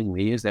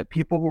 startlingly, is that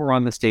people who are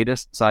on the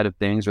statist side of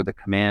things, or the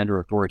command or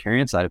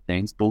authoritarian side of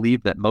things,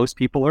 believe that most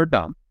people are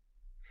dumb,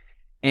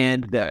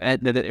 and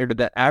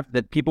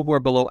that people who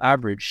are below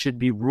average should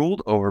be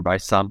ruled over by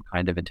some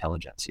kind of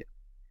intelligentsia.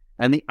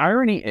 And the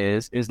irony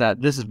is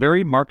that this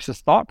very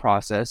Marxist thought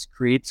process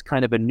creates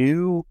kind of a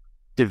new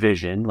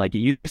division. Like, it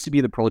used to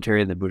be the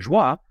proletariat and the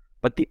bourgeois,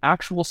 but the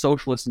actual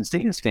socialist and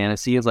statist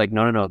fantasy is like,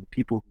 no, the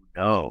people who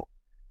know.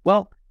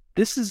 Well,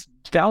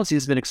 fallacy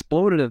has been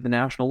exploded at the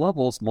national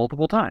levels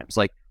multiple times.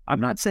 Like, I'm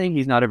not saying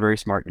he's not a very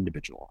smart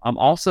individual. I'm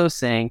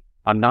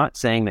not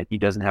saying that he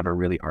doesn't have a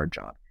really hard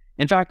job.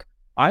 In fact,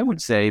 I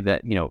would say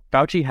that,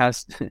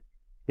 Fauci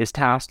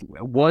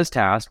was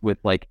tasked with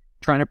like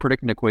trying to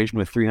predict an equation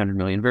with 300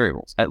 million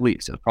variables, at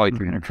least. It was probably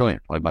 300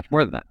 trillion, probably much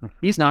more than that.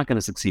 He's not going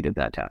to succeed at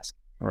that task.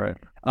 Right.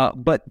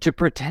 But to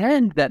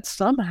pretend that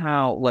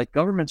somehow, like,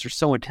 governments are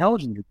so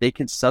intelligent that they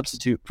can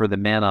substitute for the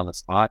man on the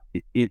spot,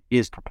 it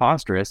is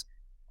preposterous.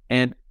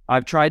 And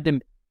I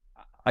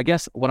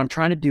guess what I'm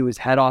trying to do is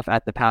head off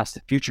at the past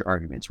and future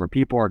arguments, where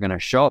people are going to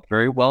show up,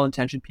 very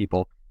well-intentioned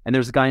people. And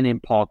there's a guy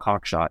named Paul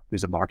Cockshott,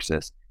 who's a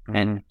Marxist,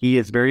 and he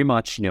is very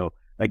much,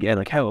 again,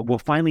 like, how we'll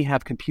finally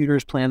have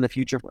computers plan the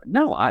future.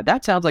 No,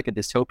 that sounds like a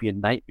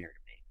dystopian nightmare to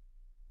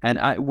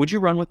me. And would you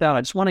run with that?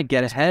 I just want to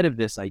get ahead of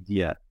this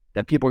idea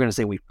that people are going to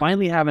say, we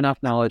finally have enough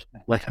knowledge,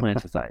 let's plan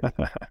society.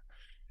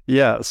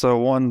 Yeah. So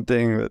one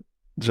thing that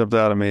jumped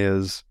out at me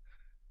is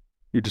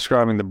you're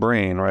describing the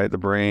brain, right? The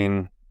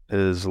brain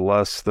is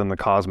less than the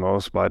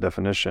cosmos by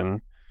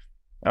definition.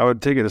 I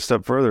would take it a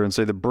step further and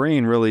say the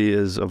brain really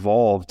is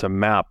evolved to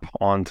map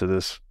onto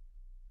this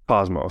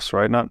cosmos,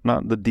 right? Not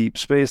the deep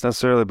space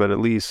necessarily, but at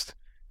least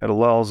it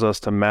allows us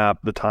to map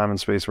the time and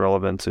space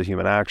relevant to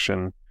human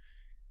action.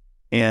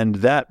 And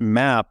that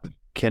map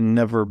can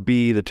never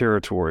be the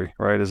territory,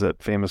 right? As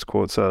that famous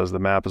quote says, the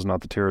map is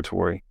not the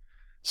territory.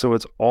 So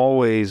it's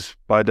always,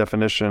 by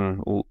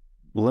definition,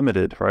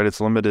 limited, right? It's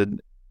limited,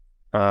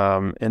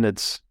 and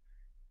it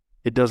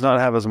does not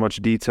have as much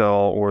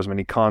detail or as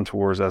many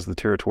contours as the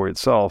territory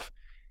itself.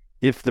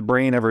 If the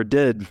brain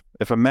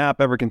if a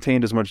map ever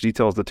contained as much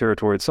detail as the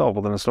territory itself,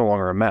 well, then it's no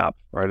longer a map,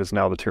 right? It's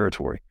now the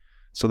territory.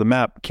 So the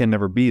map can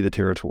never be the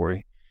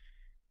territory.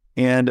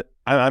 And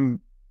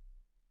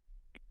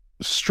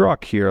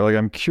struck here. Like,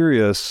 I'm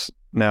curious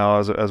now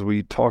as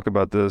we talk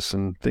about this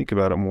and think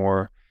about it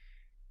more.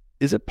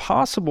 Is it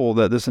possible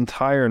that this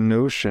entire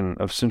notion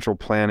of central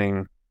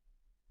planning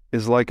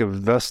is like a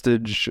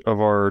vestige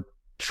of our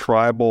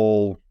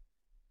tribal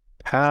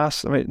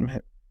past? I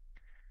mean,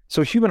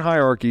 so human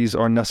hierarchies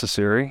are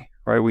necessary,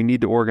 right? We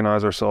need to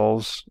organize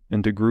ourselves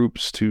into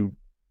groups to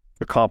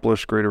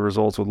accomplish greater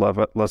results with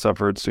less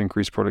efforts to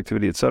increase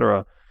productivity,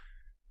 etc.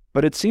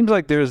 But it seems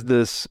like there's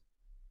this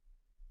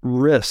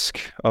risk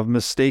of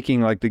mistaking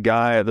like the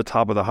guy at the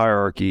top of the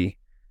hierarchy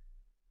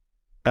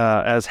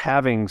as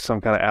having some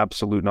kind of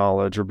absolute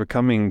knowledge or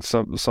becoming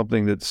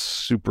something that's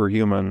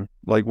superhuman.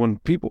 Like when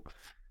people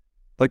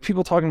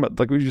talking about,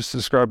 like we just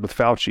described with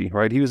Fauci,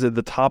 right? He was at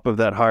the top of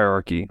that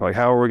hierarchy. Like,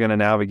 how are we going to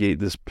navigate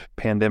this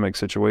pandemic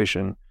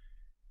situation?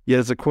 Yet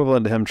it's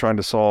equivalent to him trying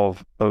to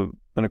solve an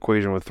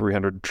equation with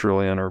 300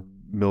 trillion or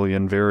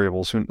million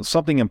variables,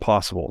 something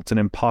impossible. It's an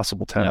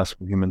impossible task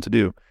for human to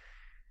do.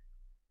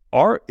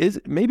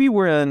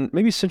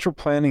 Maybe central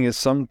planning is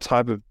some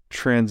type of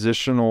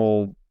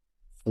transitional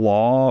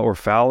flaw or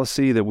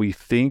fallacy that we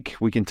think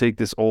we can take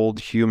this old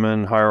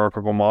human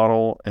hierarchical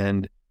model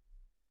and,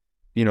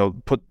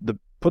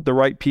 put the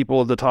right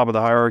people at the top of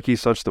the hierarchy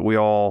such that we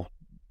all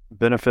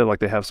benefit, like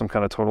they have some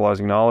kind of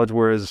totalizing knowledge.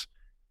 Whereas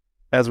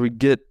as we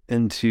get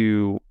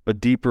into a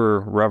deeper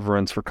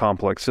reverence for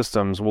complex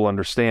systems, we'll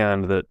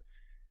understand that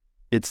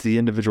it's the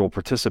individual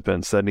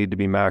participants that need to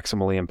be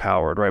maximally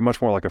empowered, right? Much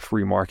more like a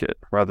free market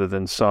rather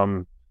than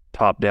some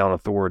top-down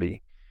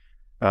authority.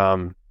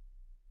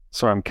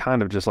 So I'm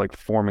kind of just like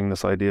forming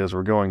this idea as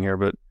we're going here,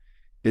 but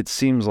it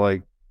seems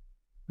like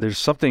there's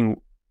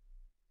something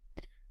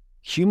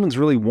humans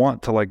really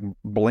want to like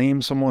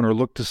blame someone or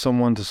look to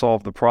someone to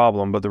solve the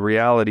problem. But the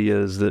reality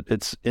is that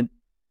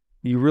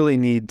you really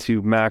need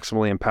to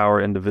maximally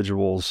empower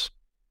individuals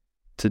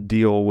to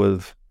deal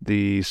with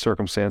the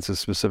circumstances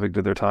specific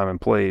to their time and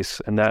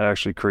place. And that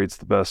actually creates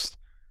the best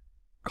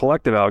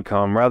collective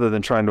outcome rather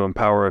than trying to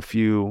empower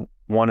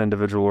one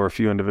individual or a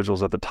few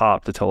individuals at the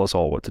top to tell us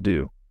all what to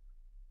do.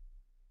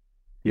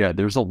 Yeah,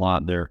 there's a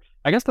lot there.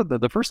 I guess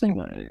the first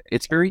thing,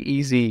 it's very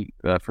easy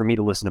for me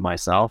to listen to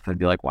myself and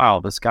be like, wow,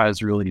 this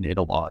guy's really did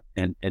a lot.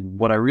 And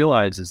what I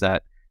realize is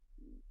that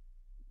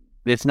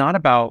it's not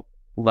about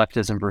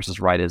leftism versus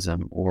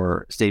rightism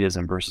or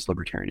statism versus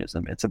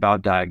libertarianism. It's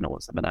about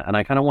diagonalism. And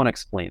I kind of want to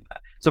explain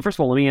that. So first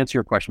of all, let me answer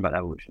your question about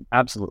evolution.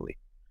 Absolutely.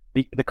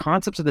 The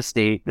concepts of the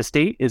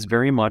state is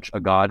very much a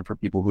god for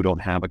people who don't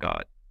have a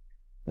god.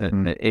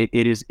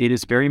 It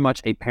is very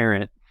much a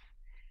parent.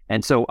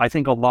 And so I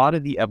think a lot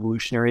of the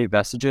evolutionary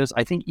vestiges,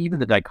 I think even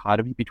the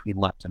dichotomy between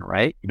left and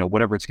right,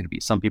 whatever it's going to be.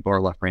 Some people are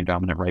left brain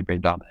dominant, right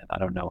brain dominant. I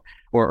don't know.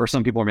 Or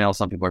some people are male,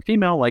 some people are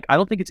female. Like, I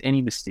don't think it's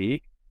any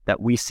mistake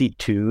that we see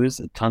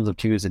tons of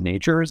twos in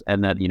natures,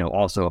 and that,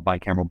 also a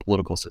bicameral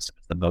political system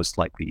is the most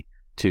likely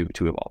to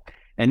evolve.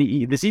 And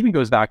this even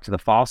goes back to the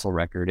fossil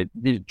record.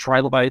 The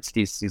trilobites,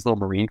 these little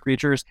marine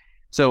creatures.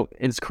 So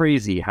it's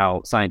crazy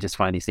how scientists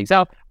find these things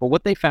out. But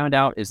what they found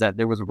out is that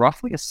there was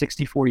roughly a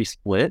 60-40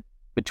 split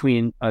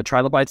between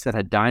trilobites that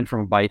had died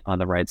from a bite on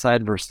the right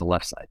side versus the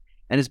left side.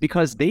 And it's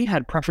because they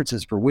had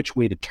preferences for which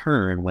way to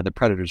turn when the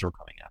predators were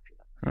coming after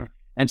them.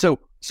 And so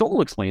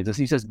Sowell explains this.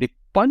 He says, the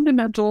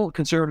fundamental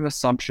conservative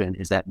assumption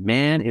is that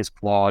man is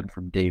flawed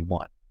from day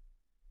one.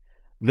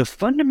 The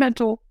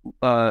fundamental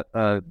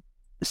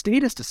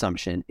statist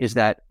assumption is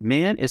that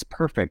man is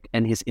perfect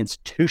and his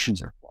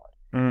institutions are flawed.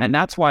 And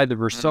that's why the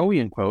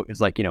Rousseauian quote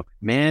is like,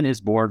 man is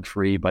born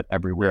free, but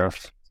everywhere.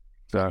 Yes,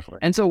 exactly.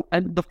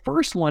 And the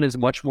first one is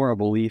much more a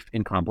belief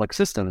in complex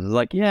systems. It's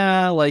like,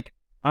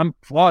 I'm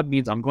flawed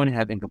means I'm going to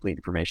have incomplete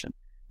information.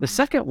 The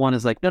second one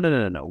is like,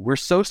 no. We're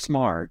so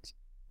smart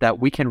that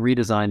we can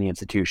redesign the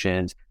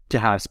institutions to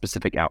have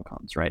specific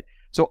outcomes, right?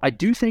 So I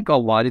do think a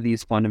lot of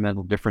these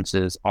fundamental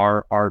differences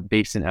are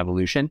based in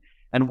evolution.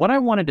 And what I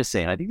wanted to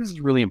say, and I think this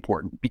is really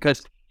important,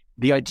 because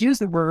the ideas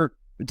that we're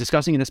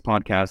discussing in this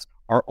podcast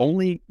are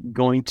only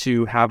going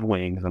to have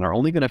wings and are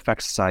only going to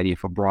affect society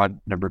if a broad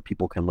number of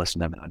people can listen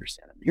to them and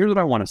understand them. Here's what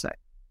I want to say.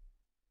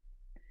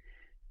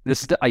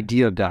 This is the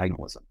idea of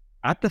diagonalism.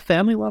 At the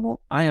family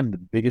level, I am the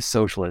biggest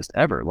socialist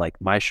ever. Like,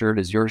 my shirt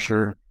is your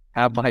shirt,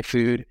 have my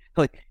food.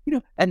 Like,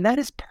 and that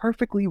is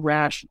perfectly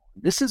rational.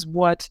 This is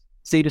what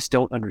statists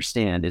don't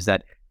understand, is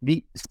that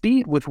the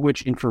speed with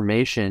which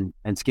information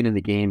and skin in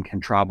the game can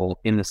travel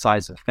in the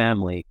size of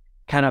family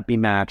cannot be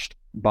matched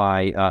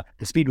by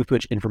the speed with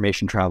which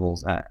information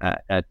travels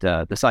at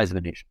the size of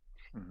a nation.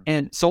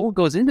 And Sowell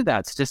goes into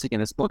that statistic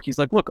in his book. He's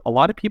like, look, a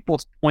lot of people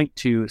point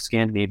to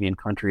Scandinavian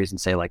countries and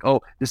say like,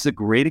 oh, this is a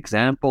great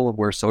example of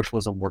where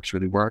socialism works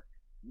really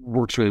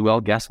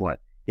well. Guess what?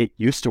 It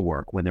used to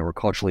work when they were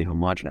culturally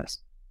homogenous.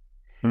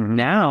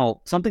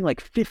 Now, something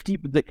like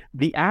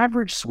the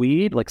average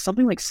Swede, like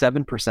something like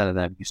 7% of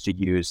them used to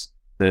use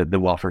the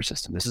welfare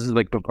system. This is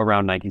like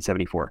around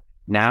 1974.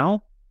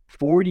 Now,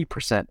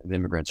 40% of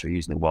immigrants are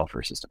using the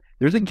welfare system.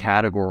 There's a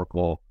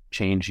categorical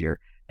change here.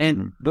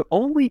 And the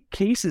only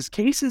cases,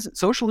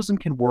 socialism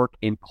can work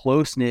in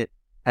close-knit,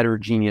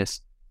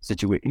 homogeneous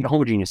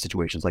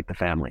situations like the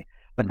family.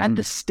 But at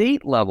the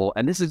state level,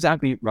 and this is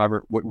exactly,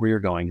 Robert, where you're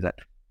going, is that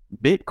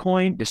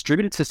Bitcoin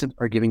distributed systems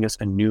are giving us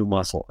a new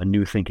muscle, a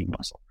new thinking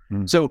muscle.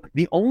 So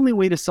the only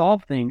way to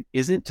solve things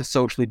isn't to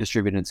socially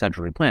distribute and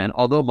centrally plan,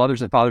 although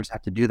mothers and fathers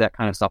have to do that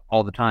kind of stuff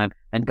all the time.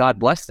 And God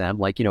bless them.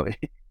 Like,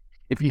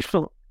 if you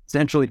don't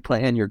centrally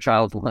plan your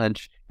child's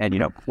lunch and,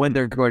 when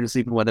they're going to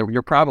sleep and whether,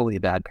 you're probably a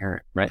bad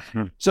parent, right?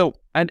 So,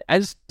 and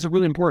as it's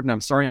really important,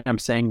 I'm sorry I'm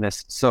saying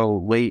this so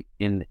late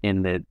in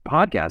the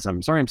podcast.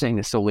 I'm sorry I'm saying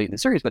this so late in the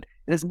series, but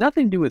it has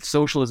nothing to do with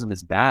socialism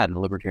is bad and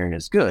libertarianism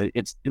is good.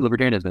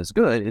 Libertarianism is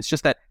good. It's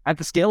just that at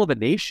the scale of a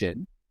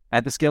nation,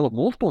 at the scale of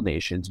multiple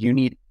nations, you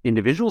need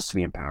individuals to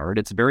be empowered.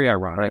 It's very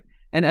ironic.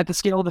 And at the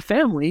scale of the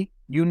family,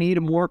 you need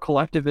a more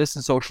collectivist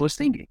and socialist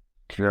thinking.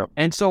 Yeah.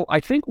 And so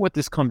I think what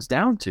this comes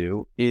down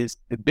to is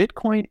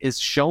Bitcoin is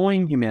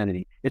showing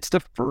humanity. It's the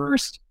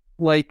first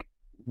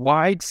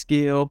wide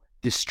scale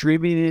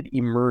distributed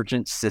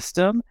emergent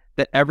system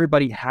that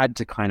everybody had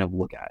to kind of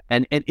look at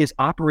and is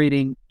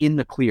operating in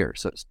the clear,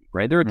 so to speak,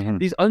 right? There are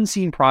these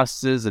unseen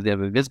processes that they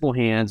have invisible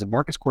hands and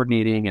markets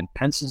coordinating and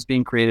pencils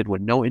being created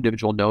when no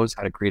individual knows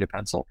how to create a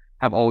pencil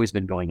have always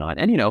been going on.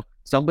 And,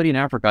 somebody in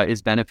Africa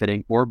is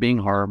benefiting or being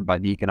harmed by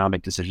the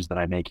economic decisions that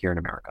I make here in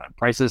America. And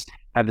prices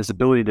have this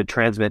ability to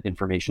transmit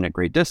information at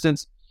great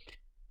distance.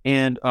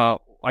 And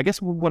I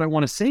guess what I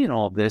want to say in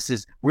all of this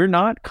is we're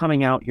not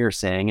coming out here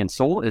saying, and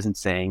Sol isn't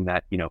saying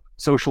that,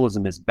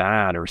 socialism is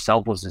bad or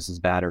selflessness is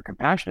bad or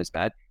compassion is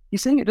bad.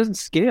 He's saying it doesn't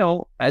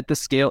scale at the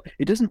scale.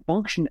 It doesn't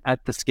function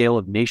at the scale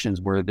of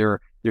nations where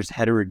there's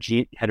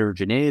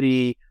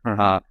heterogeneity,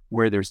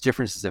 where there's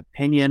differences of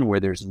opinion,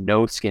 where there's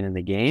no skin in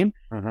the game.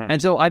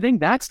 And so I think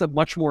that's the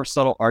much more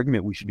subtle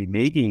argument we should be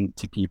making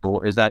to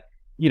people is that,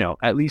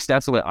 at least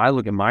that's the way I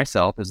look at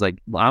myself is like,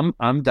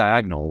 I'm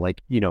diagonal.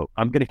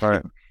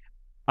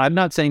 I'm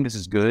not saying this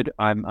is good.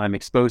 I'm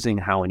exposing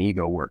how an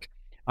ego works.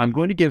 I'm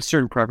going to give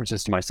certain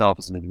preferences to myself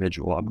as an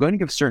individual. I'm going to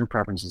give certain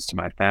preferences to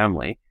my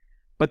family.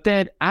 But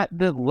then at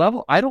the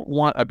level, I don't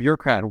want a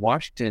bureaucrat in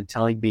Washington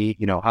telling me,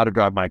 how to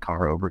drive my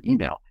car over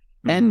email.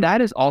 And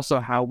that is also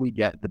how we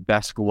get the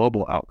best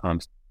global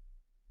outcomes.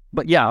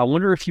 But yeah, I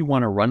wonder if you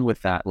want to run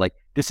with that. Like,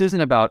 this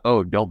isn't about,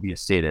 don't be a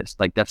statist.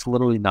 Like, that's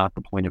literally not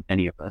the point of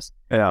any of this.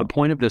 Yeah. The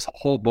point of this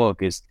whole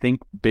book is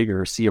think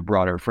bigger, see a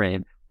broader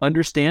frame,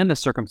 understand the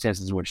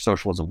circumstances in which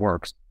socialism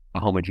works,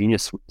 a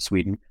homogeneous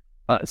Sweden,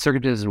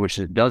 circumstances in which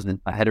it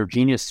doesn't, a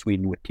heterogeneous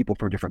Sweden with people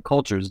from different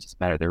cultures, it doesn't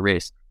matter their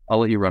race. I'll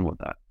let you run with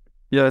that.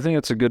 Yeah, I think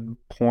it's a good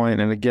point.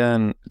 And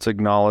again, it's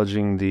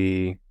acknowledging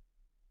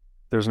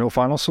there's no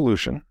final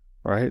solution,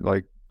 right?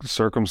 Like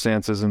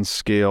circumstances and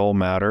scale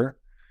matter.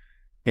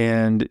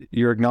 And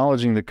you're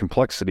acknowledging the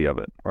complexity of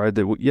it, right?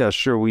 That,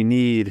 sure, we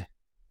need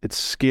it's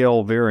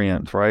scale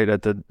variant, right?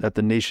 At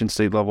the nation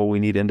state level, we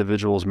need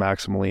individuals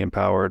maximally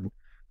empowered.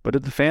 But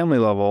at the family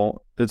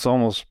level, it's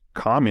almost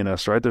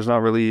communist, right? There's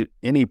not really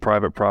any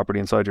private property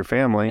inside your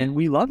family. And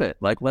we love it.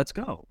 Like, let's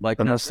go.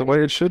 And that's the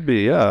way it should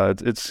be. Yeah,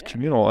 it's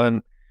communal.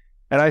 And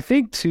I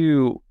think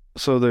too,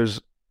 so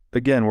there's,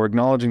 again, we're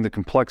acknowledging the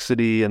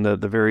complexity and the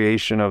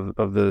variation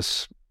of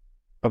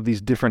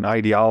these different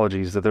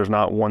ideologies, that there's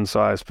not one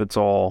size fits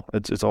all.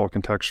 It's all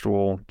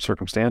contextual,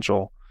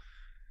 circumstantial,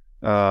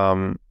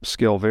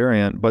 scale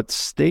variant. But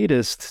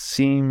statists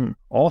seem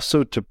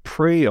also to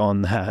prey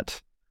on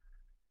that.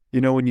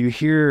 When you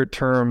hear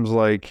terms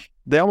like,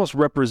 they almost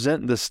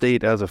represent the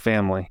state as a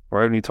family,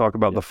 right? When you talk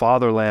about the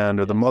fatherland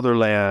or the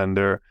motherland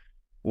or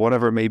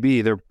whatever it may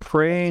be, they're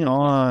preying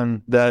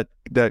on that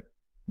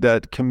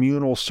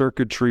communal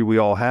circuitry we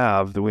all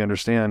have, that we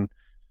understand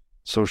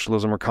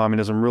socialism or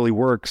communism really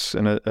works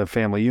in a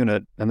family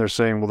unit. And they're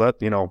saying,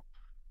 well,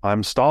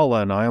 I'm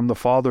Stalin, I am the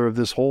father of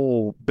this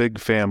whole big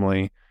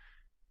family.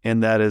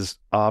 And that is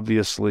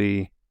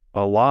obviously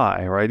a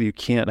lie, right? You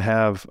can't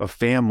have a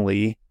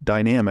family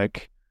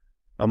dynamic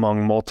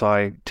among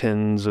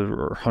tens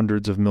or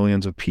hundreds of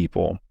millions of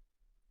people.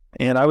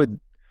 And I would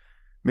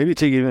maybe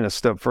take it even a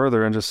step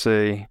further and just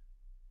say,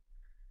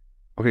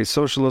 okay,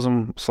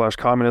 socialism /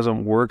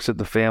 communism works at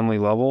the family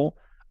level.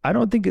 I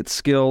don't think it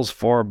scales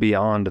far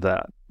beyond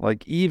that.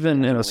 Like,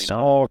 even in a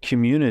small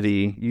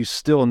community, you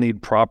still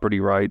need property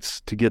rights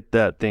to get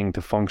that thing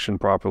to function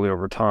properly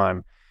over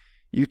time.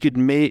 You could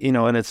make,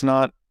 and it's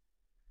not,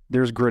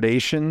 there's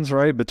gradations,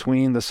 right,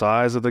 between the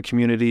size of the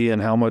community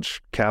and how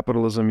much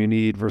capitalism you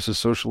need versus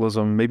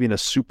socialism. Maybe in a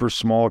super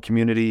small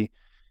community,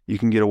 you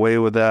can get away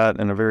with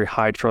that in a very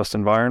high trust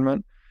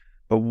environment.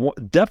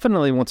 But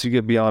definitely once you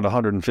get beyond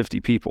 150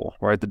 people,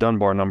 right, the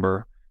Dunbar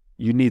number,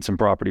 you need some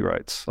property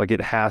rights. Like, you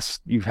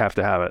have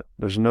to have it.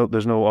 There's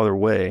no other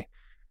way.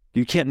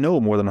 You can't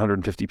know more than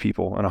 150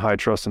 people in a high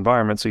trust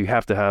environment, so you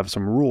have to have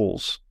some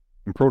rules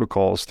and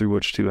protocols through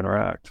which to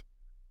interact.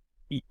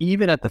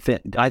 Even at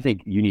I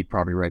think you need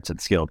property rights at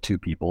the scale of 2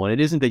 people. And it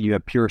isn't that you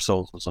have pure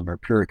socialism or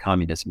pure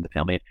communism in the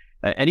family.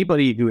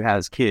 Anybody who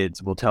has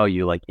kids will tell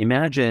you, like,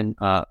 imagine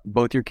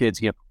both your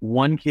kids,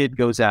 one kid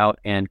goes out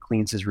and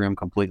cleans his room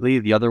completely.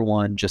 The other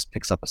one just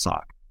picks up a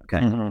sock.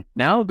 Okay. Mm-hmm.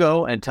 Now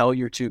go and tell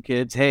your two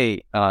kids,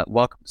 hey,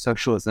 welcome to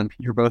socialism.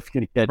 You're both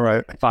going to get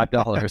Right.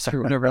 $5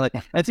 or whatever. Like,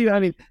 and so, I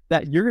mean,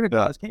 that you're going to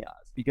cause chaos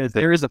because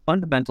there is a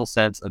fundamental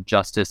sense of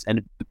justice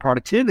and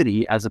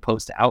productivity as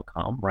opposed to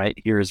outcome, right?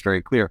 Here is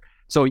very clear.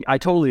 So I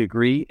totally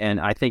agree. And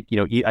I think,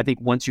 I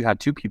think once you have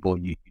two people,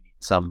 you need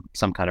some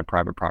kind of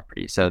private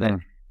property. So that,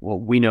 well,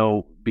 we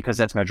know because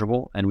that's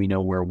measurable and we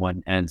know where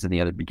one ends and the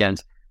other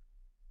begins.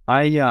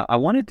 I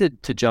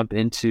wanted to jump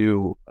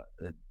into,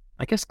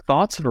 I guess,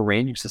 thoughts of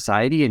arranging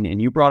society,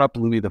 and you brought up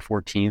Louis the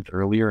 14th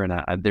earlier, and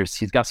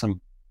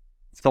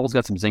Stoll's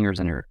got some zingers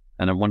in here,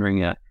 and I'm wondering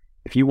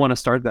if you want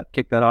to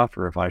kick that off,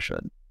 or if I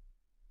should.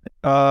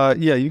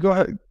 Yeah, you go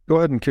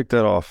ahead and kick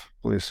that off,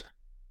 please.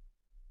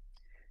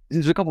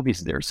 There's a couple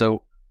pieces there,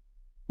 so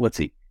let's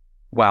see.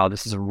 Wow,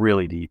 this is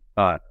really deep.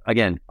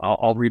 Again,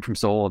 I'll read from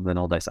Stoll and then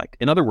I'll dissect.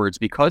 In other words,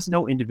 because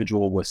no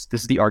individual was,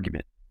 this is the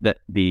argument that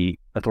the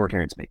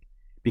authoritarians make.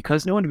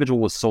 Because no individual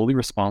was solely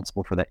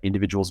responsible for that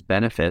individual's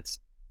benefits,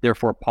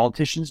 therefore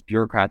politicians,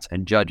 bureaucrats,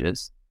 and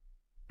judges,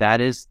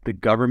 that is the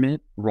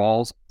government,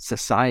 rules,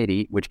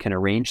 society, which can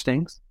arrange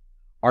things,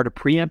 are to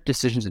preempt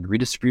decisions and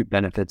redistribute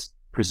benefits,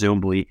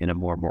 presumably in a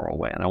more moral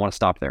way. And I want to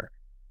stop there.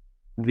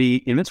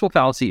 The invincible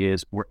fallacy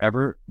is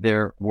wherever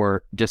there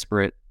were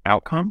disparate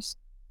outcomes,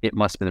 it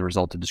must have been the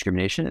result of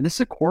discrimination. And this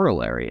is a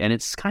corollary. And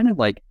it's kind of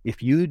like,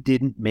 if you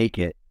didn't make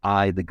it,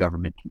 the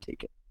government can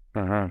take it.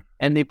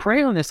 And they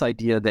prey on this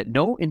idea that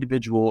no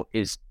individual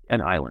is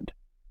an island.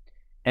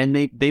 And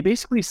they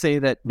basically say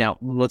that, now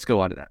let's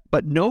go on to that,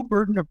 but no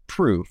burden of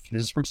proof,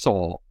 this is from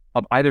Stoll,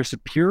 of either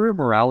superior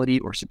morality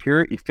or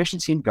superior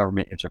efficiency in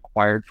government is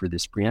required for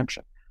this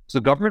preemption. So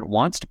the government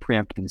wants to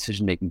preempt the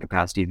decision-making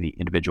capacity of the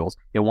individuals.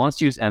 It wants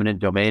to use eminent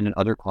domain and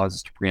other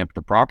clauses to preempt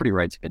the property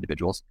rights of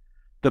individuals.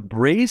 The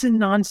brazen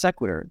non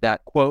sequitur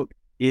that, quote,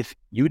 if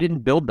you didn't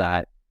build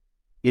that,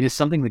 it is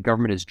something the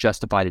government is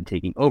justified in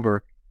taking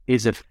over,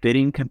 is a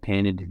fitting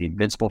companion to the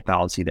invincible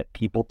fallacy that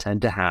people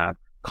tend to have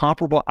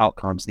comparable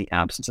outcomes in the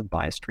absence of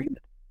biased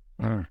treatment.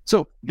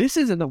 So this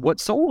is what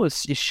Stoll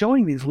is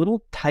showing, these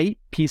little tight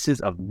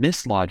pieces of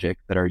mislogic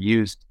that are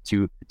used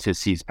to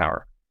seize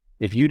power.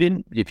 If you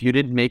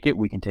didn't make it,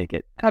 we can take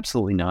it.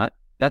 Absolutely not.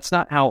 That's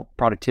not how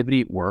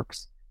productivity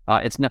works.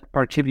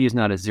 Productivity is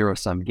not a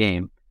zero-sum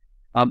game.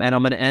 And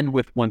I'm going to end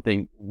with one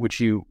thing which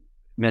you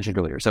mentioned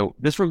earlier. So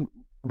this from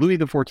Louis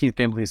the 14th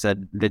famously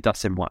said, "L'état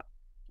c'est moi."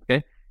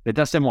 Okay,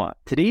 l'état c'est moi.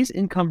 Today's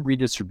income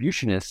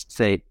redistributionists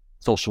say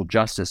social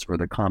justice or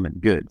the common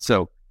good.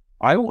 So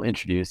I will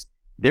introduce.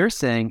 They're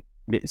saying,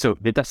 so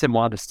l'état c'est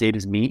moi, the state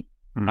is me.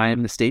 I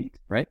am the state,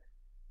 right?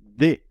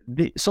 The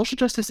social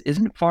justice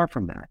isn't far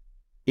from that.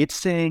 It's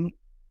saying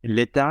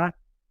l'état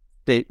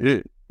c'est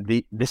eux.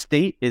 The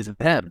state is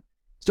them.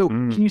 So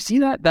can you see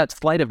that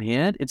sleight of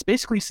hand? It's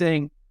basically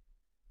saying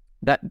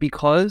that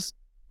because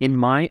in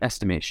my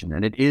estimation,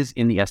 and it is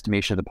in the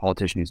estimation of the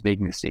politician who's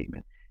making the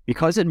statement,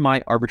 because in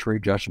my arbitrary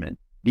judgment,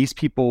 these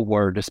people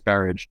were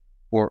disparaged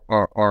or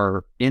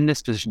are in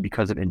this position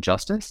because of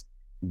injustice,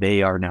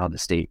 they are now the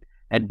state.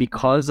 And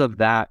because of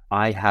that,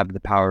 I have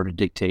the power to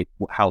dictate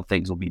how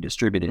things will be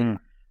distributed.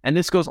 And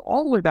this goes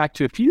all the way back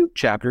to a few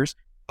chapters.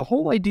 The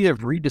whole idea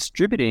of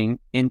redistributing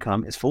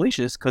income is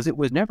fallacious because it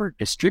was never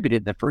distributed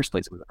in the first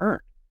place. It was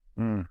earned.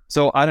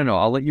 So I don't know.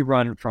 I'll let you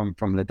run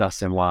from the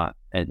dust and what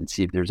and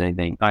see if there's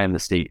anything. I am the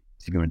state.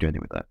 See if you want to do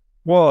anything with that.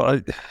 Well,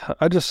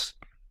 this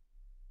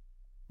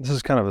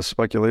is kind of a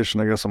speculation,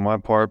 I guess, on my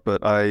part,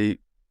 but I'm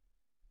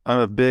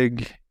a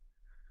big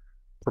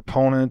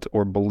proponent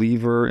or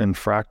believer in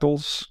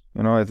fractals.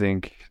 I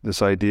think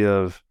this idea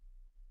of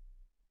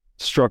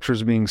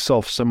structures being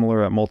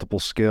self-similar at multiple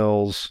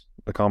scales,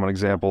 a common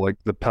example, like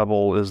the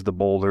pebble is the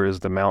boulder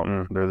is the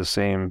mountain. They're the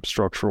same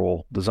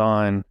structural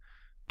design,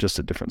 just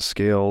at different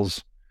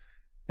scales.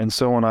 And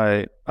so when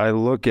I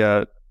look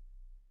at,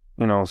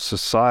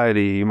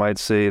 society, you might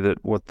say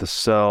that what the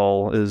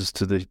cell is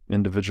to the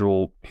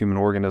individual human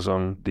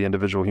organism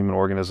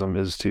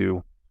is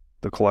to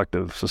the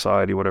collective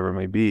society, whatever it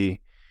may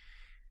be.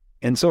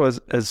 And so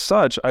as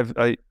such,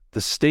 the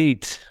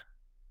state,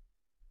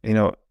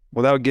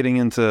 without getting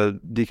into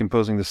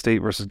decomposing the state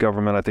versus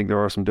government, I think there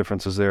are some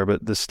differences there,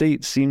 but the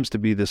state seems to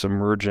be this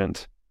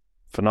emergent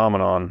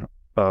phenomenon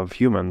of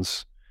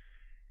humans.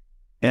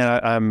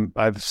 And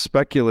I've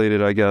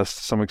speculated, I guess,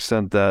 to some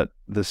extent that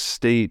the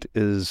state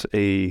is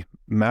a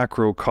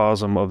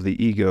macrocosm of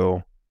the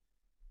ego,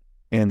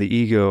 and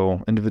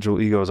the individual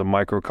ego, is a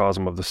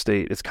microcosm of the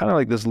state. It's kind of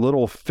like this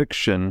little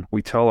fiction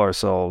we tell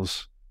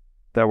ourselves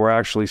that we're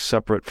actually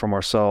separate from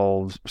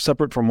ourselves,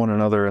 separate from one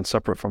another, and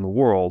separate from the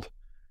world.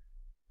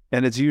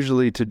 And it's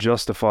usually to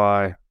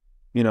justify,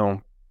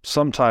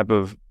 some type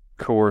of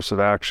coercive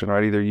action,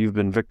 right? Either you've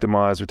been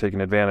victimized or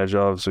taken advantage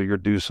of, so you're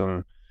due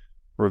some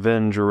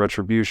revenge or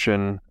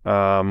retribution,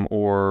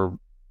 or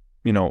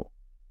a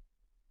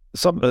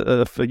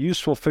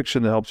useful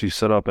fiction that helps you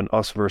set up an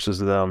us versus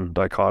them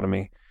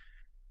dichotomy.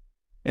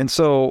 And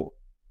so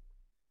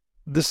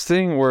this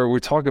thing where we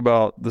talk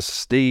about the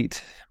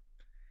state,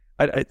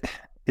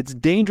 it's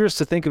dangerous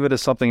to think of it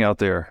as something out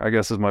there, I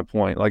guess is my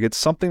point. Like it's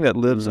something that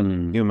lives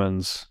in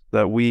humans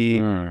that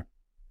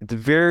it's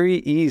very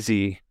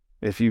easy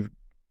if you've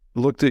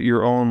looked at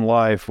your own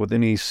life with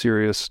any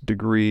serious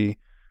degree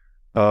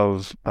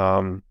of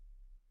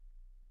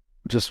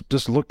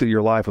just looked at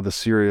your life with a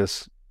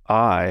serious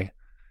eye.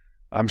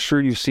 I'm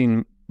sure you've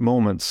seen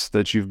moments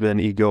that you've been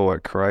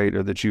egoic, right?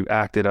 Or that you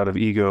acted out of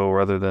ego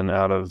rather than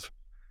out of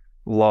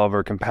love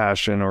or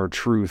compassion or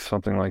truth,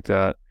 something like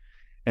that.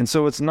 And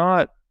so it's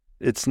not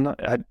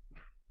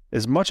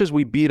as much as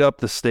we beat up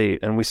the state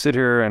and we sit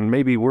here and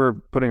maybe we're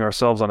putting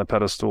ourselves on a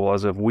pedestal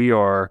as if we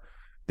are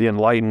the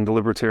enlightened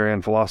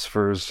libertarian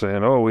philosophers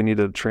saying, oh, we need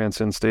to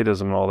transcend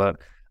statism and all that.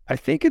 I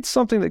think it's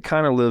something that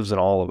kind of lives in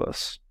all of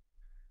us.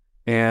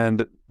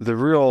 And the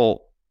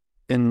real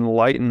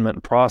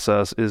enlightenment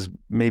process is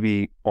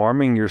maybe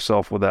arming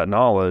yourself with that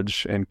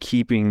knowledge and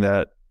keeping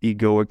that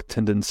egoic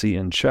tendency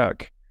in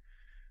check.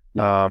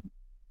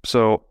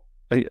 So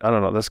I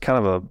don't know, that's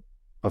kind of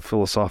a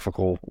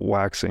philosophical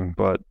waxing,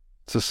 but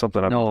it's just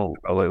something I've been thinking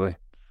about lately.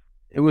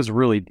 It is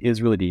really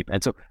deep.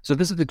 And so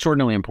this is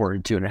extraordinarily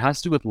important too. And it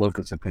has to do with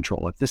locus of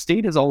control. If the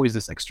state is always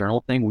this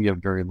external thing, we have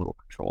very little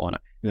control on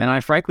it. Yeah. And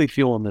I frankly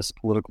feel in this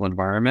political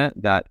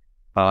environment that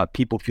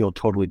people feel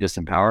totally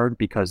disempowered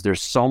because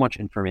there's so much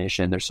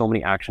information. There's so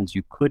many actions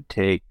you could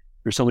take.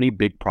 There's so many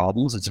big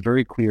problems. It's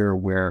very unclear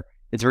where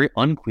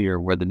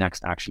the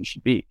next action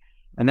should be.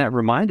 And that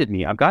reminded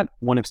me, I've got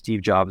one of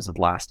Steve Jobs'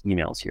 last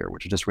emails here,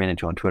 which I just ran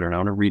into on Twitter. And I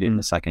want to read it in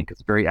a second because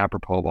it's very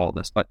apropos of all of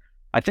this. But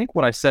I think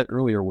what I said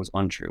earlier was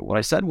untrue. What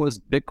I said was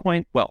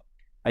Bitcoin, well,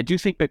 I do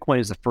think Bitcoin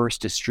is the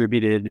first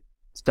distributed,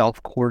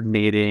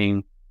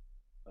 self-coordinating,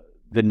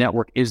 the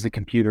network is the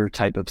computer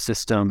type of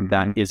system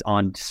that is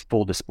on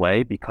full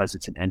display because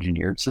it's an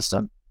engineered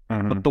system.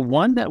 But the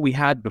one that we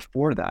had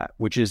before that,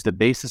 which is the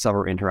basis of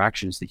our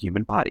interaction, is the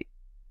human body.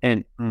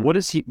 And what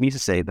does he mean to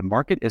say? The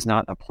market is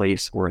not a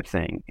place or a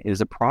thing. It is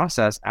a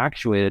process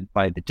actuated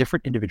by the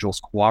different individuals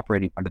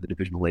cooperating under the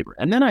division of labor.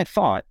 And then I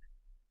thought,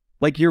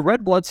 like, your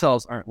red blood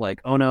cells aren't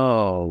like, oh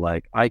no,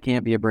 like I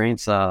can't be a brain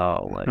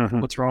cell. Like,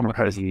 what's wrong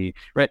with me?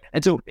 Right.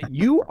 And so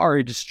you are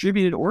a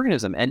distributed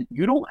organism and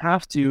you don't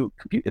have to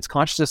compute. It's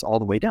consciousness all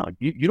the way down.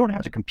 You don't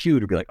have to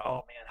compute or be like, oh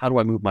man, how do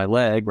I move my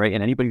leg? Right.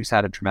 And anybody who's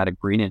had a traumatic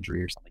brain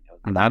injury or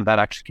something, that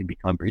actually can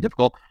become very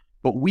difficult.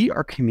 But we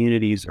are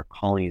communities or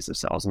colonies of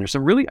cells. And there's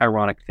some really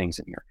ironic things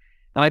in here.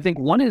 And I think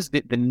one is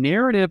that the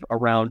narrative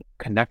around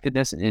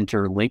connectedness and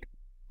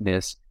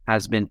interlinkedness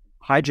has been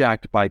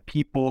hijacked by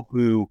people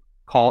who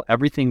call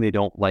everything they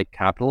don't like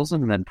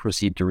capitalism and then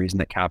proceed to reason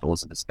that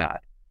capitalism is bad.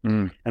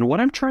 And what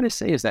I'm trying to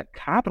say is that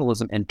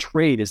capitalism and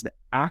trade is the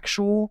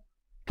actual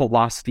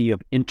philosophy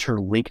of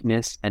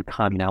interlinkedness and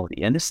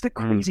communality. And this is the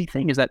crazy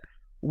thing is that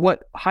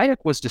what Hayek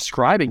was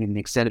describing in the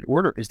extended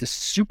order is the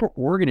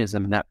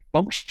superorganism that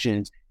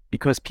functions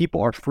because people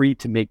are free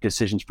to make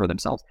decisions for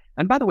themselves.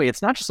 And by the way,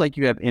 it's not just like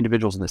you have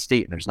individuals in the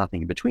state and there's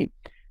nothing in between.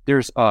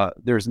 There's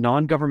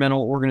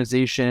non-governmental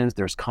organizations,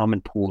 there's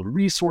common pooled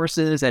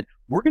resources, and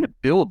we're going to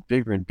build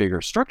bigger and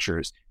bigger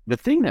structures. The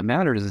thing that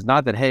matters is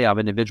not that, hey, I'm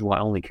an individual, I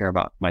only care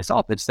about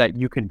myself. It's that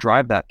you can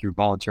drive that through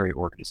voluntary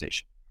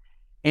organization.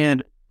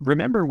 And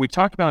remember, we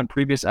talked about in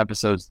previous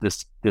episodes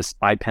this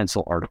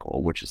iPencil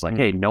article, which is like,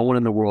 hey, no one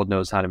in the world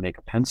knows how to make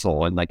a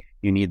pencil. And like,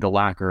 you need the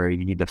lacquer,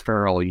 you need the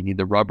ferrule, you need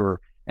the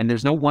rubber. And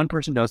there's no one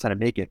person knows how to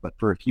make it, but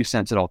for a few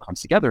cents, it all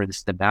comes together. And this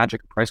is the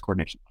magic of price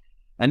coordination.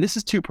 And this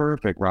is too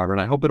perfect, Robert.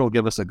 And I hope it'll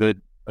give us a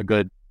good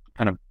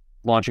kind of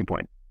launching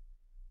point.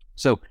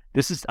 So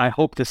I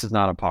hope this is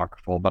not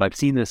apocryphal, but I've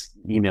seen this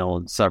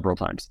email several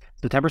times.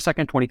 September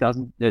 2nd,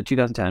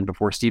 2010,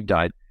 before Steve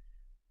died.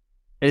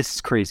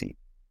 It's crazy.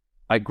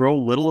 I grow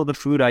little of the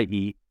food I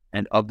eat,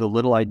 and of the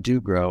little I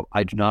do grow,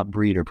 I do not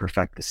breed or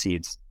perfect the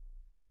seeds.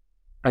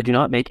 I do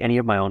not make any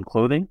of my own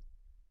clothing.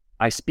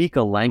 I speak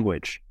a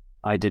language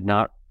I did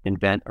not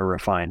invent or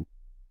refine.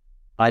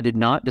 I did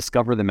not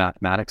discover the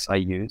mathematics I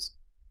use.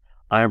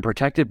 I am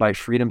protected by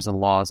freedoms and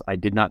laws I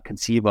did not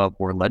conceive of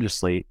or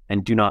legislate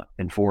and do not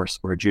enforce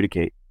or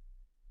adjudicate.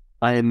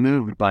 I am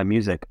moved by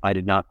music I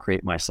did not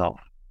create myself.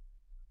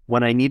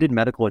 When I needed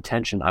medical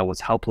attention, I was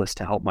helpless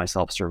to help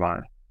myself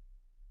survive.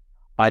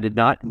 I did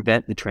not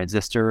invent the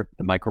transistor,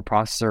 the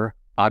microprocessor,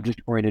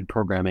 object-oriented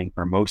programming,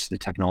 or most of the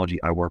technology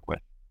I work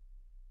with.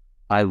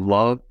 I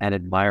love and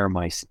admire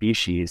my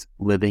species,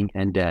 living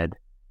and dead,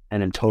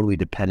 and am totally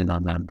dependent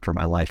on them for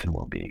my life and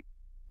well-being.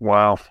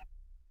 Wow.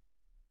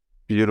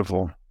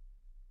 Beautiful.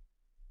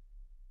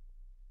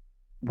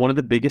 One of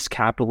the biggest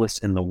capitalists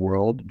in the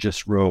world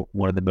just wrote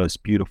one of the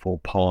most beautiful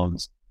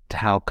poems to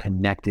how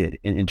connected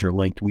and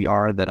interlinked we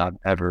are that I've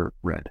ever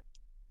read.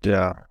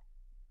 Yeah.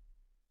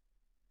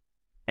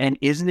 And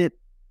isn't it,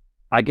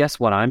 I guess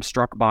what I'm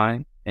struck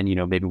by, and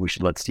maybe we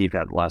should let Steve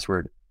have the last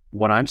word.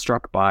 What I'm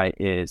struck by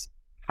is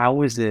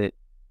how is it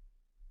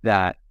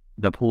that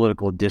the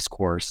political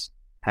discourse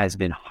has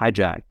been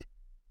hijacked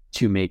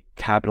to make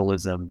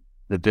capitalism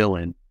the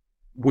villain,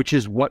 which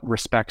is what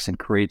respects and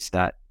creates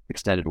that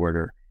extended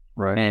order,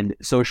 right? And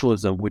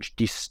socialism, which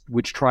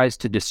tries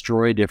to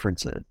destroy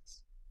differences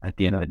at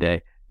the end of the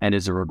day, and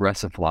is a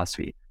regressive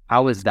philosophy.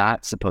 How is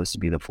that supposed to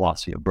be the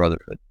philosophy of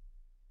brotherhood?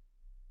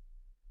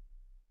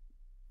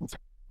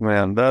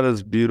 Man, that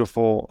is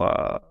beautiful.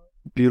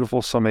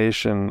 Beautiful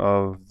summation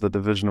of the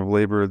division of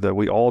labor that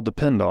we all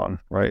depend on,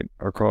 right,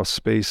 across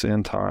space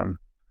and time.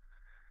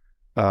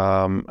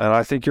 And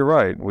I think you're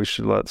right. We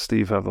should let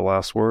Steve have the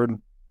last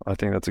word. I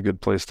think that's a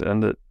good place to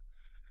end it.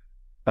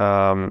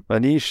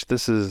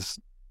 Aneesh,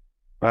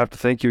 I have to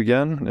thank you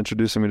again,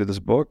 introducing me to this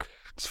book.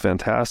 It's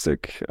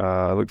fantastic.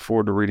 I look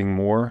forward to reading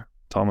more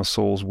Thomas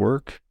Sowell's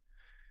work.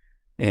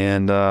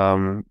 And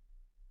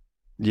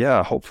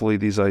yeah, hopefully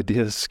these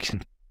ideas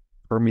can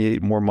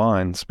permeate more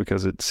minds,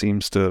 because it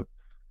seems to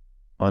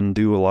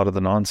undo a lot of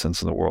the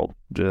nonsense in the world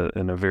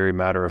in a very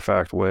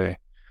matter-of-fact way.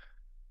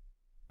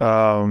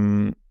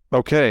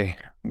 Okay,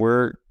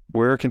 where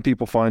can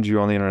people find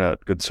you on the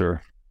internet, good sir?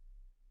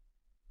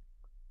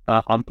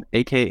 I'm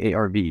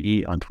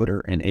AKARVE on Twitter,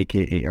 and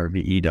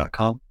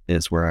AKARVE.com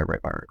is where I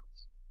write my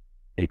articles.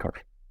 Karve.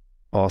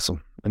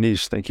 Awesome.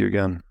 Aneesh, thank you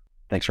again.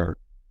 Thanks, Robert.